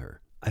time with her.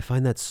 I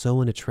find that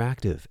so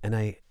unattractive. And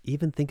I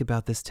even think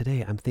about this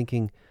today. I'm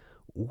thinking,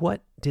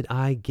 what did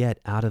I get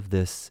out of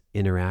this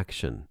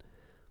interaction?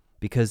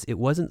 Because it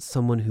wasn't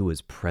someone who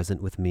was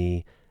present with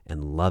me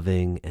and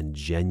loving and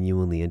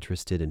genuinely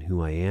interested in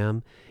who I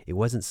am. It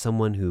wasn't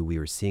someone who we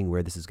were seeing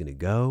where this is going to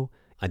go.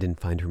 I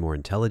didn't find her more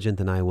intelligent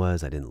than I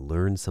was. I didn't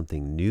learn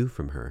something new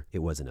from her. It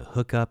wasn't a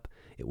hookup.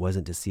 It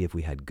wasn't to see if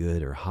we had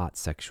good or hot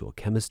sexual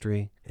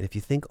chemistry. And if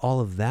you think all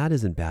of that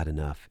isn't bad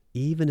enough,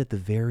 even at the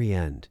very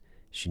end,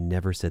 she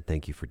never said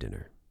thank you for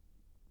dinner.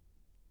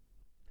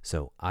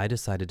 So I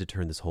decided to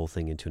turn this whole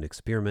thing into an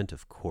experiment,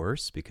 of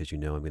course, because you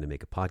know I'm going to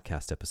make a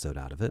podcast episode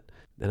out of it.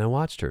 And I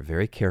watched her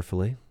very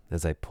carefully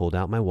as I pulled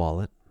out my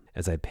wallet,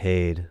 as I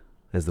paid,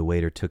 as the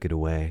waiter took it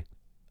away,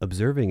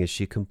 observing as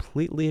she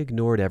completely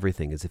ignored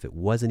everything as if it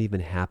wasn't even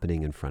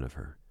happening in front of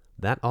her.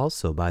 That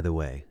also, by the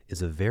way,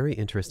 is a very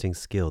interesting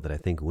skill that I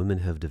think women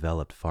have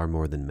developed far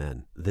more than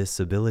men. This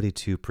ability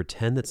to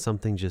pretend that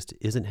something just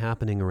isn't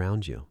happening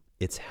around you.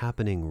 It's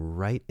happening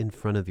right in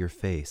front of your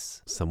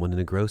face. Someone in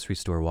a grocery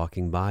store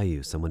walking by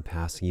you, someone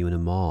passing you in a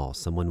mall,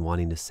 someone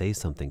wanting to say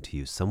something to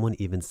you, someone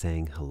even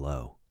saying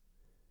hello.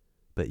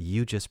 But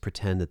you just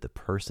pretend that the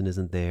person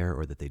isn't there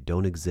or that they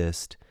don't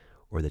exist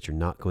or that you're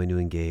not going to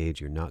engage,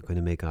 you're not going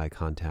to make eye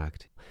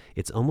contact.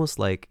 It's almost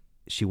like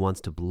she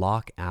wants to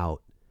block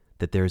out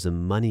that there's a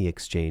money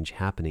exchange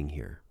happening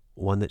here,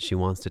 one that she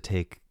wants to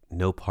take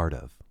no part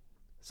of.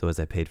 So as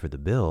I paid for the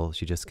bill,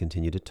 she just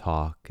continued to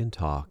talk and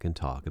talk and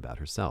talk about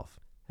herself.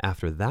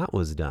 After that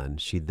was done,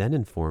 she then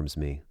informs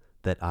me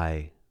that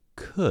I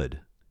could,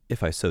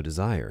 if I so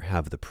desire,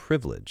 have the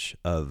privilege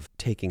of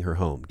taking her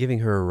home, giving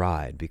her a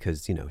ride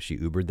because, she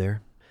Ubered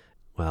there.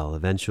 Well,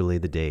 eventually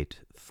the date,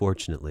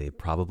 fortunately,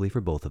 probably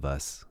for both of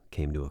us,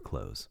 came to a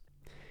close.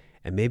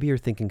 And maybe you're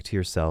thinking to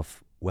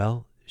yourself,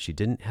 well, she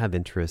didn't have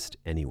interest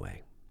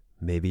anyway.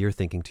 Maybe you're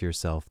thinking to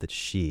yourself that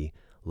she,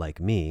 like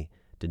me,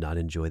 did not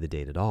enjoy the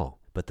date at all.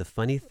 But the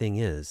funny thing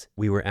is,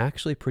 we were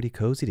actually pretty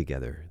cozy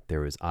together.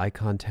 There was eye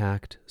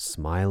contact,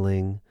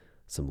 smiling,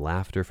 some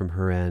laughter from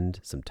her end,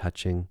 some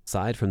touching.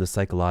 Aside from the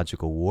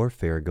psychological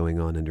warfare going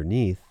on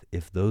underneath,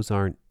 if those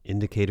aren't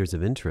indicators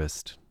of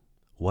interest,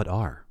 what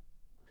are?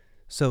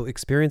 So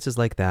experiences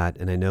like that,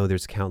 and I know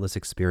there's countless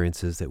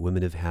experiences that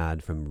women have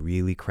had from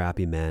really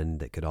crappy men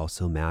that could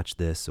also match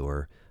this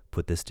or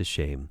put this to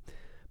shame,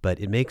 but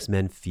it makes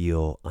men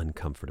feel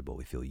uncomfortable.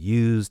 We feel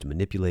used,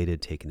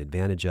 manipulated, taken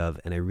advantage of,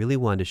 and I really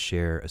wanted to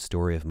share a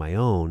story of my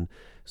own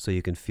so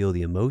you can feel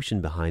the emotion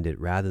behind it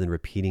rather than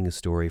repeating a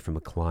story from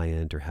a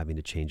client or having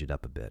to change it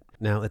up a bit.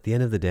 Now, at the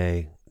end of the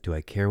day, do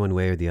I care one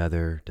way or the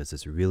other? Does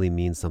this really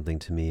mean something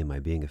to me? Am I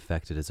being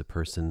affected as a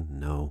person?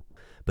 No.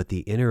 But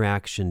the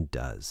interaction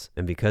does.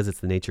 And because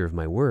it's the nature of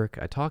my work,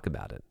 I talk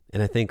about it.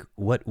 And I think,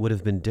 what would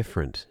have been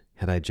different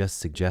had I just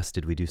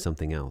suggested we do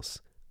something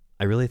else?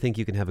 I really think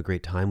you can have a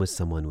great time with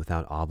someone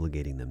without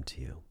obligating them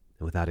to you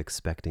and without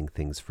expecting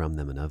things from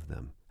them and of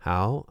them.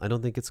 How? I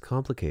don't think it's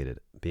complicated.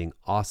 Being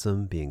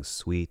awesome, being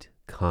sweet,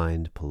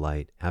 kind,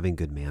 polite, having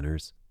good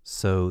manners.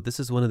 So this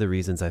is one of the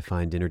reasons I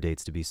find dinner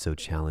dates to be so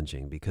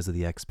challenging, because of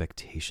the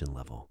expectation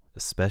level,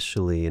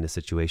 especially in a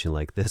situation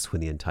like this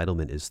when the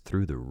entitlement is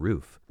through the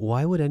roof.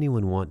 Why would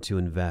anyone want to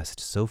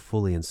invest so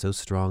fully and so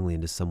strongly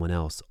into someone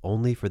else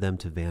only for them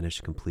to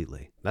vanish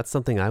completely? That's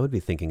something I would be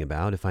thinking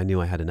about if I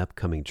knew I had an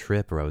upcoming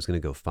trip or I was going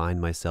to go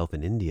find myself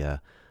in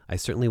India. I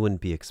certainly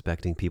wouldn't be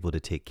expecting people to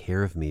take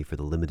care of me for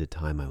the limited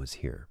time I was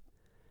here.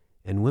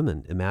 And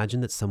women, imagine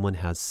that someone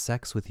has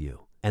sex with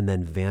you and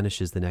then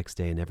vanishes the next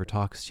day and never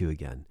talks to you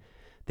again.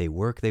 They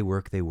work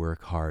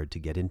hard to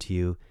get into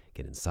you,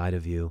 get inside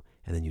of you,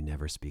 and then you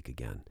never speak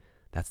again.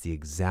 That's the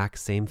exact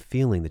same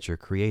feeling that you're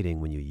creating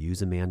when you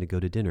use a man to go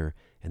to dinner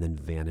and then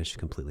vanish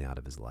completely out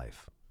of his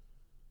life.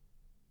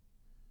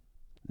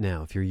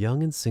 Now, if you're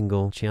young and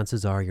single,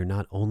 chances are you're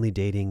not only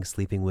dating,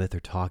 sleeping with, or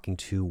talking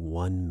to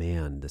one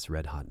man this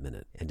red hot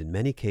minute. And in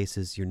many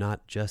cases, you're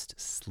not just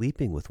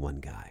sleeping with one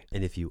guy.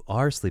 And if you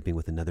are sleeping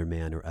with another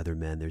man or other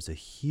men, there's a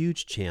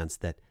huge chance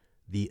that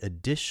the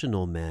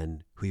additional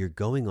men who you're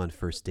going on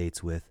first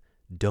dates with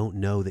don't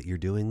know that you're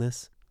doing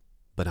this.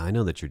 But I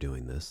know that you're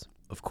doing this.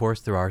 Of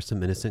course, there are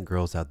some innocent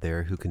girls out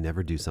there who can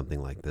never do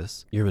something like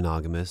this. You're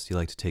monogamous, you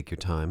like to take your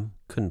time,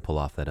 couldn't pull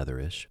off that other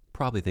ish.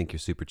 Probably think you're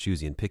super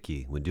choosy and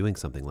picky when doing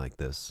something like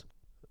this.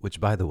 Which,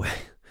 by the way,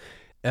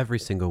 every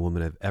single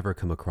woman I've ever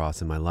come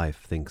across in my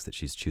life thinks that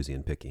she's choosy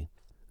and picky.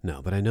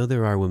 No, but I know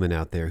there are women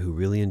out there who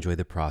really enjoy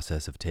the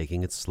process of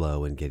taking it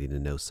slow and getting to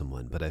know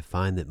someone, but I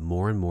find that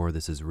more and more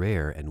this is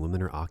rare, and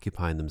women are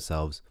occupying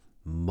themselves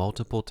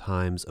multiple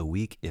times a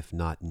week, if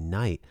not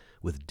night,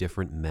 with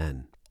different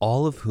men,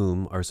 all of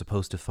whom are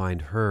supposed to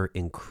find her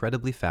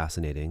incredibly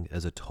fascinating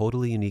as a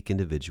totally unique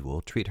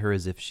individual, treat her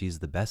as if she's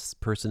the best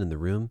person in the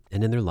room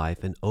and in their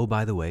life, and oh,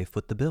 by the way,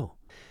 foot the bill.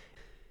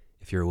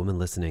 If you're a woman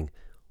listening,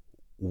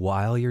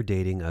 while you're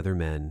dating other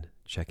men,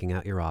 checking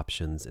out your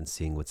options and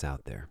seeing what's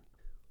out there,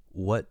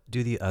 what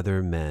do the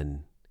other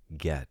men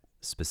get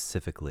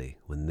specifically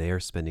when they are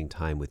spending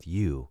time with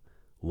you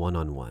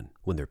one-on-one,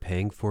 when they're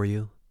paying for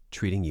you,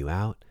 treating you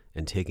out,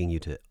 and taking you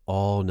to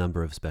all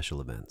number of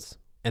special events?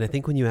 And I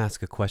think when you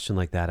ask a question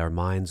like that, our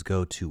minds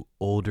go to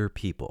older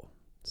people.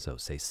 So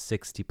say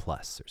 60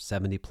 plus or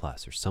 70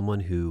 plus, or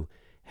someone who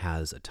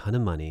has a ton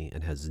of money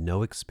and has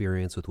no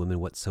experience with women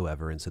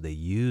whatsoever, and so they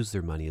use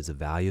their money as a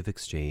value of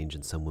exchange,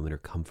 and some women are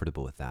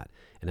comfortable with that.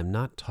 And I'm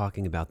not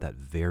talking about that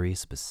very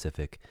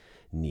specific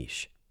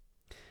niche.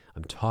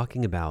 I'm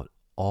talking about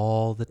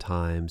all the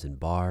times in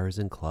bars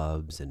and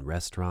clubs and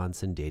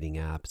restaurants and dating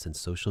apps and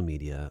social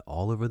media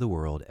all over the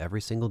world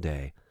every single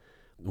day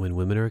when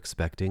women are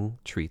expecting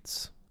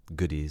treats,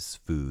 goodies,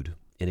 food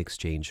in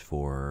exchange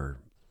for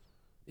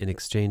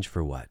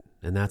what?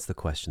 And that's the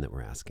question that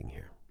we're asking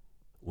here.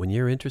 When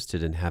you're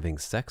interested in having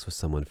sex with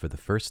someone for the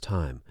first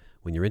time,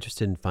 when you're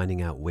interested in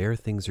finding out where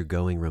things are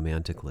going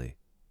romantically,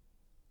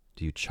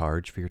 do you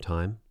charge for your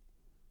time?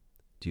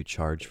 Do you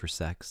charge for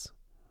sex?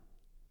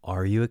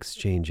 Are you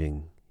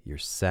exchanging your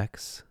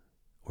sex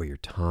or your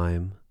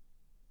time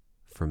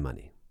for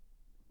money?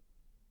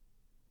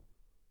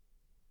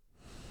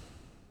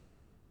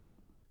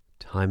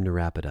 Time to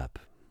wrap it up.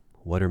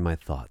 What are my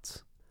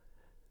thoughts?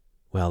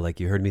 Well, like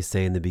you heard me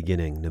say in the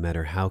beginning, no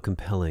matter how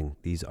compelling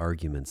these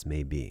arguments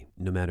may be,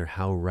 no matter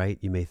how right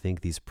you may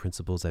think these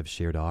principles I've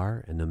shared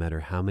are, and no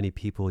matter how many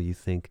people you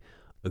think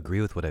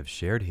agree with what I've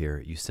shared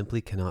here, you simply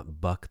cannot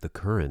buck the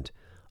current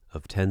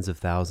of tens of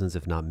thousands,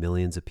 if not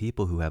millions of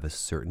people who have a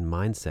certain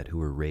mindset, who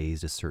were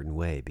raised a certain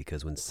way,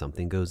 because when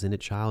something goes in at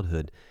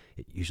childhood,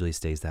 it usually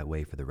stays that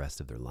way for the rest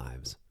of their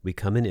lives. We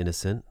come in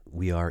innocent.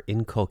 We are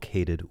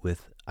inculcated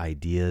with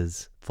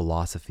ideas,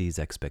 philosophies,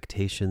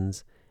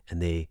 expectations,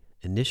 and they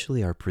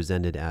initially are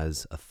presented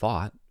as a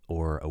thought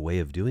or a way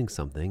of doing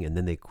something, and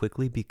then they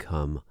quickly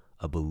become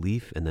a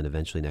belief, and then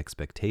eventually an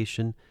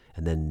expectation,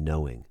 and then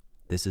knowing.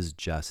 This is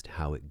just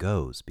how it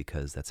goes,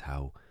 because that's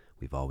how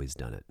we've always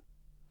done it.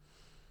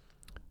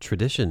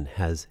 Tradition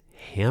has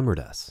hammered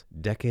us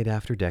decade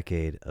after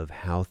decade of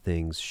how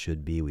things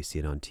should be. We see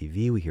it on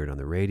TV, we hear it on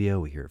the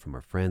radio, we hear it from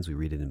our friends, we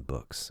read it in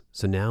books.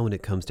 So now when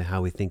it comes to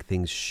how we think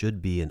things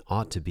should be and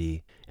ought to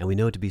be, and we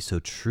know it to be so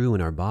true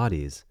in our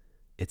bodies,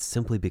 it's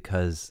simply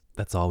because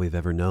that's all we've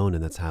ever known,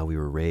 and that's how we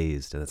were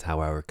raised, and that's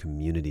how our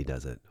community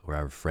does it, or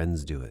our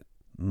friends do it.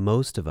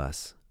 Most of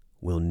us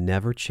will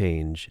never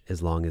change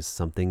as long as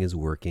something is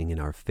working in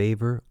our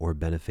favor or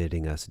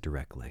benefiting us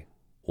directly.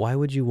 Why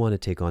would you want to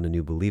take on a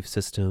new belief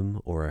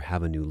system or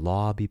have a new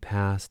law be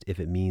passed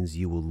if it means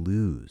you will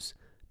lose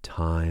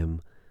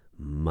time,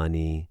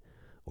 money,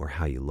 or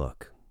how you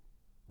look?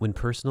 When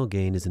personal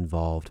gain is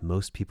involved,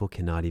 most people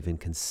cannot even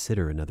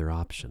consider another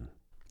option.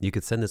 You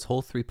could send this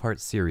whole 3-part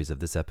series of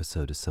this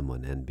episode to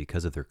someone, and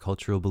because of their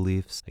cultural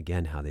beliefs,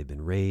 again, how they've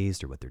been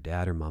raised, or what their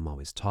dad or mom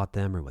always taught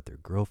them, or what their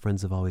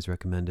girlfriends have always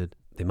recommended,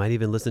 they might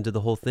even listen to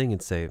the whole thing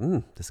and say,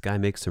 this guy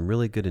makes some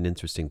really good and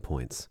interesting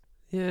points.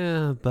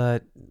 Yeah,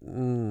 but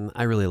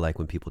I really like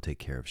when people take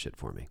care of shit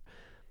for me.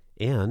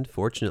 And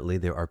fortunately,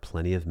 there are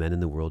plenty of men in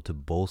the world to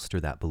bolster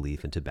that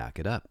belief and to back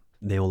it up.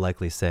 They will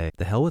likely say,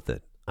 the hell with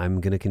it. I'm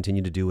going to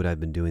continue to do what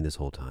I've been doing this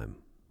whole time.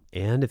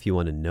 And if you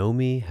want to know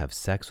me, have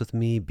sex with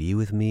me, be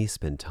with me,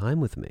 spend time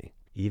with me,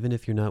 even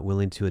if you're not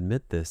willing to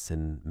admit this,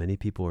 and many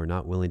people are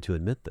not willing to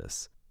admit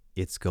this,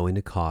 it's going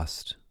to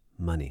cost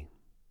money.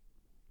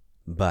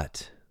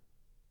 But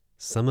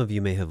some of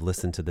you may have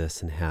listened to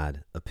this and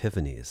had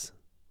epiphanies.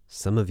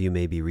 Some of you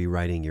may be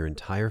rewriting your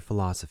entire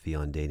philosophy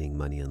on dating,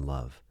 money, and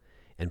love,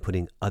 and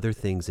putting other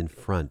things in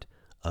front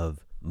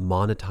of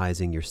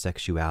monetizing your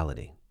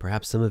sexuality.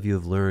 Perhaps some of you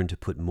have learned to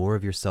put more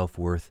of your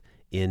self-worth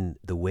in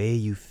the way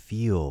you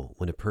feel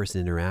when a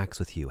person interacts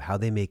with you, how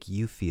they make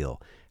you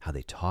feel, how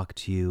they talk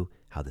to you,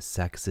 how the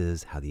sex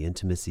is, how the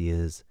intimacy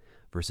is,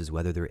 versus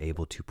whether they're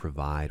able to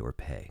provide or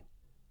pay.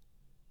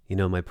 You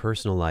know, in my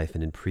personal life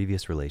and in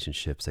previous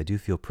relationships, I do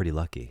feel pretty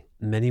lucky.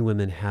 Many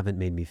women haven't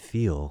made me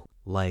feel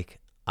like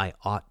I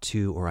ought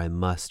to, or I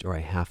must, or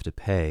I have to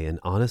pay. And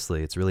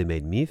honestly, it's really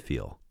made me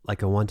feel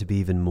like I want to be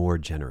even more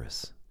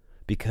generous,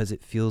 because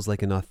it feels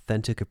like an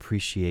authentic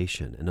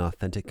appreciation, an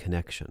authentic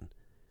connection.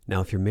 Now,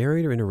 if you're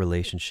married or in a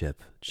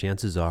relationship,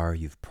 chances are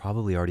you've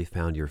probably already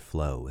found your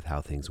flow with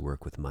how things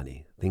work with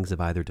money. Things have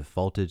either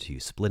defaulted to you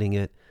splitting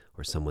it,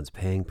 or someone's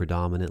paying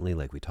predominantly,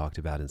 like we talked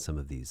about in some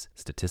of these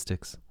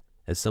statistics.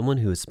 As someone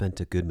who has spent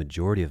a good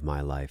majority of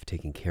my life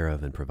taking care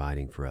of and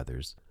providing for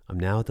others, I'm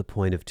now at the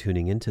point of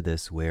tuning into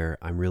this where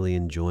I'm really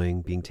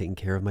enjoying being taken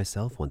care of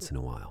myself once in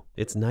a while.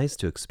 It's nice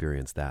to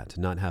experience that,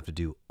 to not have to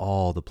do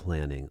all the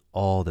planning,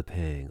 all the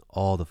paying,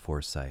 all the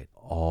foresight,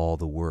 all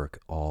the work,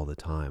 all the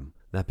time.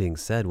 That being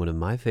said, one of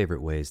my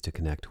favorite ways to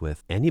connect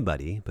with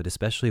anybody, but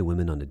especially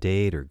women on a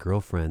date or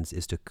girlfriends,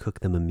 is to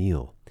cook them a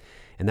meal.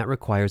 And that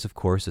requires, of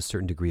course, a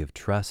certain degree of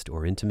trust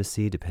or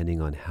intimacy,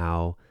 depending on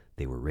how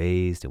they were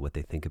raised and what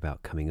they think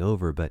about coming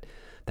over. But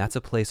that's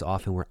a place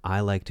often where I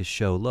like to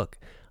show, look,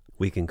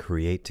 we can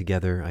create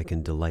together. I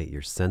can delight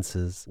your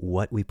senses.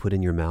 What we put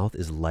in your mouth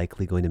is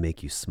likely going to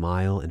make you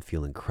smile and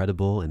feel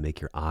incredible and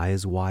make your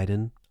eyes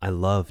widen. I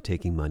love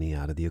taking money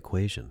out of the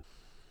equation.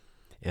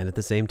 And at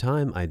the same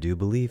time, I do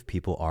believe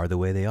people are the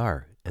way they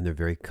are, and they're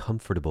very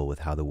comfortable with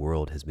how the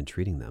world has been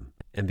treating them.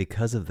 And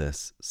because of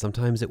this,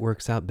 sometimes it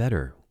works out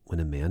better when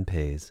a man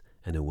pays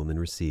and a woman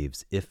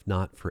receives, if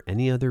not for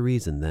any other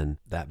reason than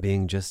that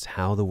being just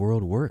how the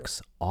world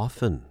works,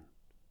 often,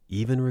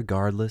 even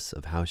regardless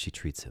of how she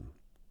treats him.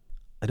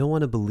 I don't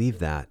want to believe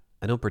that.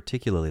 I don't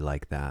particularly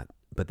like that,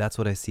 but that's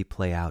what I see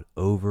play out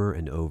over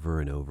and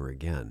over and over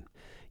again.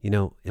 You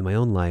know, in my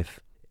own life,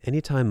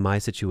 anytime my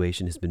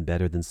situation has been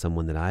better than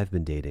someone that I've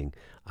been dating,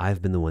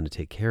 I've been the one to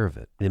take care of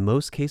it. And in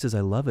most cases,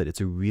 I love it.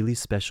 It's a really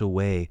special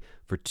way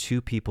for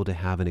two people to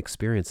have an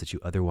experience that you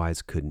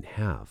otherwise couldn't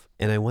have.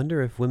 And I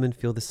wonder if women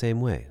feel the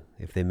same way,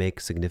 if they make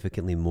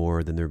significantly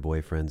more than their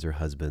boyfriends or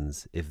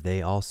husbands, if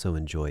they also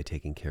enjoy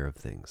taking care of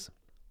things.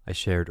 I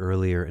shared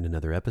earlier in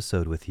another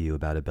episode with you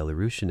about a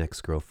Belarusian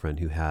ex-girlfriend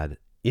who had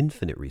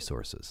infinite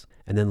resources.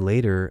 And then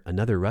later,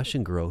 another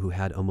Russian girl who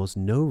had almost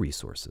no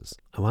resources.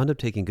 I wound up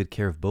taking good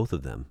care of both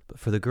of them. But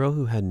for the girl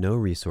who had no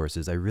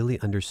resources, I really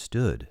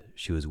understood.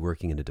 She was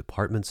working in a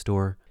department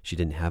store. She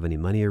didn't have any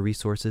money or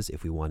resources.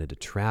 If we wanted to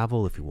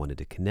travel, if we wanted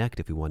to connect,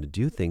 if we wanted to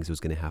do things, it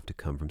was going to have to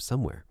come from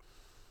somewhere.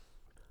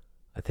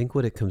 I think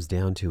what it comes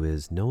down to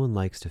is no one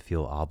likes to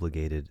feel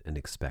obligated and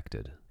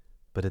expected.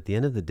 But at the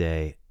end of the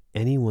day,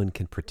 anyone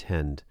can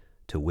pretend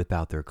to whip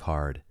out their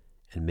card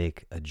and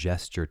make a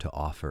gesture to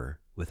offer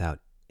without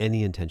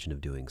any intention of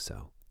doing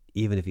so,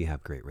 even if you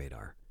have great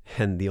radar.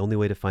 And the only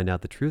way to find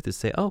out the truth is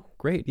say, oh,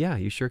 great, yeah,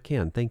 you sure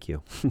can, thank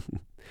you.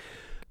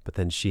 But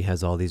then she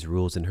has all these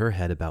rules in her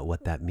head about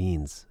what that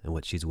means and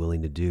what she's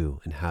willing to do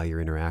and how your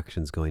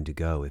interaction's going to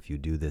go if you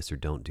do this or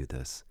don't do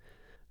this.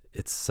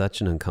 It's such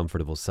an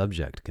uncomfortable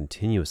subject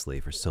continuously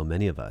for so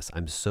many of us.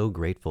 I'm so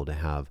grateful to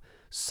have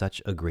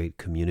such a great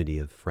community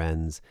of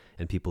friends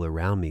and people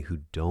around me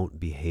who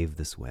don't behave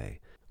this way.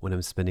 When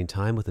I'm spending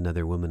time with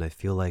another woman, I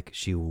feel like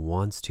she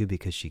wants to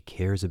because she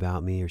cares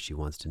about me or she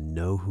wants to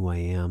know who I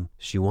am.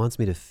 She wants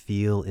me to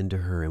feel into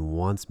her and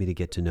wants me to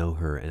get to know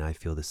her, and I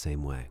feel the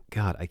same way.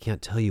 God, I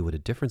can't tell you what a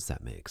difference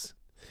that makes.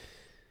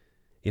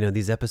 You know,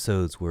 these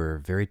episodes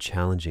were very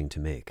challenging to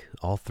make,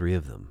 all three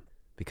of them,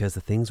 because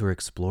the things we're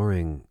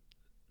exploring,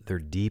 they're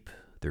deep,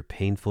 they're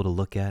painful to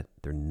look at,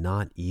 they're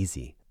not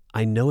easy.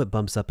 I know it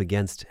bumps up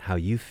against how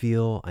you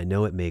feel. I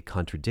know it may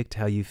contradict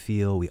how you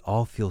feel. We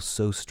all feel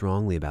so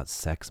strongly about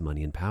sex,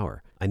 money, and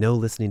power. I know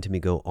listening to me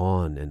go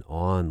on and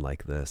on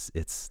like this,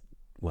 it's,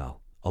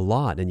 well, a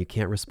lot and you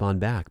can't respond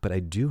back, but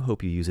I do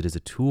hope you use it as a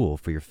tool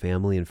for your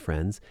family and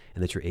friends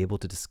and that you're able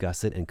to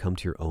discuss it and come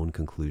to your own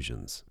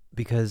conclusions.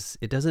 Because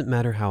it doesn't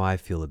matter how I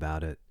feel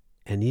about it.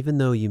 And even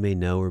though you may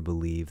know or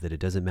believe that it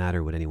doesn't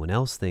matter what anyone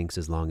else thinks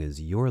as long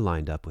as you're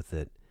lined up with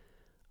it,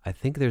 I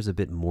think there's a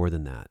bit more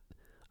than that.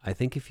 I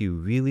think if you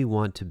really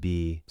want to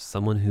be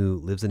someone who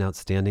lives an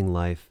outstanding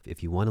life,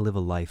 if you want to live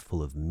a life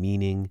full of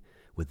meaning,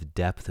 with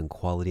depth and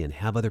quality, and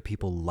have other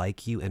people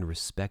like you and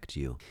respect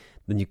you,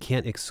 then you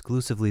can't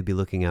exclusively be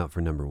looking out for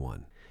number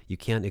one. You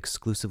can't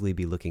exclusively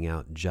be looking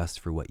out just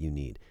for what you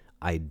need.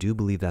 I do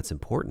believe that's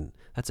important.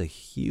 That's a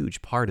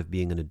huge part of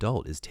being an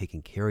adult, is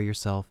taking care of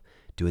yourself,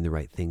 doing the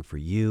right thing for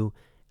you,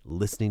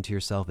 listening to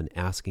yourself and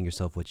asking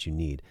yourself what you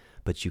need.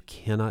 But you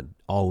cannot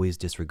always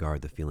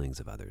disregard the feelings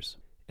of others.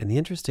 And the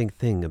interesting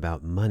thing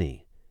about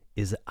money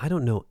is that I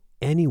don't know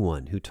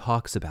anyone who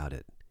talks about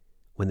it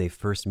when they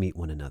first meet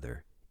one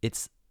another.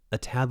 It's a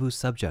taboo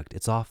subject.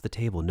 It's off the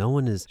table. No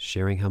one is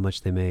sharing how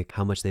much they make,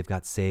 how much they've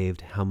got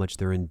saved, how much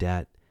they're in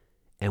debt,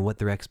 and what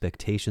their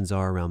expectations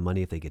are around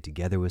money if they get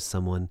together with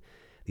someone.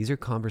 These are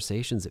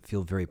conversations that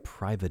feel very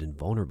private and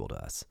vulnerable to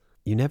us.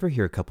 You never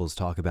hear couples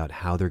talk about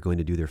how they're going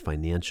to do their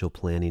financial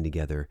planning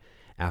together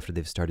after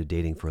they've started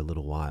dating for a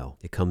little while.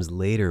 It comes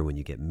later when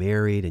you get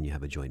married and you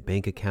have a joint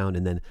bank account,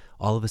 and then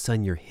all of a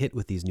sudden you're hit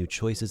with these new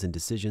choices and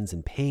decisions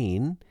and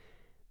pain,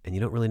 and you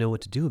don't really know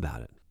what to do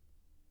about it.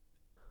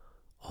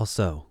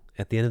 Also,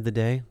 at the end of the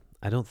day,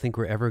 I don't think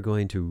we're ever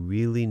going to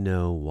really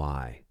know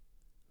why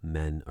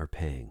men are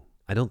paying.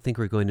 I don't think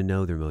we're going to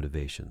know their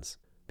motivations,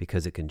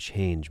 because it can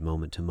change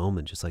moment to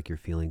moment, just like your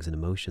feelings and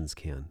emotions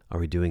can. Are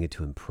we doing it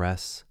to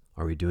impress?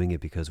 Are we doing it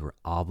because we're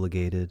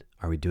obligated?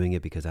 Are we doing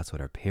it because that's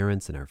what our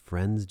parents and our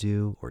friends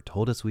do or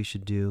told us we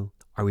should do?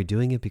 Are we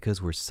doing it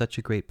because we're such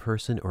a great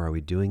person, or are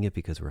we doing it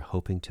because we're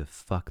hoping to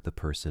fuck the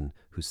person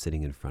who's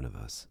sitting in front of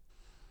us?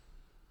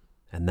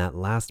 And that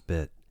last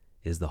bit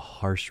is the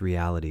harsh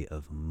reality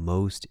of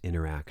most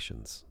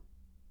interactions.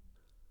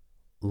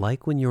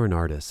 Like when you're an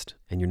artist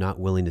and you're not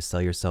willing to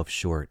sell yourself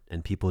short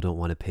and people don't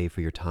want to pay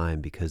for your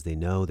time because they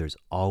know there's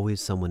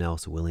always someone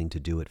else willing to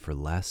do it for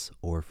less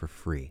or for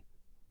free.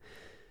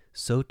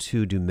 So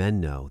too do men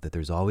know that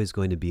there's always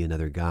going to be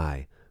another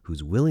guy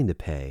who's willing to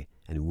pay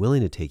and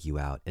willing to take you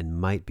out and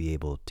might be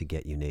able to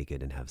get you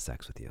naked and have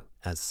sex with you.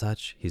 As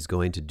such, he's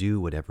going to do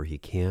whatever he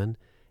can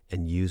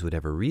and use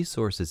whatever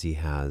resources he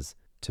has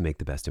to make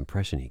the best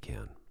impression he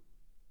can.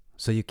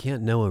 So you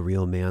can't know a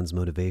real man's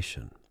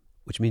motivation,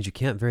 which means you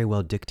can't very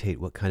well dictate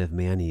what kind of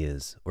man he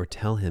is or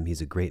tell him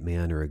he's a great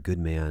man or a good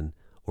man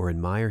or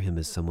admire him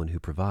as someone who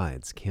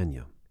provides, can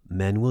you?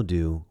 Men will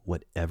do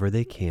whatever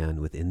they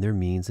can within their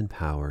means and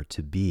power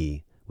to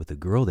be with a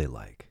girl they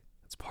like.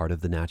 It's part of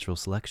the natural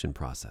selection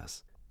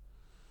process.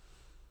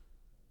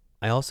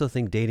 I also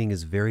think dating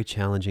is very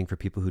challenging for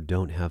people who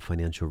don't have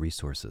financial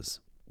resources.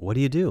 What do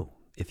you do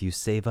if you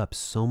save up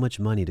so much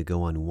money to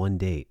go on one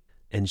date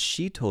and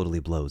she totally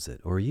blows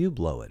it, or you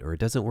blow it, or it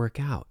doesn't work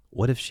out?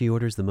 What if she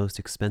orders the most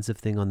expensive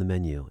thing on the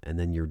menu and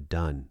then you're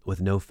done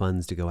with no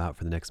funds to go out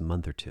for the next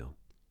month or two?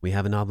 We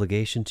have an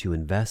obligation to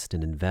invest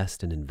and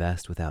invest and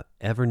invest without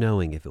ever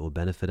knowing if it will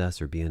benefit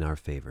us or be in our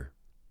favor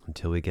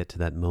until we get to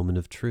that moment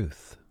of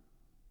truth.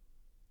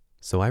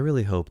 So I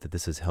really hope that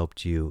this has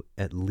helped you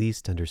at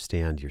least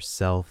understand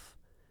yourself,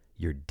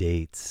 your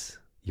dates,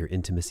 your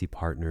intimacy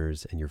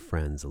partners, and your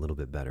friends a little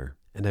bit better.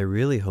 And I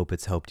really hope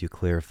it's helped you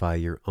clarify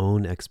your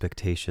own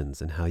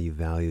expectations and how you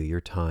value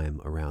your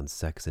time around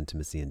sex,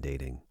 intimacy, and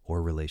dating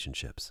or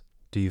relationships.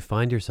 Do you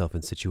find yourself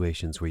in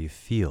situations where you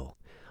feel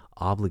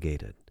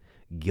obligated,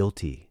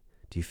 guilty?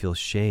 Do you feel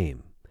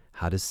shame?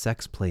 How does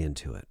sex play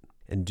into it?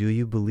 And do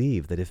you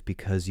believe that if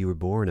because you were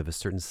born of a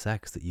certain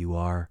sex that you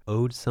are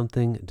owed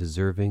something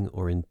deserving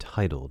or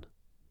entitled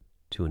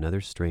to another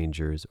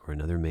stranger's or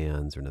another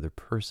man's or another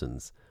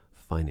person's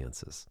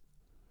finances?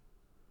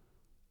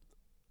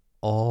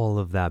 All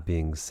of that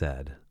being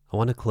said, I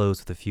want to close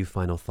with a few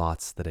final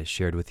thoughts that I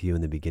shared with you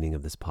in the beginning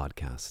of this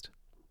podcast.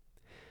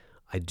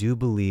 I do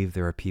believe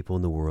there are people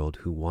in the world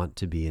who want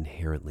to be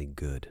inherently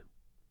good.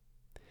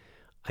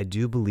 I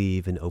do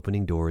believe in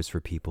opening doors for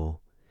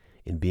people,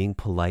 in being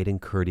polite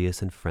and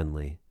courteous and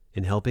friendly,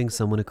 in helping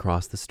someone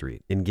across the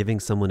street, in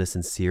giving someone a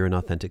sincere and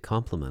authentic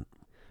compliment,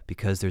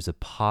 because there's a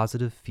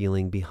positive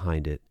feeling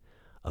behind it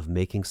of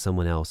making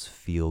someone else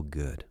feel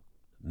good.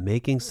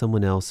 Making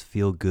someone else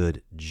feel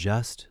good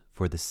just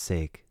for the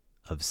sake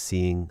of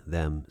seeing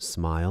them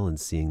smile and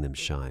seeing them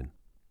shine.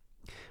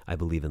 I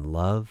believe in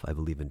love. I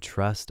believe in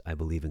trust. I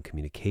believe in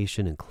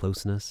communication and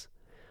closeness.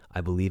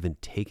 I believe in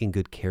taking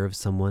good care of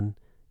someone,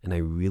 and I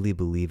really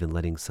believe in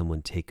letting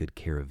someone take good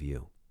care of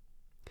you.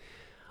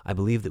 I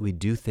believe that we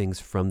do things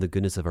from the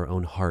goodness of our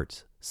own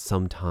heart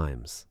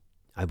sometimes.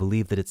 I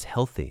believe that it's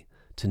healthy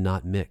to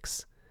not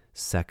mix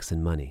sex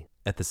and money.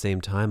 At the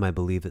same time, I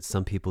believe that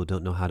some people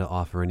don't know how to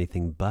offer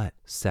anything but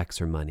sex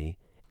or money,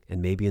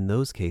 and maybe in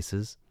those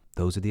cases,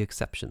 those are the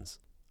exceptions.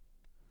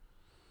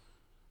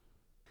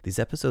 These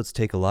episodes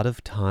take a lot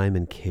of time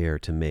and care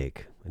to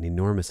make, an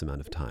enormous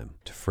amount of time,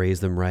 to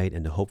phrase them right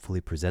and to hopefully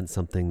present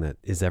something that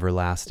is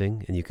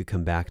everlasting and you could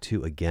come back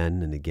to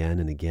again and again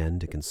and again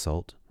to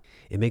consult.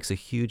 It makes a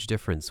huge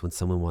difference when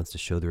someone wants to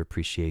show their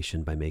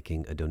appreciation by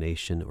making a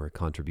donation or a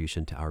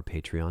contribution to our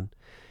Patreon.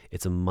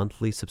 It's a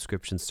monthly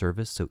subscription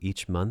service, so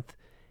each month,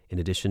 in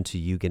addition to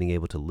you getting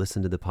able to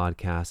listen to the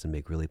podcast and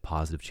make really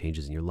positive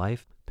changes in your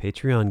life,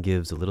 Patreon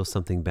gives a little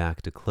something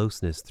back to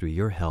closeness through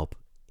your help,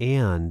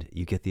 and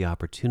you get the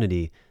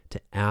opportunity to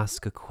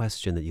ask a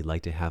question that you'd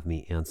like to have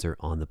me answer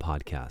on the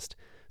podcast.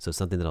 So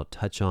something that I'll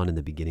touch on in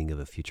the beginning of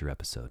a future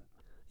episode.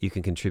 You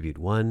can contribute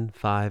 $1,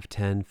 $5,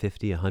 $10,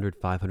 $50, $100,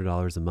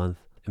 $500 a month.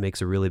 It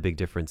makes a really big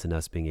difference in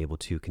us being able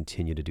to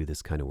continue to do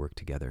this kind of work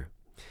together.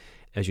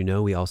 As you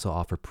know, we also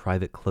offer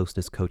private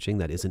closeness coaching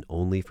that isn't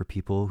only for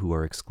people who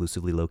are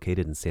exclusively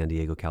located in San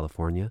Diego,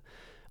 California.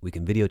 We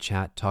can video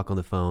chat, talk on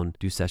the phone,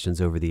 do sessions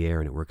over the air,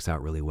 and it works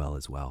out really well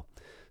as well.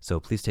 So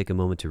please take a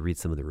moment to read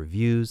some of the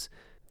reviews.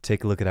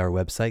 Take a look at our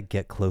website,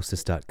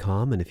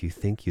 getcloseness.com, and if you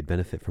think you'd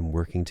benefit from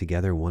working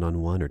together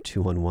one-on-one or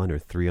two-on-one or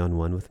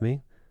three-on-one with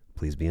me,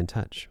 please be in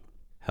touch.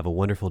 Have a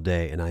wonderful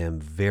day, and I am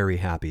very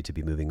happy to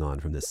be moving on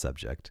from this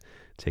subject.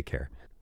 Take care.